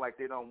 They don't look like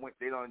they don't went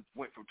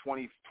from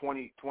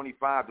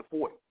 25 to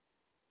 40.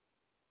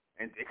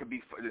 And it could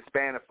be for the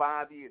span of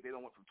 5 years. They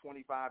don't went from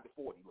 25 to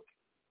 40 looking.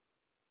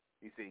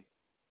 You see,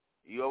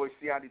 you always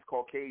see how these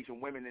Caucasian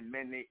women and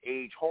men, they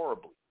age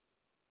horribly.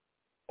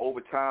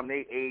 over time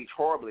they age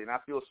horribly. And I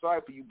feel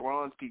sorry for you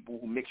bronze people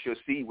who mix your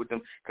seed with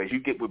them, because you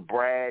get with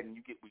Brad and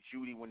you get with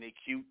Judy when they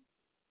cute,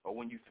 or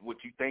when what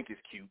you think is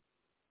cute.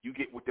 You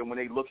get with them when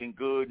they looking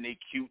good and they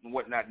cute and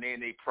whatnot, and then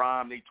they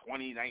prime, they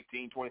 20,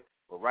 19, 20.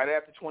 But right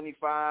after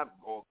 25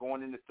 or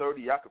going into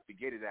 30, y'all can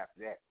forget it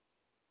after that.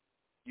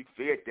 You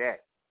forget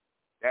that.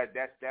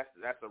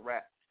 That's a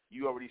wrap.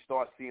 You already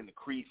start seeing the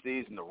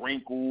creases and the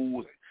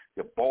wrinkles, and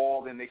the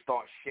bald, and they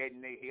start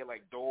shedding their hair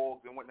like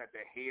dogs and whatnot.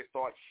 Their hair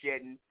starts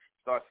shedding.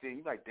 Start seeing,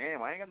 you like,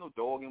 damn, I ain't got no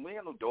dog in. We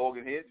ain't got no dog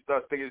in here. You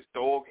start thinking it's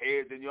dog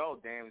hair, then you, oh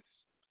damn,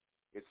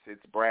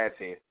 it's Brad's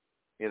hair.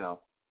 You know,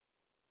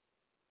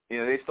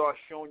 they start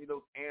showing you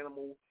those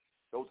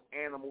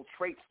animal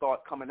traits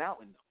start coming out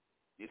in them.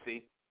 You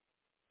see,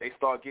 they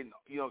start getting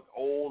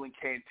old and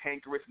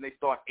cantankerous, and they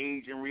start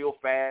aging real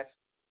fast.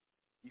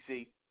 You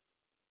see,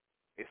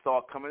 it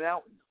start coming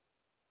out in them.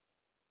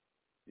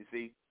 You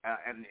see,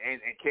 and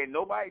can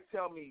nobody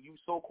tell me, you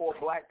so-called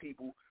black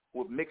people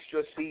who have mixed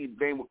your seed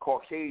being with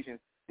Caucasian,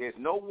 there's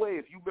no way,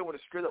 if you've been with a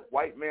straight-up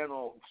white man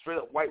or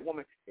straight-up white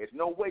woman, there's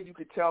no way you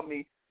could tell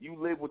me you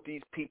live with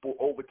these people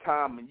over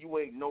time and you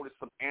ain't noticed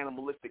some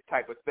animalistic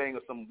type of thing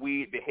or some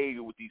weird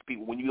behavior with these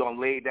people. When you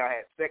don't lay down,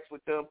 have sex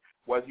with them,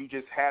 whether you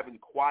just having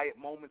quiet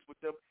moments with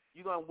them,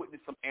 you don't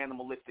witness some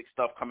animalistic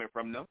stuff coming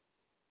from them.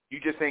 You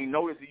just ain't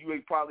noticed it. You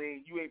ain't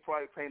probably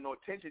paying no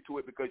attention to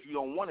it because you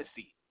don't want to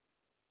see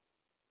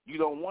it. You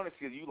don't want to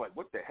see it. You like,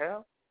 what the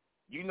hell?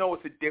 You know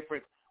it's a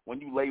difference when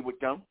you lay with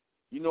them.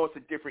 You know it's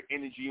a different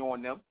energy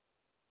on them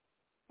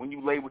when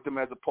you lay with them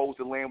as opposed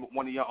to laying with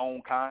one of your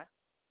own kind.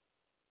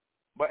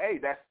 But, hey,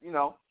 that's,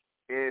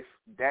 if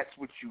that's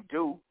what you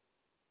do,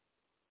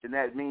 then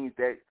that means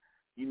that,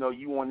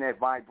 you on that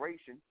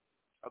vibration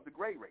of the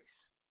gray race.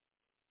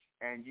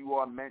 And you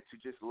are meant to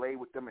just lay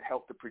with them and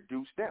help to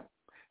produce them.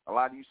 A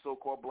lot of you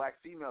so-called black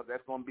females,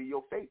 that's going to be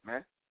your fate,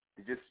 man.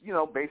 To just,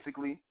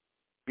 basically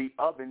be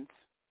ovens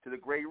to the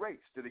gray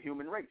race, to the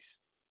human race.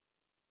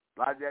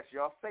 A lot of that's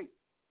your fate.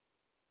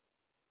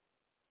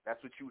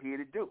 That's what you're here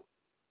to do.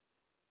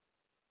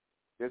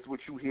 That's what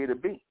you're here to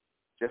be,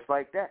 just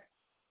like that.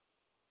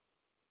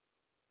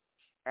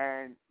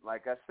 And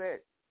like I said,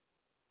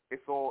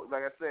 it's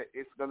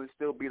going to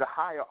still be the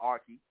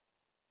hierarchy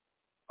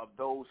of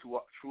those who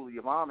are truly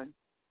of Amen,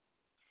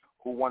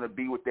 who want to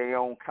be with their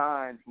own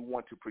kind, who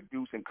want to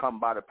produce and come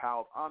by the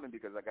power of Amen,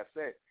 because like I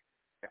said,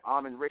 the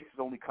Amen race is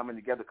only coming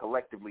together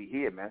collectively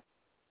here, man.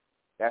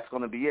 That's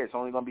going to be it. It's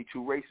only going to be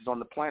two races on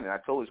the planet. I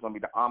told you it's going to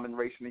be the Amen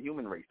race and the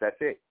human race. That's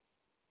it.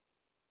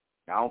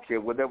 Now, I don't care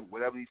whatever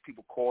these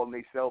people call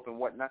themselves and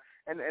whatnot.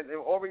 And they're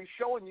already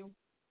showing you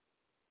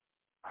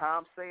how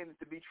I'm saying it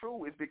to be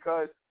true is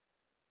because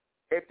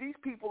if these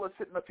people are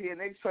sitting up here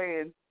and they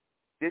saying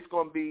this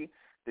going to be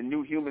the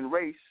new human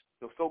race,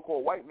 the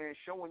so-called white man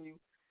showing you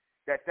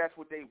that that's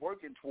what they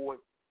working toward,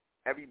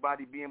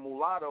 everybody being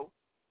mulatto,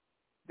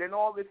 then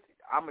all this,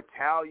 I'm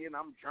Italian,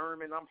 I'm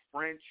German, I'm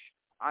French,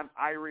 I'm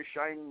Irish,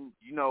 I'm,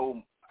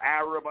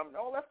 Arab,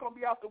 all that's going to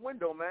be out the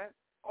window, man.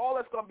 All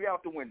that's going to be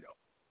out the window.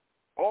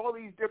 All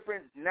these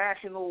different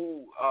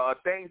national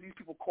things these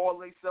people call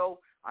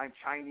themselves, I'm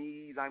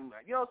Chinese, I'm,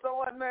 so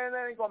what, man,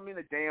 that ain't going to mean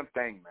a damn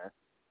thing, man.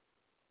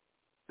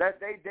 That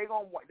they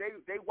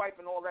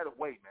wiping all that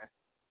away, man.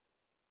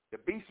 The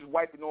beast is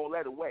wiping all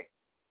that away.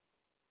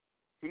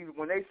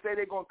 When they say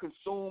they're going to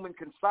consume and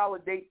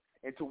consolidate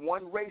into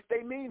one race,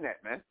 they mean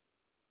that, man.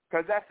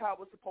 Because that's how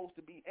it's supposed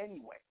to be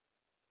anyway.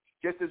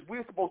 Just as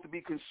we're supposed to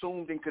be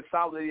consumed and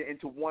consolidated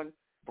into one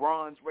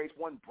bronze race,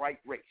 one bright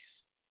race.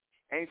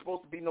 Ain't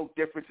supposed to be no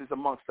differences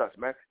amongst us,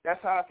 man.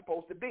 That's how it's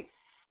supposed to be.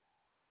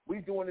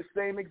 We're doing the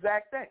same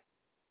exact thing.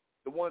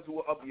 The ones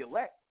who are of the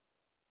elect.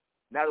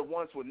 Now the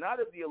ones who are not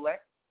of the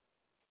elect,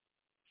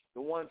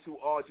 the ones who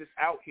are just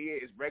out here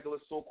as regular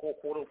so-called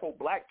quote-unquote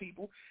black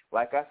people,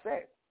 like I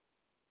said,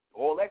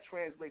 all that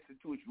translates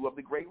into is you of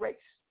the gray race.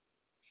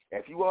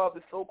 If you are of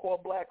the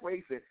so-called black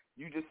race and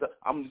you just,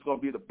 I'm just going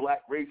to be the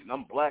black race and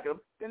I'm black,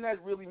 then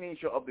that really means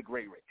you're of the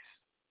gray race.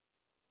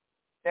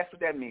 That's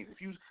what that means.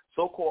 If you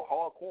so-called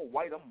hardcore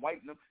white, I'm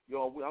white,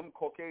 I'm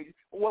Caucasian.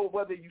 Well,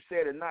 whether you say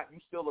it or not, you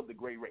still of the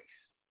gray race.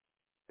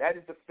 That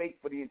is the fate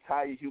for the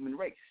entire human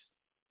race.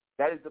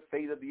 That is the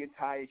fate of the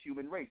entire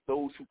human race,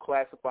 those who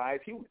classify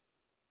as human.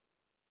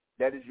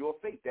 That is your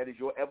fate. That is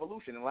your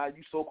evolution. And a lot of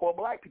you so-called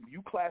black people,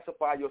 you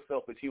classify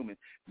yourself as human.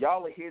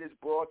 Y'all will hear this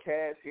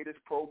broadcast, hear this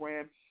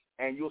program,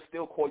 and you'll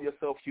still call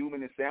yourself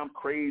human and say I'm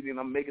crazy and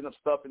I'm making up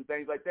stuff and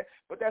things like that.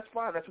 But that's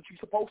fine. That's what you're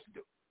supposed to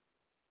do.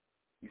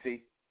 You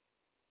see?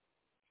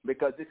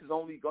 Because this is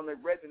only going to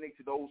resonate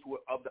to those who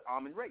are of the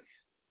Amen race.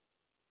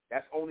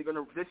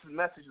 This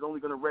message is only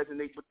going to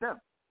resonate with them.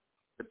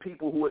 The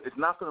people it's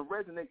not going to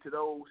resonate to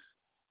those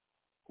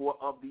who are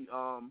of the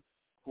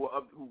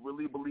who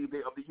really believe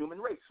they're of the human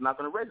race. It's not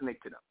going to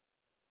resonate to them,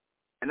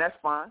 and that's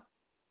fine.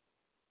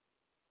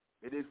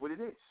 It is what it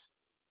is.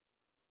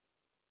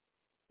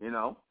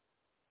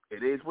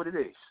 It is what it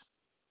is.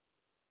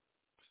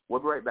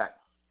 We'll be right back.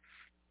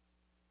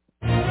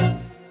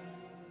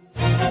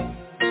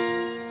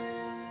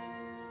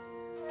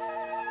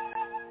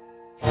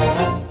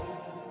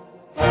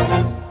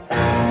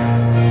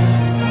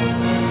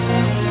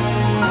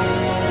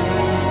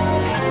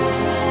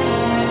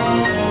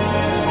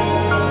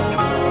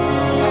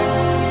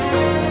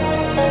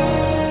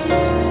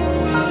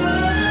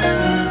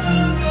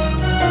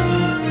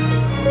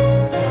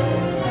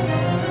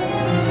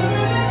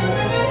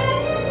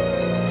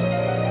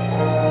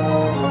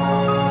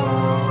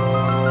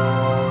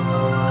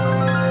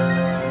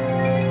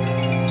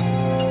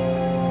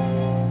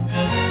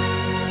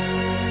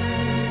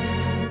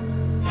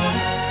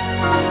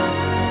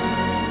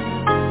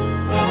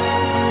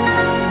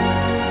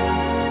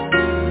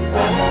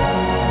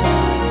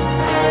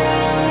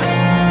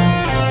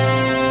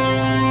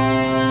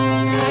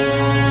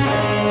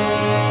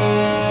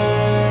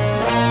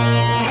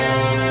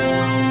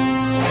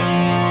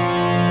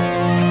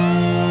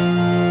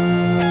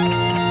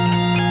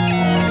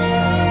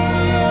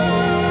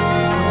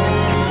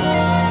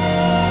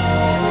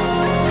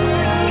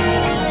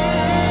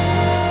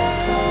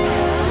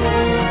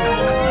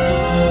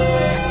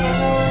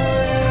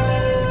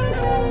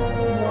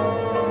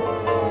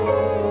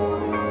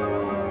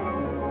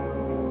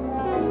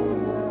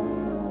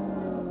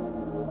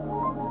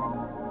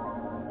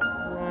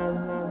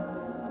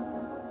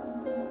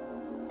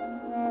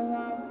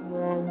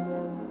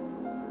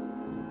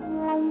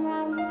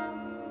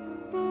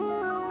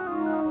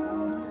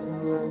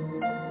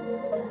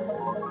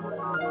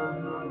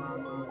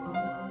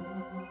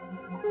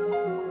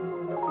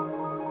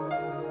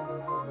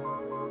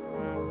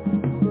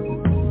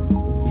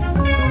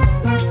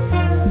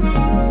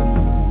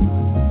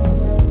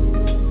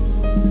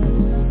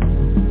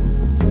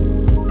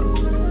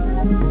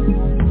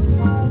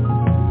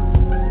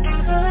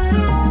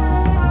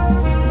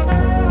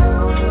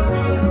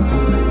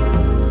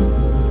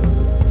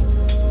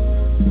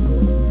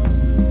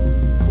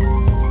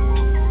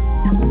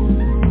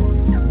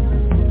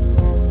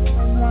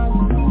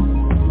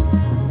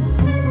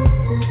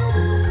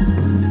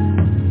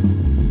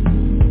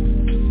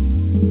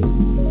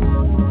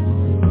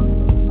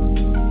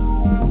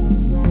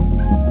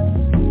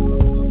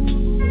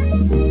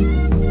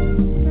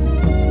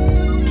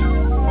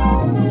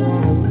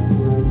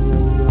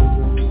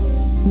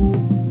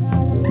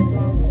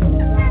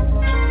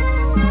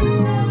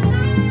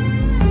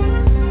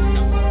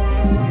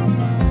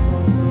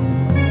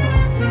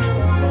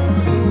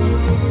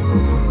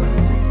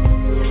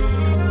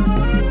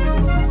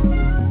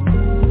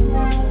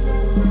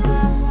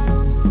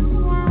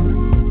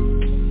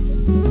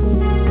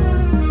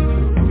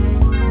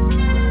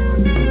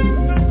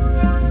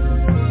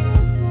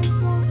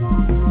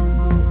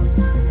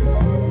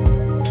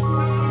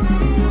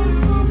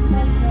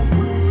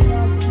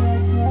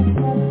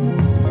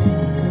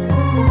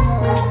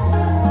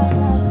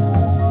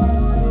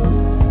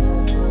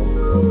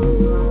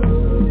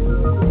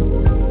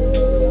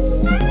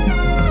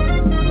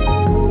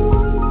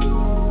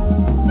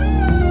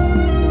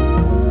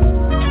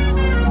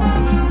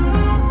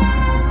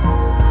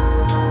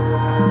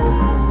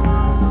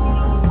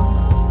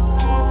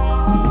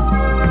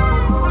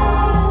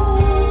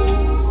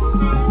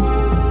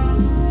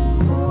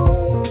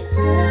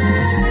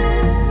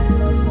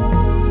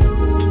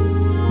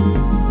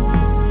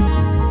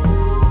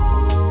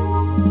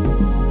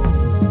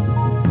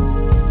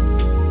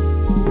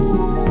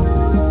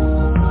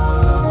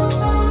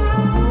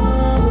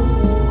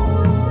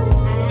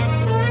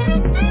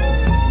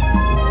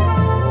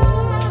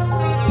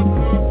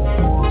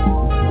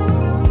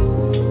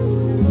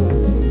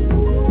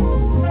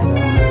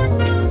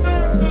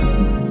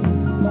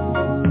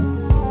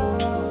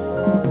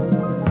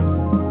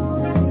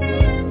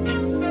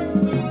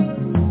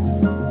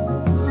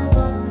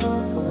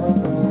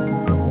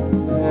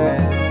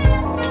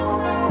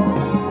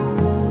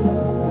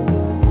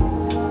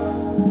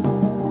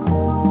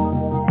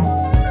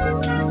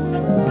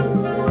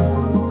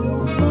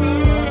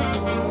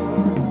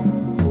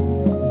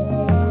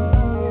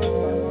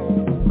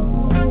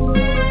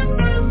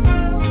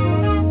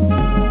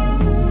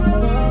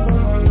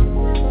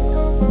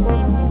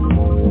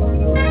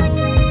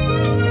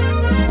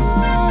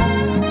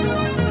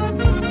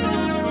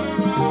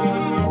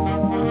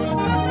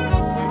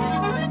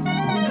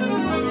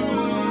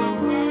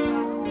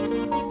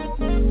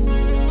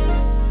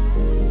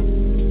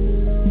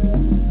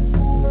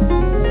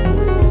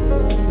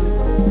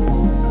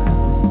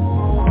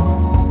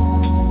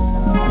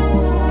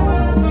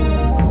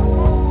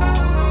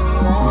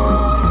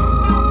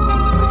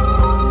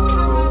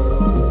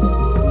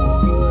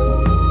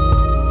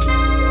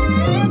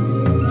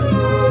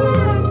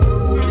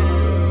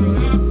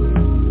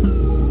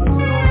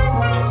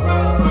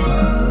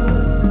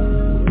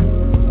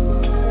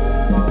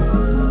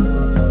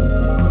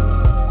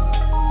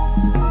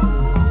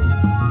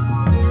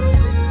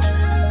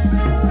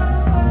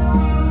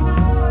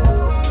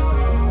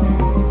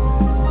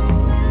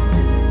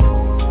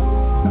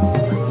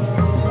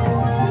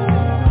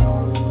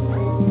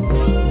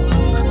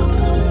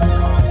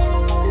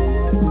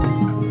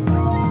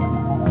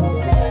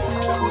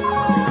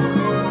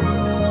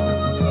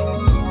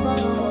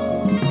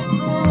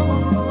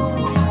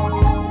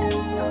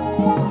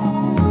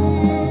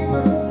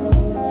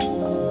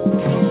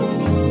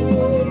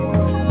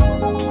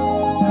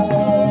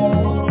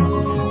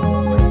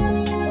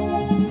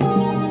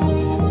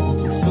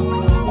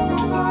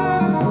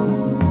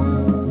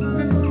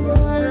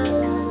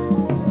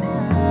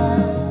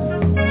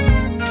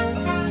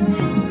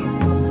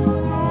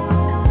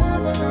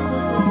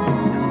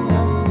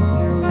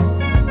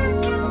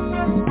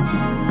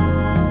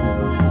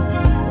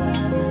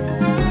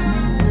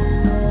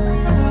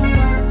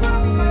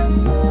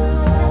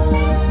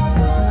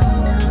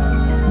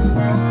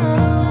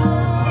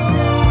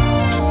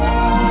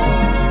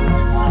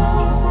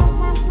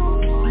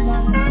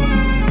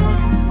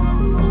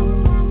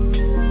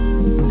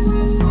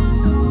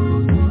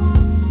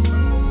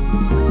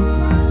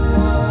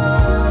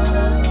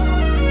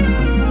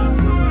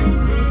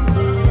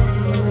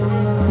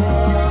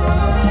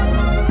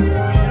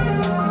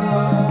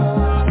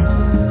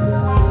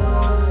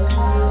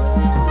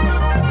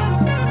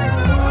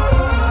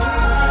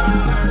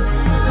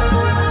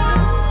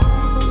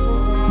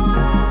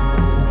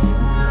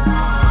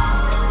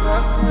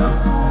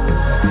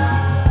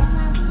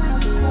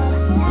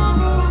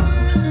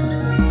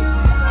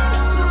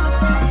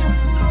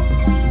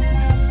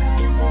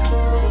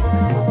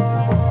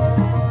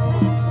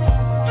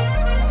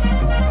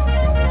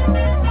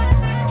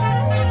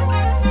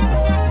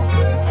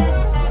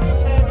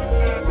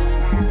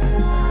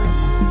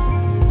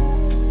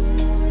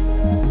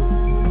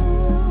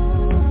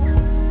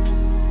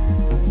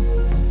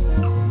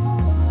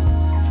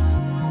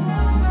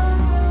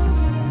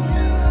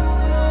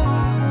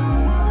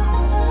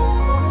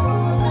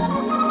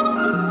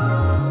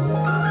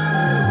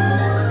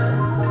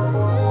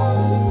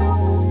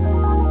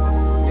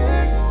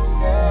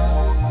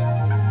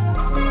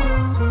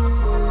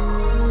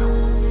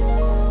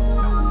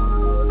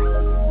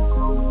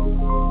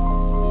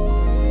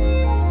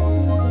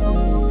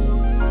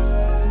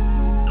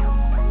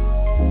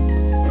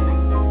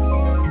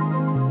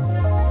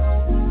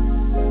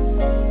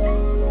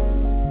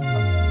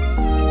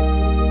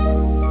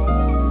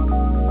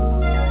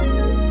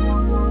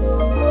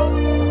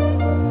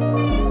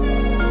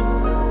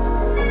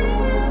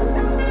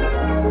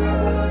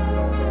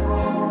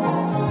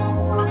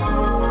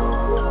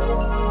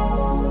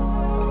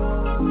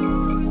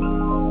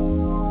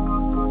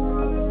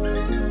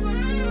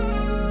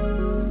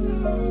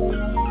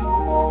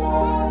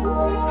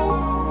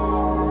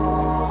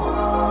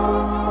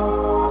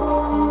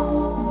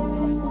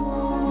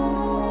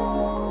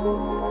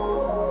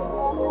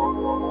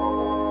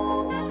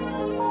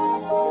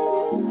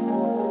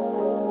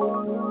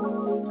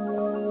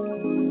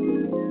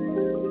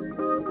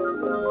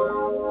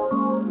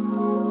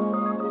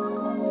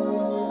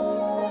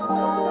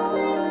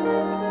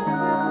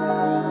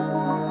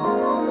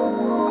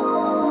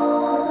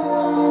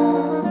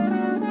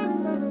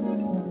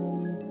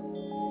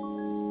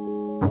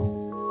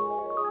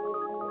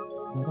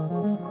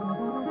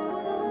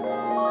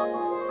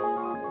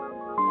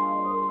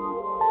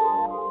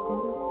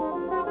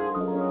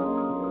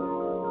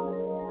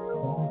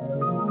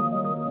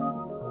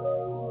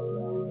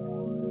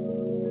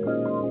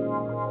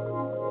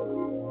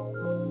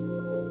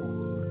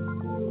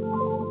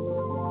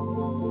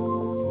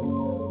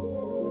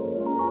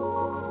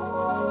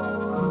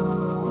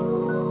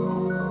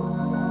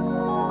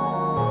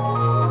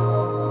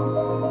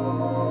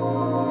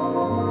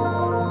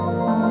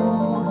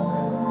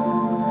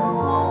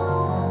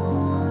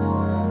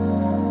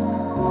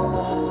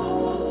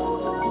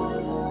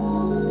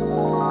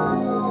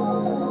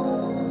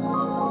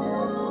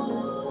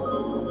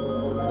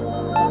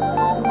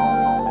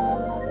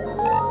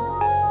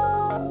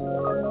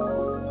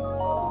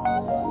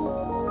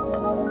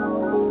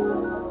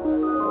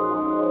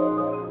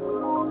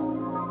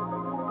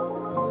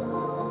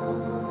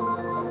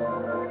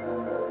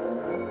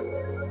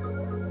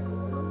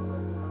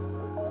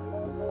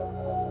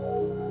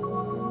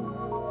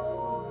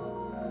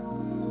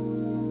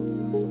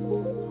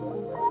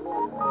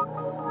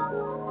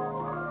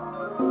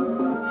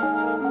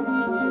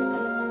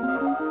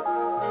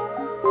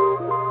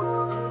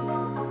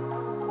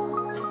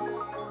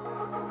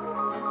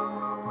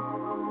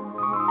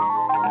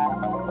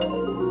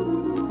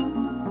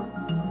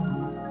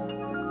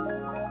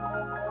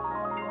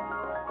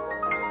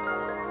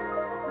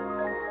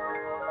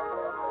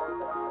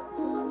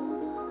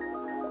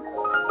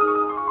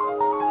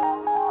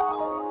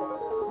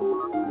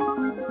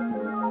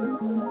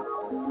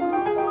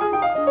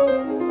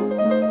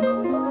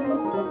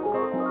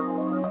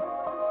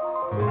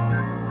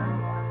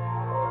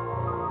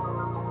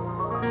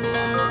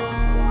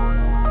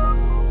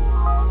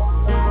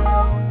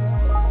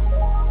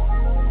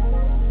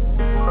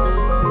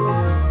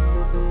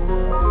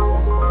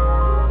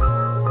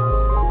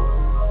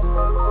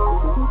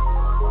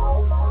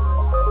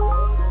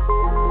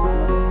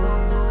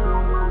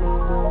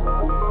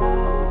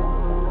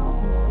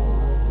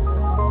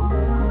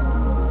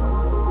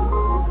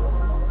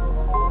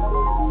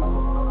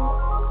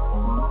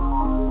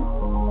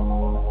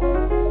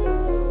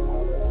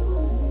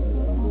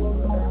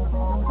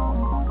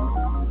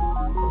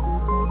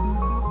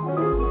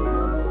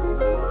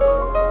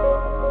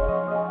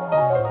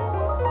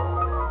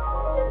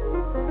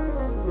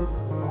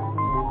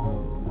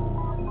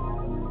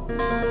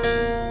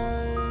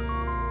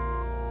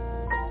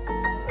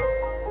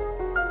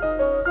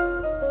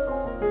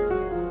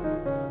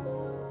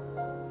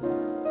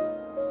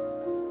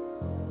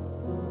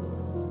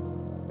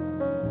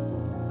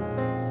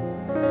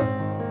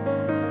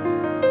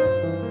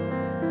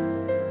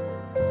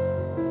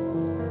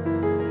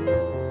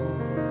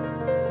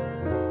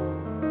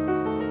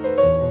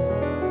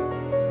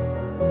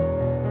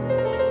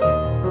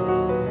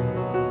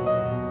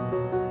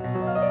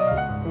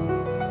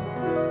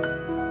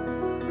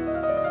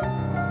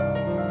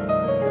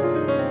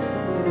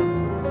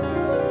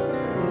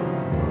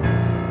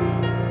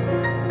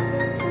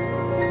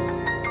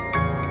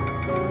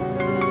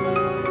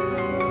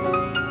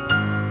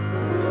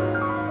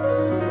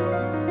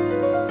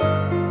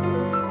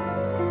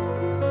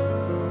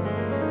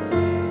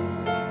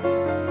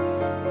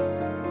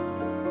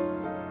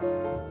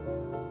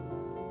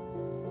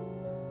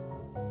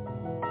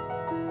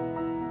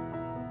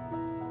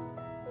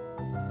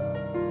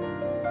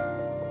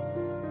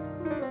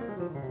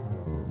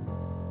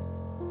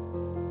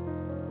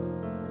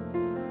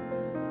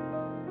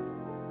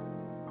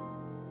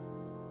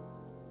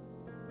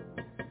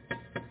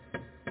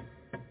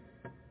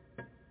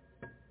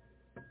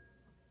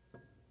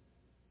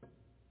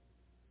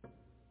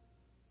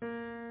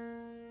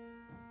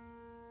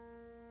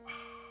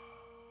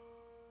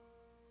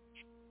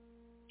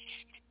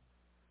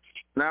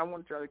 Now, I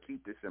want y'all to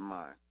keep this in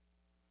mind.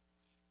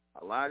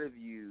 A lot of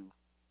you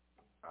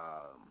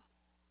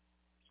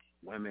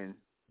women,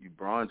 you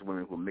bronze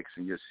women who are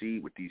mixing your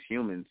seed with these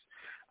humans,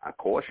 I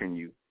caution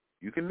you,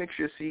 you can mix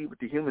your seed with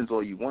the humans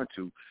all you want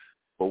to,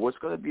 but what's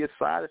going to be a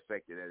side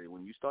effect of that is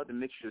when you start to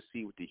mix your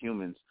seed with the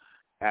humans,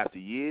 after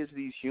years,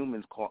 these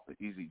humans,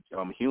 these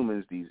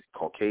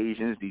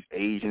Caucasians, these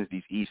Asians,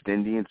 these East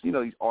Indians,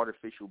 these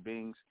artificial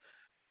beings,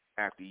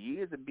 after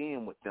years of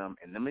being with them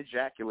and them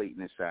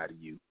ejaculating inside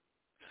of you,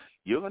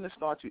 you're going to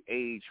start to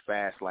age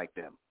fast like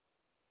them.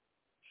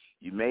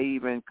 You may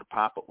even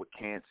pop up with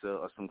cancer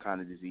or some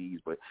kind of disease,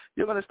 but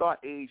you're going to start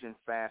aging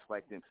fast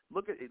like them.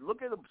 Look at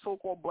a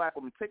so-called black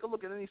woman. Take a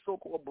look at any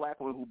so-called black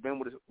woman who's been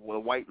with a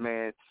white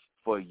man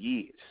for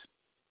years,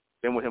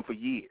 been with him for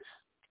years,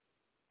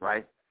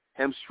 right?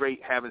 Him straight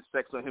having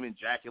sex on him,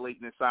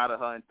 ejaculating inside of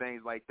her and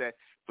things like that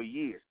for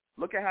years.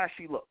 Look at how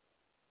she looks.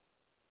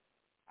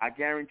 I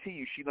guarantee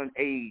you she done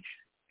aged,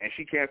 and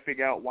she can't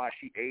figure out why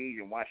she aged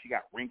and why she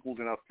got wrinkles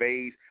in her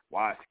face,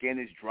 why her skin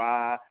is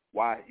dry,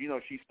 why,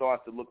 she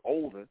starts to look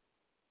older.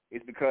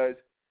 It's because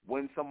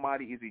when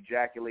somebody is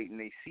ejaculating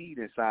their seed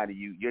inside of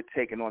you, you're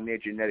taking on their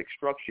genetic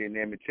structure and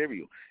their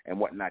material and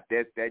whatnot.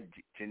 That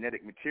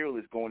genetic material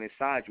is going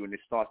inside you, and it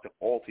starts to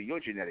alter your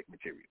genetic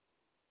material.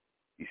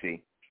 You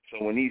see?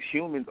 So when these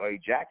humans are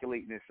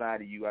ejaculating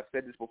inside of you, I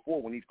said this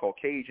before, when these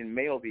Caucasian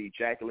males are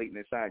ejaculating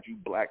inside you,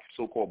 black,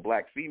 so-called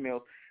black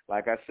females,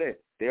 like I said,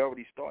 they're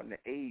already starting to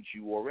age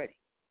you already.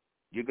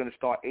 You're going to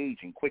start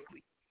aging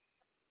quickly.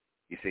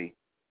 You see?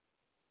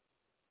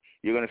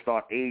 You're going to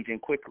start aging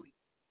quickly.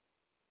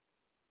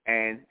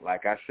 And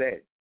like I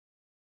said,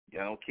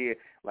 I don't care.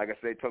 Like I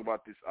said, talk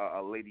about this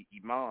lady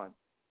Iman,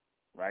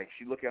 right?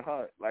 She look at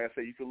her. Like I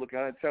said, you can look at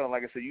her and tell.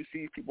 Like I said, you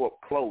see people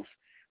up close.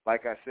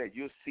 Like I said,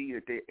 you'll see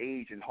that they're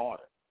aging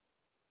harder.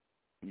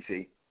 You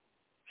see?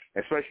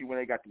 Especially when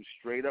they got them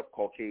straight-up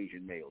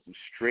Caucasian males, them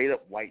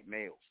straight-up white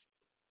males.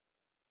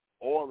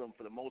 All of them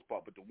for the most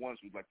part, but the ones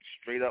who like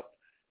straight-up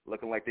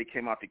looking like they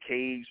came out the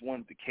cave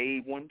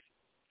ones,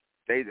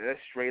 they're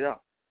straight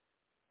up.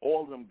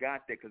 All of them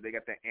got that because they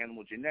got that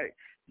animal genetic.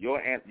 Your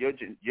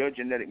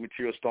genetic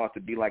material starts to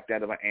be like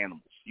that of an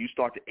animal. You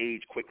start to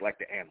age quick like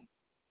the animal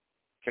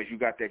because you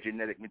got that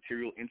genetic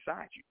material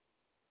inside you.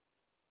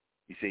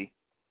 You see?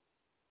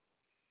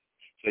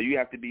 So you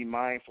have to be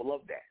mindful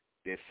of that.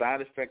 There's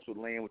side effects with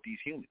laying with these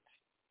humans.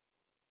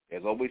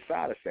 There's always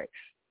side effects.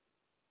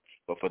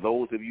 But for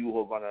those of you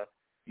who are gonna,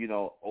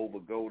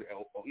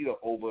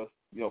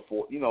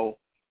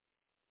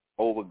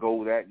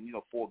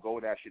 forego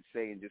that, I should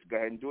say, and just go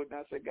ahead and do it.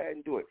 Now I say go ahead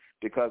and do it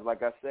because,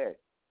 like I said,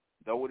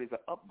 though it is an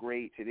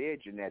upgrade to their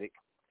genetic,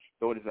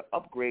 though it is an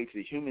upgrade to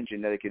the human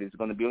genetic, it is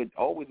going to be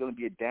always going to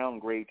be a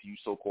downgrade to you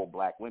so-called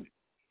black women.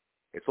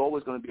 It's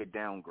always going to be a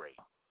downgrade.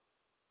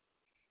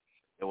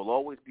 There will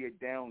always be a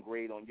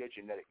downgrade on your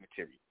genetic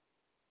material.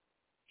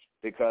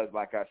 Because,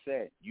 like I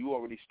said, you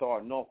already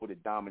starting off with a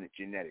dominant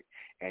genetic,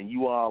 and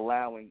you are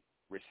allowing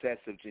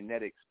recessive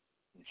genetic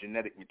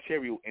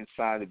material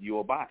inside of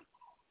your body.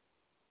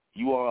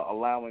 You are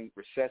allowing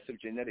recessive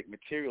genetic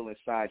material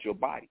inside your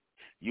body.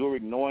 You're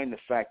ignoring the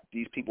fact that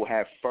these people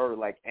have fur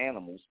like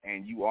animals,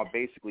 and you are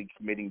basically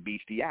committing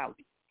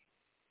bestiality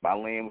by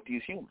laying with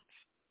these humans.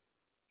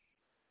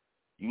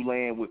 You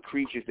laying with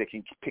creatures that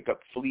can pick up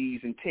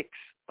fleas and ticks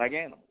like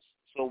animals.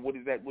 So what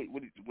is that?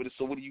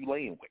 So what are you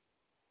laying with?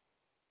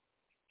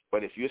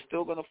 But if you're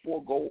still going to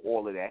forego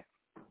all of that,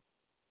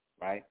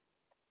 right,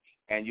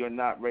 and you're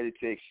not ready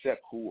to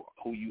accept who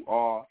you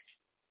are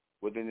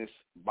within this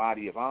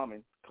body of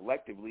Amen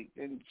collectively,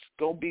 then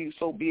so be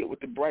it with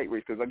the bright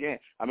race. Because again,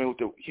 with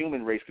the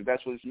human race, because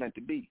that's what it's meant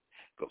to be.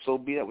 So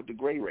be that with the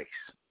gray race.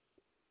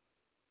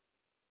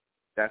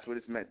 That's what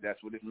it's meant.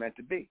 That's what it's meant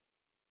to be.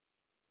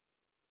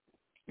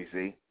 You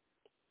see.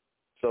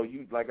 So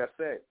you, like I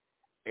said,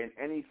 in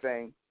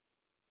anything,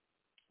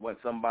 when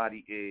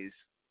somebody is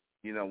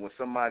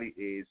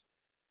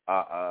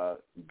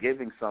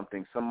giving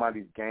something,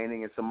 somebody's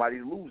gaining and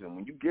somebody's losing.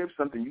 When you give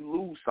something, you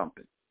lose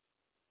something,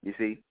 you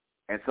see,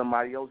 and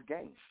somebody else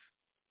gains.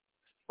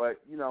 But,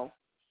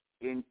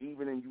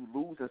 even in you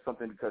losing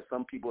something, because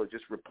some people are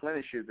just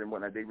replenishers and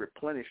whatnot, they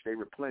replenish,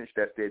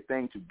 that's their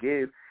thing to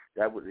give.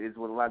 That is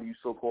what a lot of you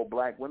so-called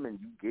black women,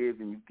 you give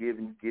and you give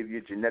and you give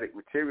your genetic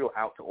material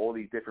out to all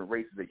these different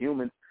races of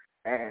humans,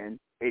 and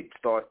it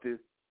starts to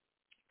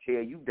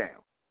tear you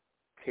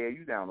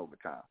down over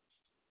time.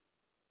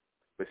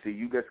 But see,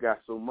 you just got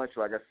so much,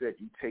 like I said,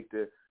 you take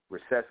the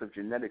recessive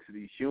genetics of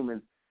these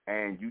humans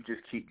and you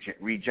just keep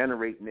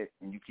regenerating it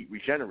and you keep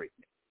regenerating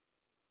it.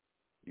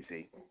 You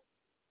see?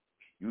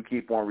 You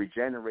keep on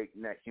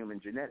regenerating that human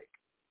genetic,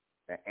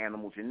 that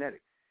animal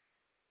genetic.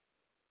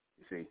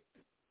 You see?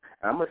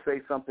 And I'm going to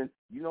say something.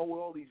 You know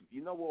where all these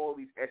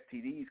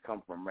STDs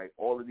come from, right?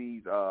 All of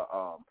these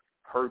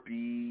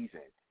herpes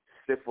and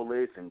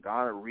syphilis and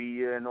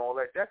gonorrhea and all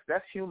that.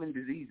 That's human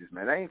diseases,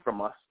 man. That ain't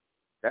from us.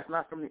 That's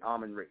not from the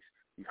almond race.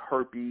 These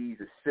herpes,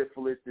 the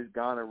syphilis, this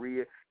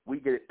gonorrhea, we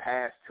get it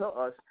passed to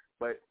us,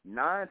 but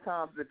 9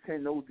 times out of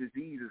 10, those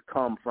diseases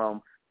come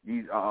from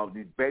these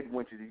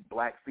bedwenches, these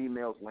black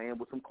females laying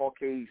with some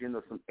Caucasian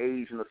or some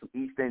Asian or some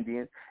East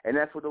Indian, and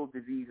that's where those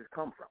diseases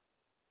come from.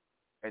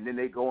 And then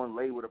they go and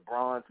lay with a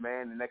bronze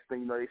man, and the next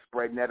thing you know, they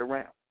spreading that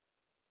around.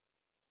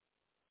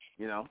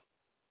 You know?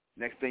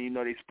 Next thing you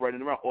know, they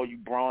spreading it around. Or you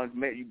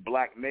you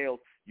black males,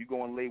 you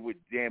go and lay with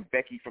damn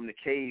Becky from the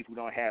cave who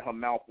don't have her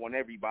mouth on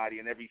everybody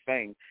and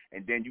everything,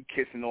 and then you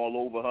kissing all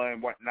over her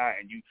and whatnot,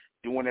 and you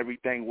doing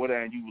everything with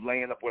her, and you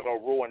laying up with her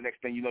raw, and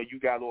next thing you know, you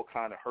got all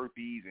kind of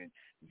herpes and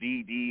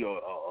VD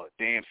or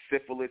damn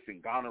syphilis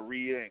and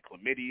gonorrhea and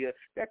chlamydia.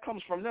 That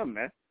comes from them,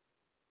 man.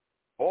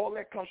 All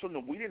that comes from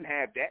them. We didn't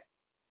have that.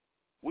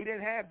 We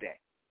didn't have that.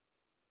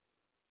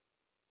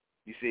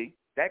 You see,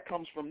 that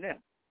comes from them.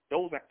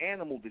 Those are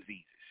animal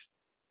diseases.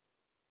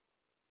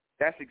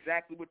 That's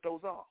exactly what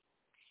those are.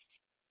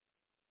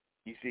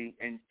 You see,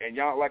 and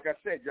y'all, like I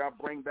said, y'all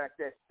bring back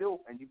that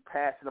filth and you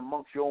pass it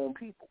amongst your own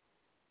people.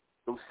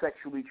 Those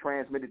sexually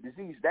transmitted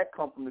diseases, that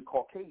come from the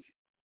Caucasians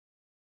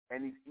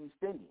and these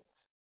East Indians.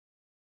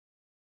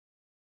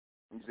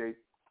 You see,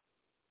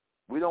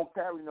 we're not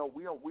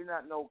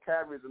no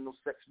carriers of no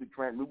sexually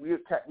transmitted.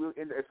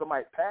 If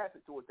somebody passes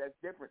it to us, that's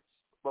different.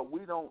 But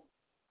we don't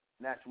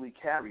naturally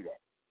carry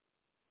that.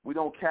 We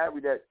don't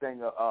carry that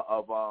thing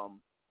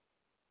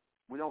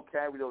we don't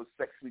carry those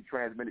sexually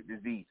transmitted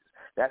diseases.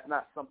 That's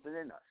not something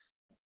in us.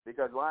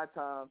 Because a lot of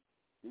times,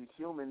 these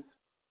humans,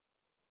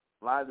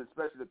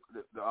 especially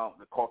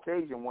the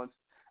Caucasian ones,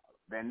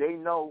 then they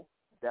know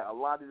that a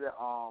lot of the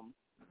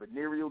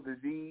venereal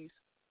disease,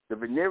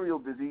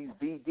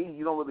 VD,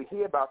 you don't really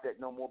hear about that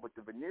no more, but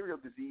the venereal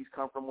disease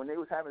come from when they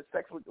was having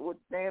sex with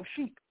damn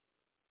sheep.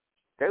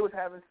 They was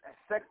having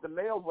sex, the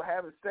males were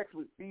having sex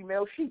with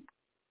female sheep.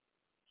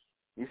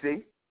 You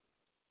see?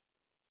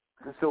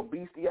 So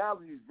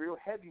bestiality is real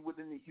heavy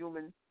within the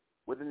human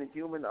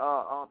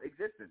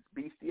existence.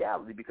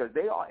 Bestiality, because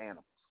they are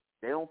animals.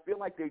 They don't feel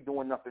like they're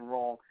doing nothing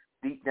wrong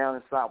deep down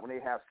inside when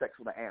they have sex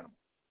with an animal.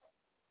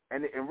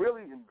 And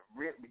really,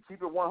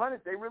 keep it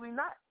 100, they really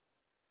not.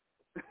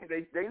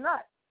 they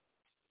not.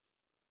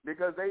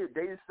 Because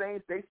they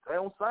saying they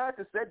own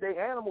scientists said they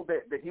animal,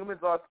 that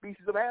humans are a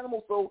species of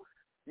animal. So,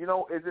 you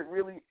know, is it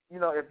really, you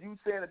know, if you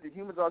saying that the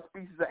humans are a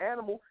species of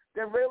animal,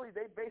 then really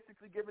they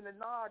basically giving a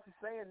nod to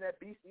saying that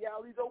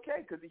bestiality is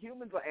okay because the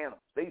humans are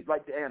animals. They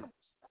like the animals.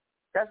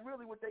 That's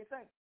really what they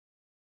think.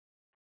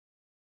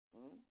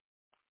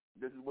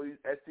 This is where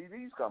these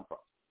STDs come from.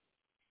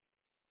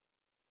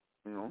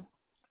 You know?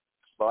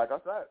 But like I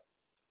said,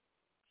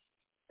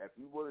 if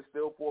you would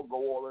still forego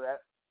all of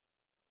that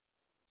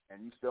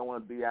and you still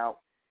want to be out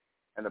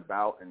and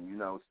about and, you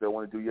know, still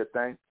want to do your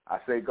thing, I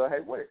say go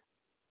ahead with it.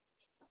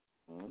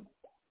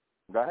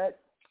 Go ahead.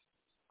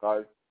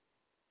 Because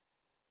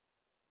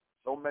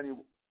so many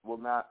will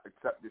not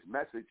accept this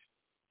message,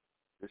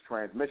 this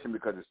transmission,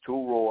 because it's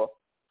too raw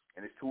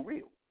and it's too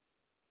real.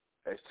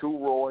 It's too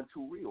raw and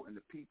too real. And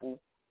the people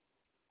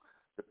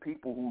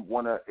who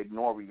want to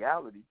ignore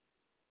reality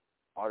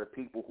are the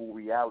people who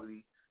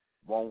reality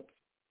won't,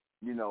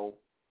 you know,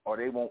 or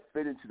they won't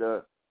fit into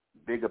the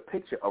bigger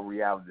picture of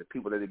reality, the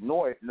people that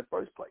ignore it in the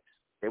first place.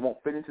 They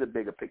won't fit into the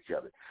bigger picture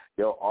of it.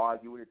 They'll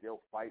argue with it.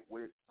 They'll fight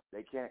with it.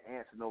 They can't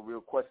answer no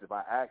real question. If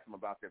I ask them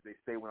about that, if they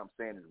say what I'm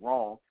saying is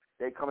wrong,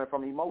 they coming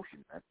from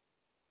emotion, man.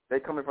 They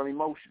coming from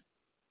emotion.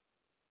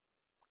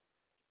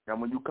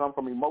 And when you come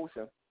from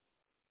emotion,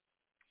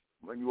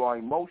 when you are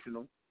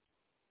emotional,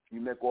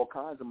 you make all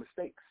kinds of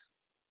mistakes.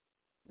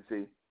 You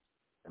see?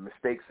 And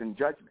mistakes in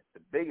judgment. The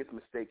biggest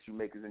mistakes you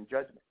make is in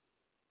judgment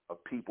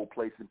of people,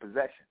 place, and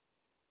possession.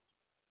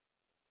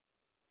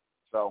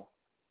 So,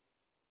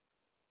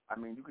 I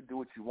mean, you can do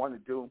what you want to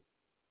do.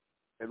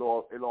 It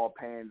all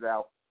pans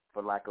out,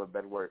 for lack of a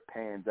better word,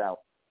 pans out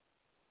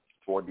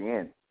toward the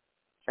end.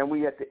 And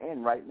we at the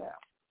end right now.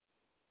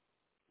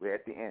 We're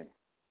at the end.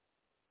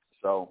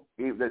 So,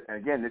 and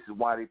again, this is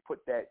why they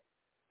put that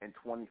in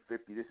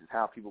 2050. This is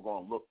how people are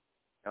going to look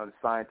on the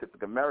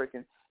Scientific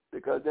American,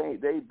 because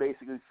they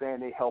basically saying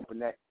they helping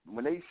that.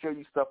 When they show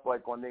you stuff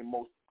like on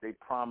they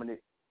prominent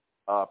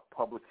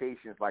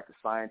publications like the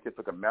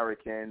Scientific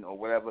American or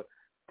whatever,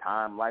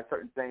 Time, Life,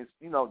 certain things,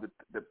 you know,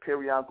 the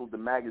periodicals, the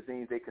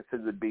magazines, they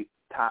consider to be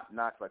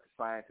top-notch, like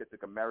the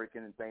Scientific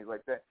American and things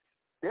like that.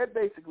 They're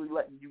basically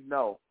letting you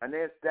know, and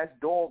that's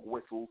dog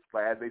whistles,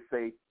 as they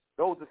say.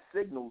 Those are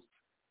signals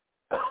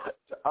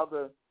to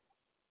other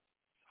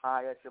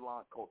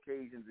high-echelon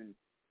Caucasians and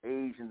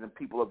Asians and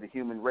people of the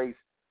human race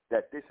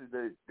that this is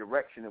the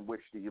direction in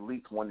which the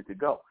elites wanted to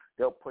go.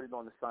 They'll put it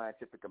on the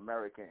Scientific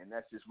American, and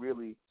that's just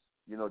really,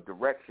 you know,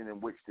 direction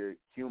in which the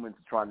humans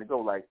are trying to go.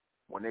 Like,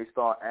 when they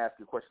start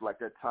asking questions like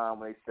that time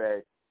when they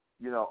said,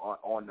 you know,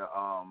 on the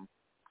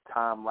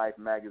Time Life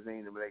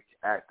magazine, and when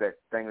they asked that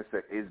thing that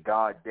said, "Is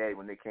God dead?"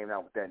 when they came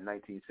out with that in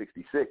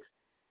 1966,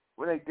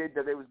 when they did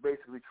that, they was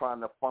basically trying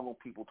to funnel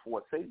people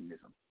towards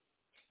Satanism.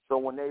 So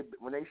when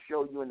they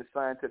show you in the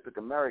Scientific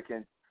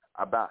American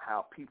about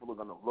how people are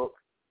going to look,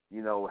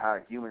 you know, how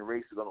human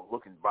race is going to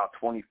look in about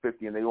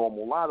 2050, and they all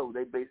mulatto,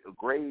 they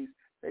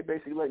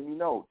basically letting you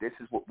know this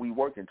is what we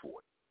working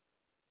toward.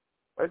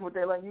 That's what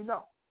they're letting you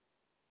know.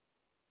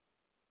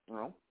 You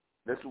know,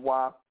 this is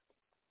why,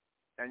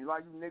 and a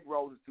lot of you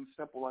Negroes is too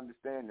simple to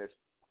understand this.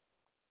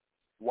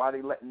 Why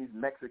they letting these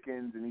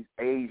Mexicans and these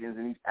Asians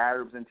and these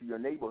Arabs into your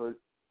neighborhood?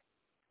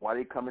 Why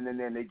they coming in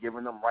there and they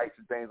giving them rights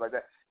and things like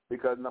that?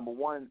 Because number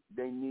one,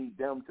 they need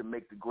them to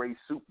make the gray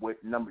soup with.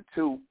 Number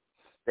two,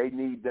 they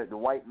need the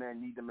white man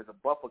need them as a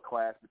buffer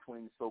class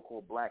between the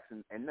so-called blacks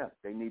and them.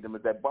 They need them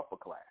as that buffer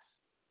class.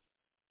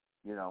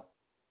 You know,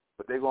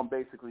 but they're gonna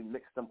basically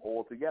mix them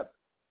all together.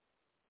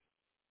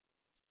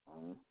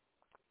 Well,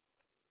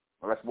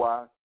 that's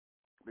why.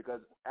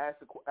 Because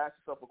ask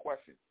yourself a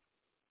question: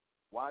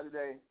 Why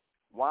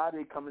are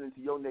they coming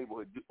into your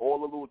neighborhood? All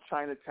the little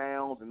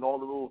Chinatowns and all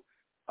the little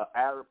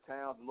Arab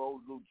towns and all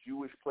the little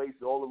Jewish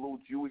places, all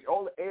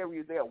the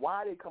areas there.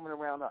 Why are they coming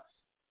around us?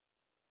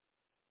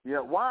 You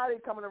know, why are they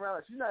coming around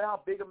us? You know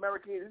how big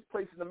America is. This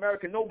place in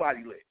America,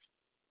 nobody lives,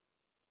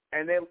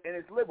 and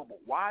it's livable.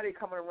 Why are they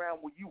coming around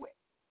where you at?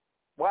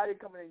 Why are they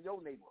coming in your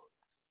neighborhood?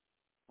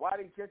 Why are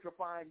they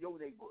gentrifying your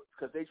neighborhood?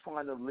 Because they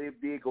trying to live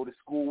there, go to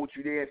school with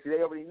you there. See,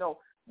 they already know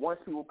once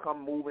people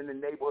come move in the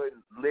neighborhood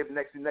and live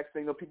next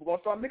thing you know, people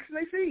gonna start mixing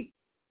their seed.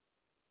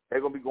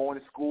 They're gonna be going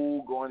to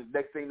school,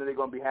 next thing you know, they're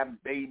gonna be having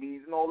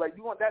babies and all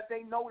that.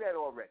 They know that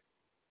already.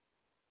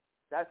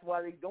 That's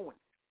why they doing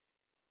it.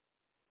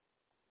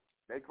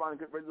 They trying to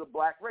get rid of the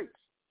black race.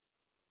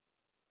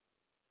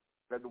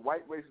 That the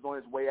white race is on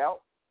its way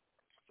out.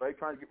 So they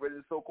trying to get rid of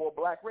the so-called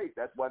black race.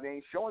 That's why they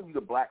ain't showing you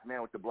the black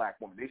man with the black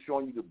woman. They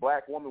showing you the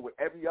black woman with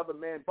every other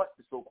man but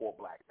the so-called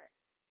black man.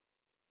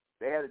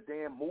 They had a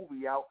damn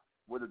movie out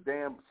with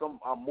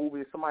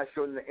movie somebody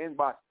showed in the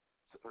inbox,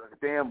 a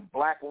damn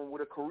black woman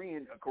with a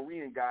Korean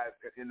guy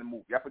in the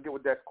movie. I forget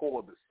what that's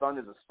called. The Sun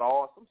is a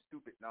Star, some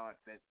stupid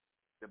nonsense.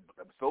 The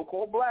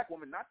so-called black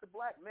woman, not the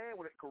black man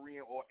with a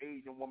Korean or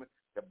Asian woman.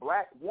 The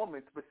black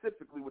woman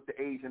specifically with the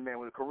Asian man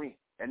with a Korean.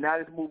 And now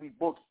this movie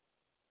Boogie.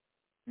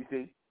 You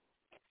see?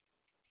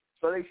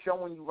 So they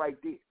showing you right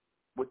there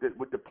with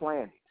the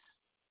plannings.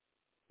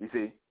 You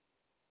see?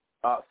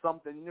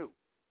 Something new.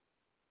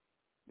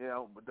 You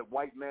know, but the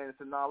white man is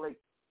annihilated.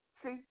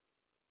 See?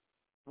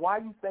 Why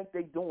do you think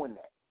they doing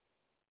that?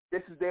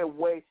 This is their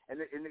way. And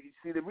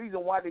see, the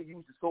reason why they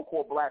use the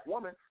so-called black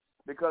woman,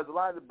 because a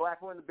lot of the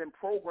black women have been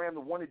programmed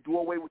to want to do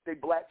away with their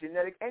black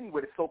genetic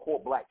anyway, the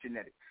so-called black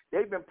genetic.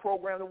 They've been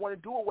programmed to want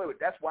to do away with it.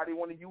 That's why they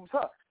want to use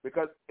her.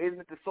 Because isn't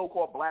it the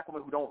so-called black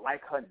woman who don't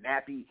like her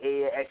nappy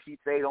hair, as she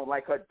say, don't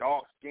like her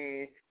dark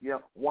skin,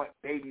 want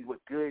babies with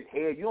good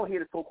hair. You don't hear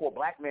the so-called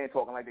black man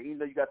talking like that, even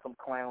though you got some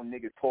clown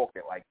niggas talk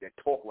like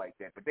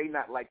that. But they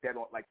not like that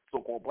like the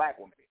so-called black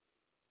woman is.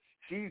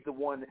 She's the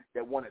one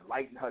that want to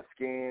lighten her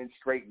skin,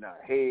 straighten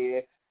her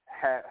hair,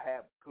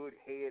 have good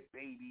haired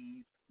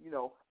babies,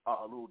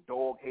 a little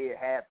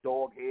half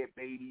dog hair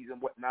babies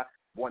and whatnot,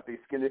 want their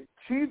skin.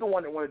 She's the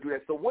one that want to do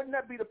that. So wouldn't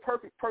that be the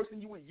perfect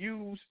person you would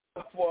use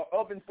for an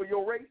oven for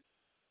your race?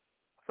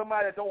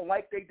 Somebody that don't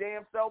like their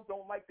damn self,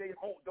 don't like their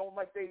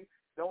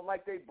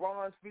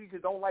bronze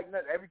features, don't like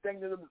nothing. Everything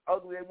that is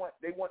ugly.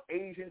 They want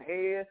Asian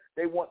hair.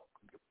 They want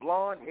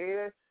blonde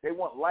hair. They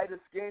want lighter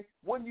skin.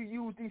 Wouldn't you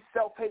use these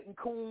self-hating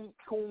coon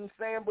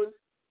sambas?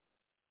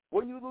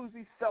 Wouldn't you use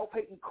these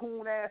self-hating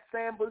coon-ass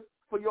sambas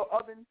for your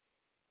oven?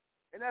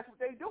 And that's what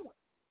they doing.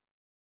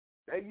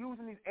 They're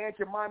using these Aunt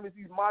Jemimas,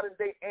 these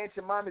modern-day Aunt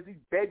Jemimas, these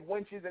bed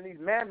wenches and these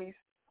mammies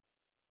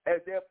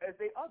as they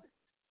ovens.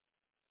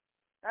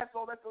 That's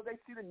all they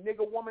see the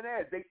nigger woman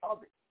as. They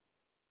oven.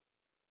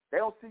 They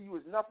don't see you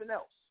as nothing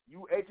else.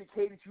 You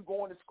educated, you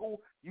going to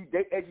school,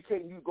 they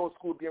educating you to go to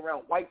school, be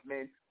around white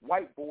men,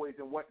 white boys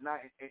and whatnot,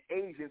 and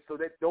Asians, so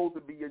that those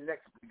will be your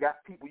next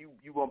people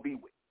you going to be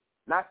with.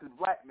 Not the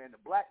black man. The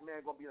black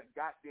man going to be in a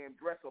goddamn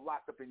dress or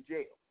locked up in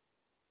jail.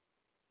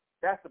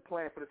 That's the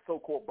plan for the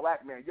so-called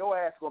black man. Your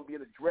ass going to be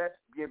in a dress,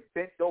 getting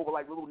bent over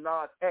like little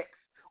Nas X,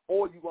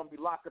 or you're going to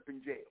be locked up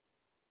in jail.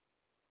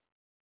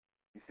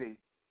 You see?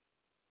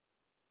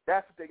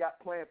 That's what they got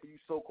planned for you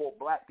so-called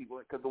black people.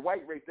 Because the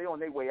white race, they on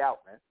their way out,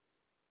 man.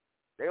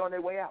 They on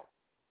their way out.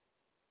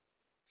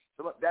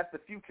 So look, that's the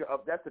future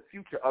of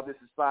this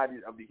society,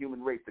 of the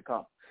human race to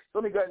come. So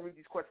let me go ahead and read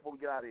these questions before we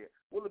get out of here.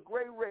 Will the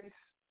gray race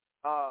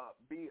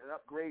be an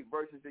upgrade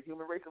versus the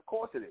human race? Of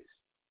course it is.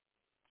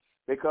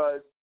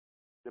 Because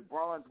the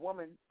bronze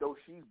woman, though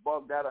she's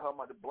bugged out of her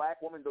mind, the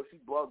black woman, though she's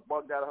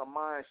bugged out of her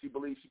mind, she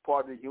believes she's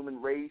part of the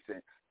human race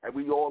and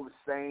we all the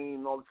same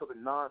and all this other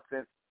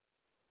nonsense.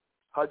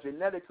 Her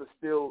genetics are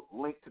still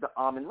linked to the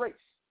almond race.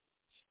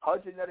 Her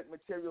genetic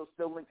material is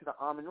still linked to the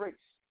almond race.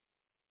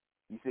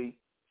 You see,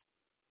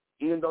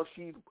 even though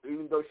she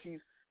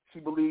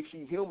believes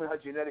she's human, her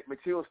genetic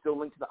material is still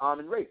linked to the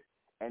almond race.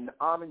 And the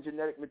almond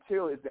genetic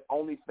material is the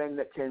only thing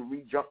that can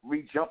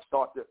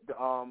re-jumpstart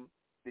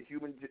the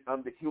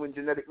human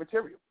genetic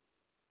material.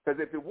 Because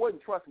if it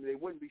wouldn't, trust me, they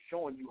wouldn't be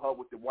showing you her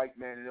with the white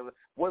man and other.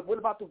 What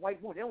about the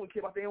white woman? They don't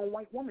care about their own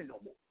white woman no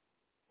more.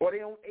 Or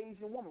their own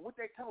Asian woman. What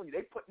they telling you?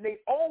 They putting their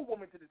own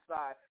woman to the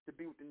side to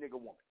be with the nigger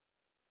woman.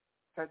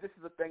 Because this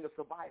is a thing of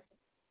survival.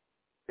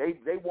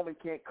 They woman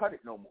can't cut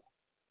it no more.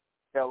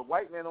 Hell, the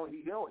white man,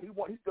 he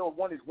still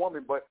want his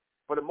woman, but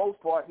for the most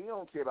part, he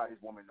don't care about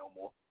his woman no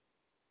more.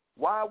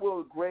 Why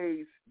will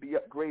grays be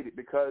upgraded?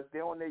 Because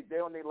they're on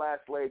their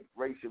last leg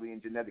racially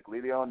and genetically.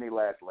 They're on their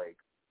last leg,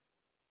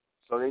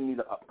 so they need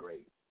an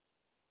upgrade.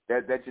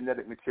 That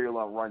genetic material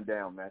on run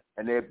down, man,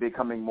 and they're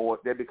becoming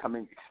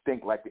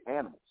extinct like the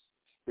animals.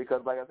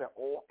 Because, like I said,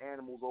 all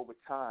animals over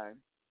time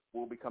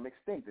will become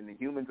extinct, and the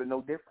humans are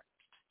no different.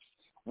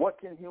 Why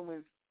can't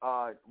humans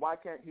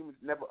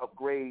never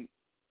upgrade?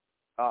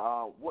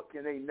 What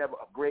can they never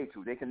upgrade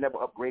to? They can never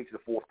upgrade to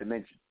the fourth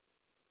dimension.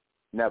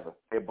 Never.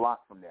 They're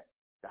blocked from that.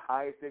 The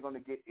highest they're going to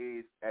get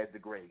is as the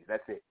grays.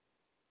 That's it.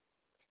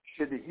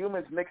 Should the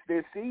humans mix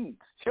their seeds?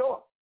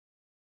 Sure.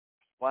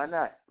 Why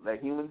not?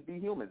 Let humans be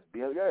humans.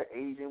 Be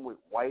Asian with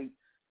white,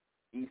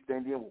 East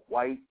Indian with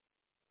white,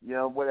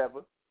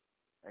 whatever.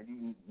 And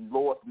you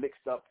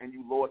mixed up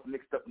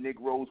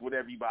Negroes with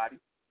everybody.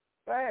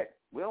 Go ahead.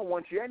 We don't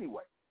want you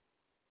anyway.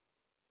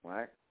 All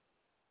right.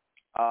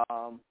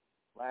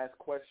 Last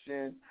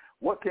question.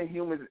 What can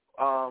humans?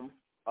 Let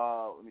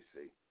me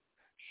see.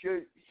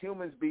 Should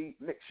humans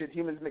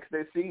mix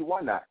their seed?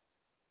 Why not?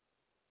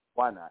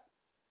 Why not?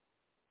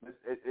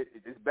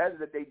 It's better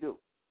that they do.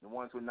 The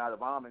ones who are not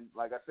of almond,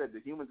 like I said, the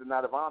humans are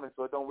not of almond,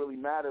 so it don't really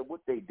matter what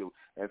they do.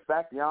 In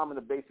fact, the almond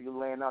are basically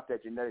laying out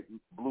that genetic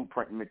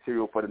blueprint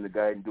material for them to go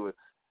ahead and do it.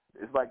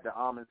 It's like the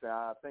almond saying,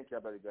 I think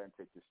y'all better go ahead and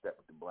take this step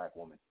with the black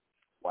woman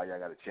while y'all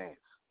got a chance.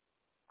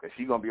 Because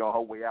she's going to be on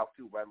her way out,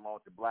 too, right along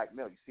with the black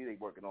male. You see they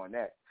working on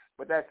that.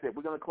 But that's it.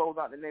 We're going to close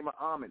out in the name of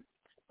almond.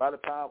 By the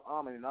power of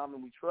almond, and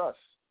almond we trust,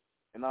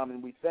 and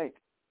almond we think.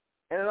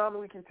 And then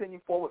we continue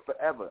forward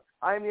forever.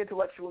 I am the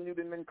intellectual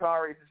Nuben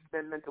MENKARAYZZ. This has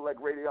been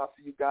MENTELLECT Radio. I'll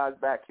see you guys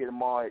back here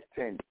tomorrow at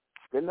 10.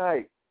 Good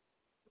night.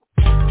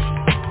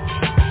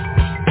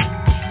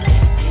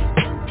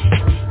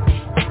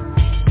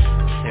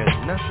 There's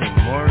nothing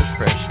more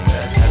refreshing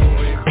than having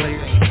a clear,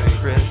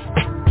 crisp,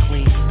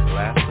 clean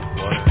glass of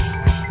water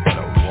on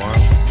a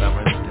warm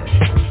summer's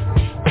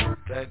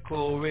day. That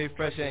cool,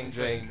 refreshing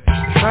drink.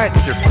 Try it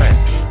with your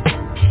friends.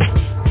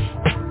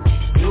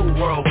 New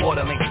world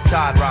water make the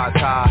tide rise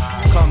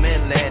high. Come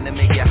inland and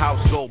make your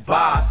house go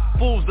by.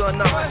 Fools done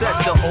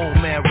upset the old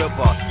man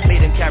river. Made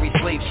him carry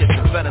slave ships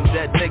and fed him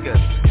dead niggas.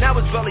 Now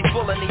his belly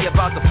full and he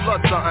about to flood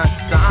something.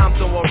 The arms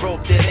on a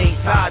rope that ain't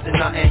tied to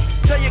nothing.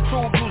 Tell your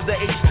crew use the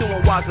H2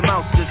 and wise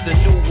amounts. It's the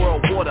new world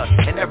water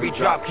and every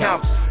drop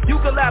counts. You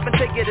can laugh and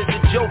take it as a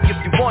joke if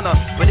you wanna,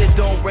 but it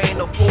don't rain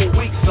a full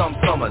week some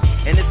summers.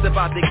 And it's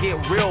about to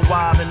get real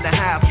wild in the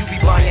half. You be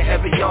buying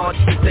every yard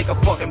just to take a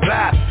fucking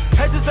bath.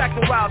 Heads is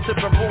acting wild,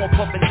 sipping raw,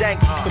 pumping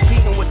dank,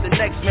 competing with the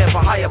next man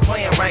for higher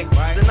playing rank.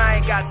 Then I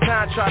ain't got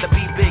time try to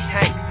be Big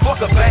Hank.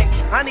 Fuck a bank,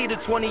 I need a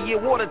 20-year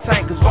water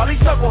tank. Cause while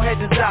these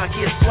knuckleheads is out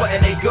here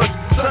sweating they goods,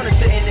 sun is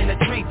sitting in the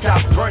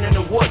treetops, burning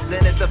the woods.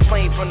 And as the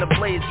flame from the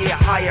blaze get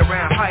higher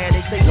and higher,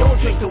 they say don't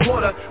drink the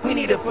water, we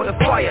need it for the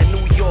fire.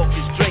 New York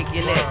is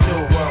drinking it,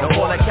 New World. The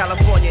whole of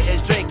California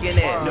is drinking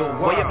it, New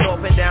World. Way up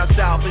north and down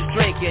south is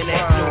drinking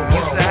it, New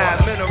World. Used to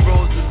have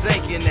minerals and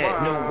zinc in it,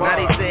 New World. Now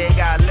they say it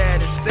got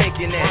lead and zinc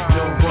in it,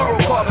 New World.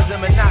 Fluorocarbons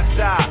and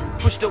monoxide,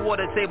 push the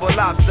water table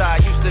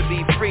lopside. Used to be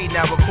free,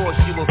 now of course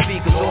you will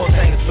feed. Cause all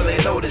things for they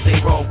know that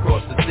they roam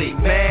across the sea.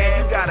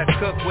 Man, you gotta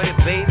cook with it,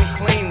 bathe and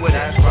clean with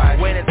it. Right.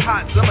 When it's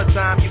hot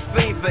summertime, you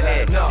fiend for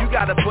it. You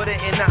gotta put it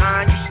in the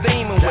iron, you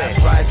steaming with.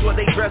 Right. That's what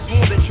they dress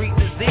wounds and treat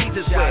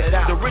diseases with.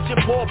 The rich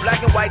and poor,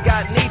 black and white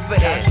got need for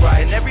it.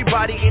 Right. And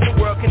everybody in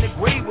the world can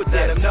agree with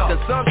that.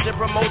 Consumption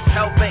promotes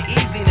health and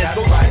easiness.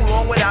 Go too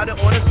long without it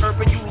on this earth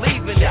and you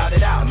leaving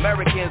it.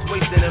 Americans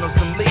wasting it on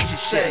some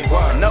leisure shit.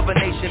 Another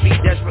nation be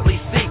desperately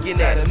seeking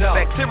it.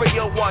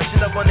 Bacteria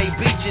washing up on they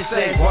beaches.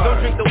 Don't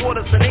drink the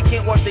water so they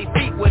can't wash their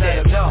feet with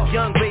it.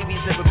 Young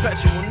babies in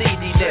perpetual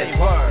neediness.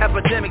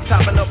 Epidemics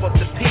hopping up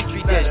the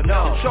petri dish.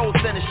 Control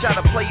centers try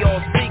to play all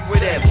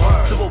secret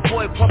to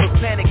avoid public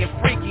panic and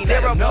freakiness.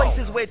 There are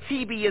places where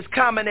TB is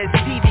common as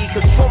TD,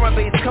 cause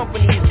foreign-based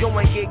companies go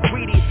and get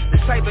greedy. The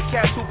type of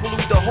cats who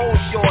pollute the whole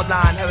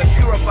shoreline have it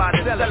purified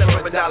and sell it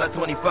for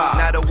 $1.25.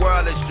 Now the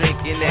world is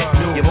drinking it.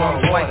 Your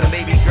mom's wife and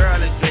baby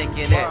girl is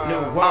drinking it.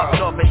 Up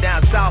north and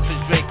down south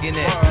is drinking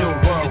it. You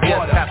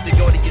just have to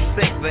go to your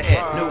sink for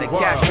it. The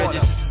cash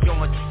register's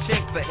going to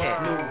chink for it.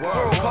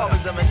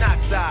 Fluorocarbons and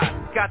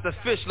monoxide got the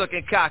fish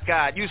looking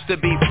cockeyed. Used to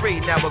be free,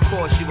 now of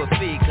course you a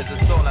fee. Cause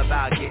it's all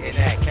about getting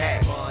that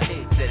cash.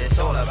 Money said it's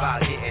all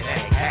about getting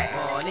that cash.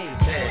 Money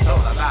said it's all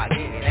about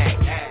getting that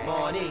cash.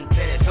 Money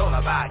said it's all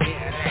about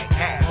getting that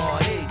cash.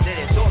 Money said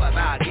it's all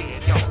about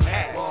getting your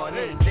cash.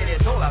 Money said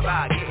it's all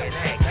about getting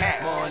that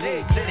cash.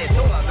 Money said it's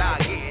all about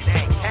getting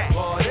that cash.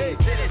 Money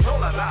said it's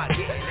all about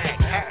getting that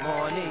cash.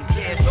 Money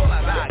said it's all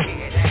about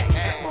getting that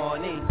cash.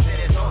 Money said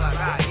it's all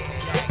about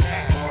getting that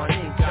cash.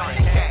 Money,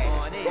 Johnny Cash.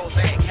 Money,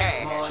 Roseanne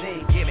Cash.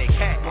 Money, give me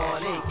cash.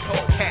 Money,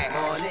 cold cash.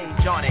 Money,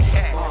 Johnny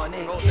Cash.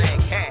 Money,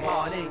 Roseanne Cash.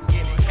 Money,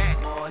 give me cash.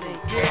 Money,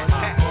 yeah,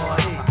 cash.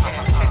 Money,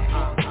 cash.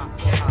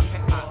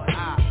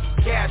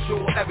 Cash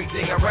rule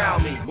everything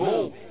around me.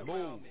 Move.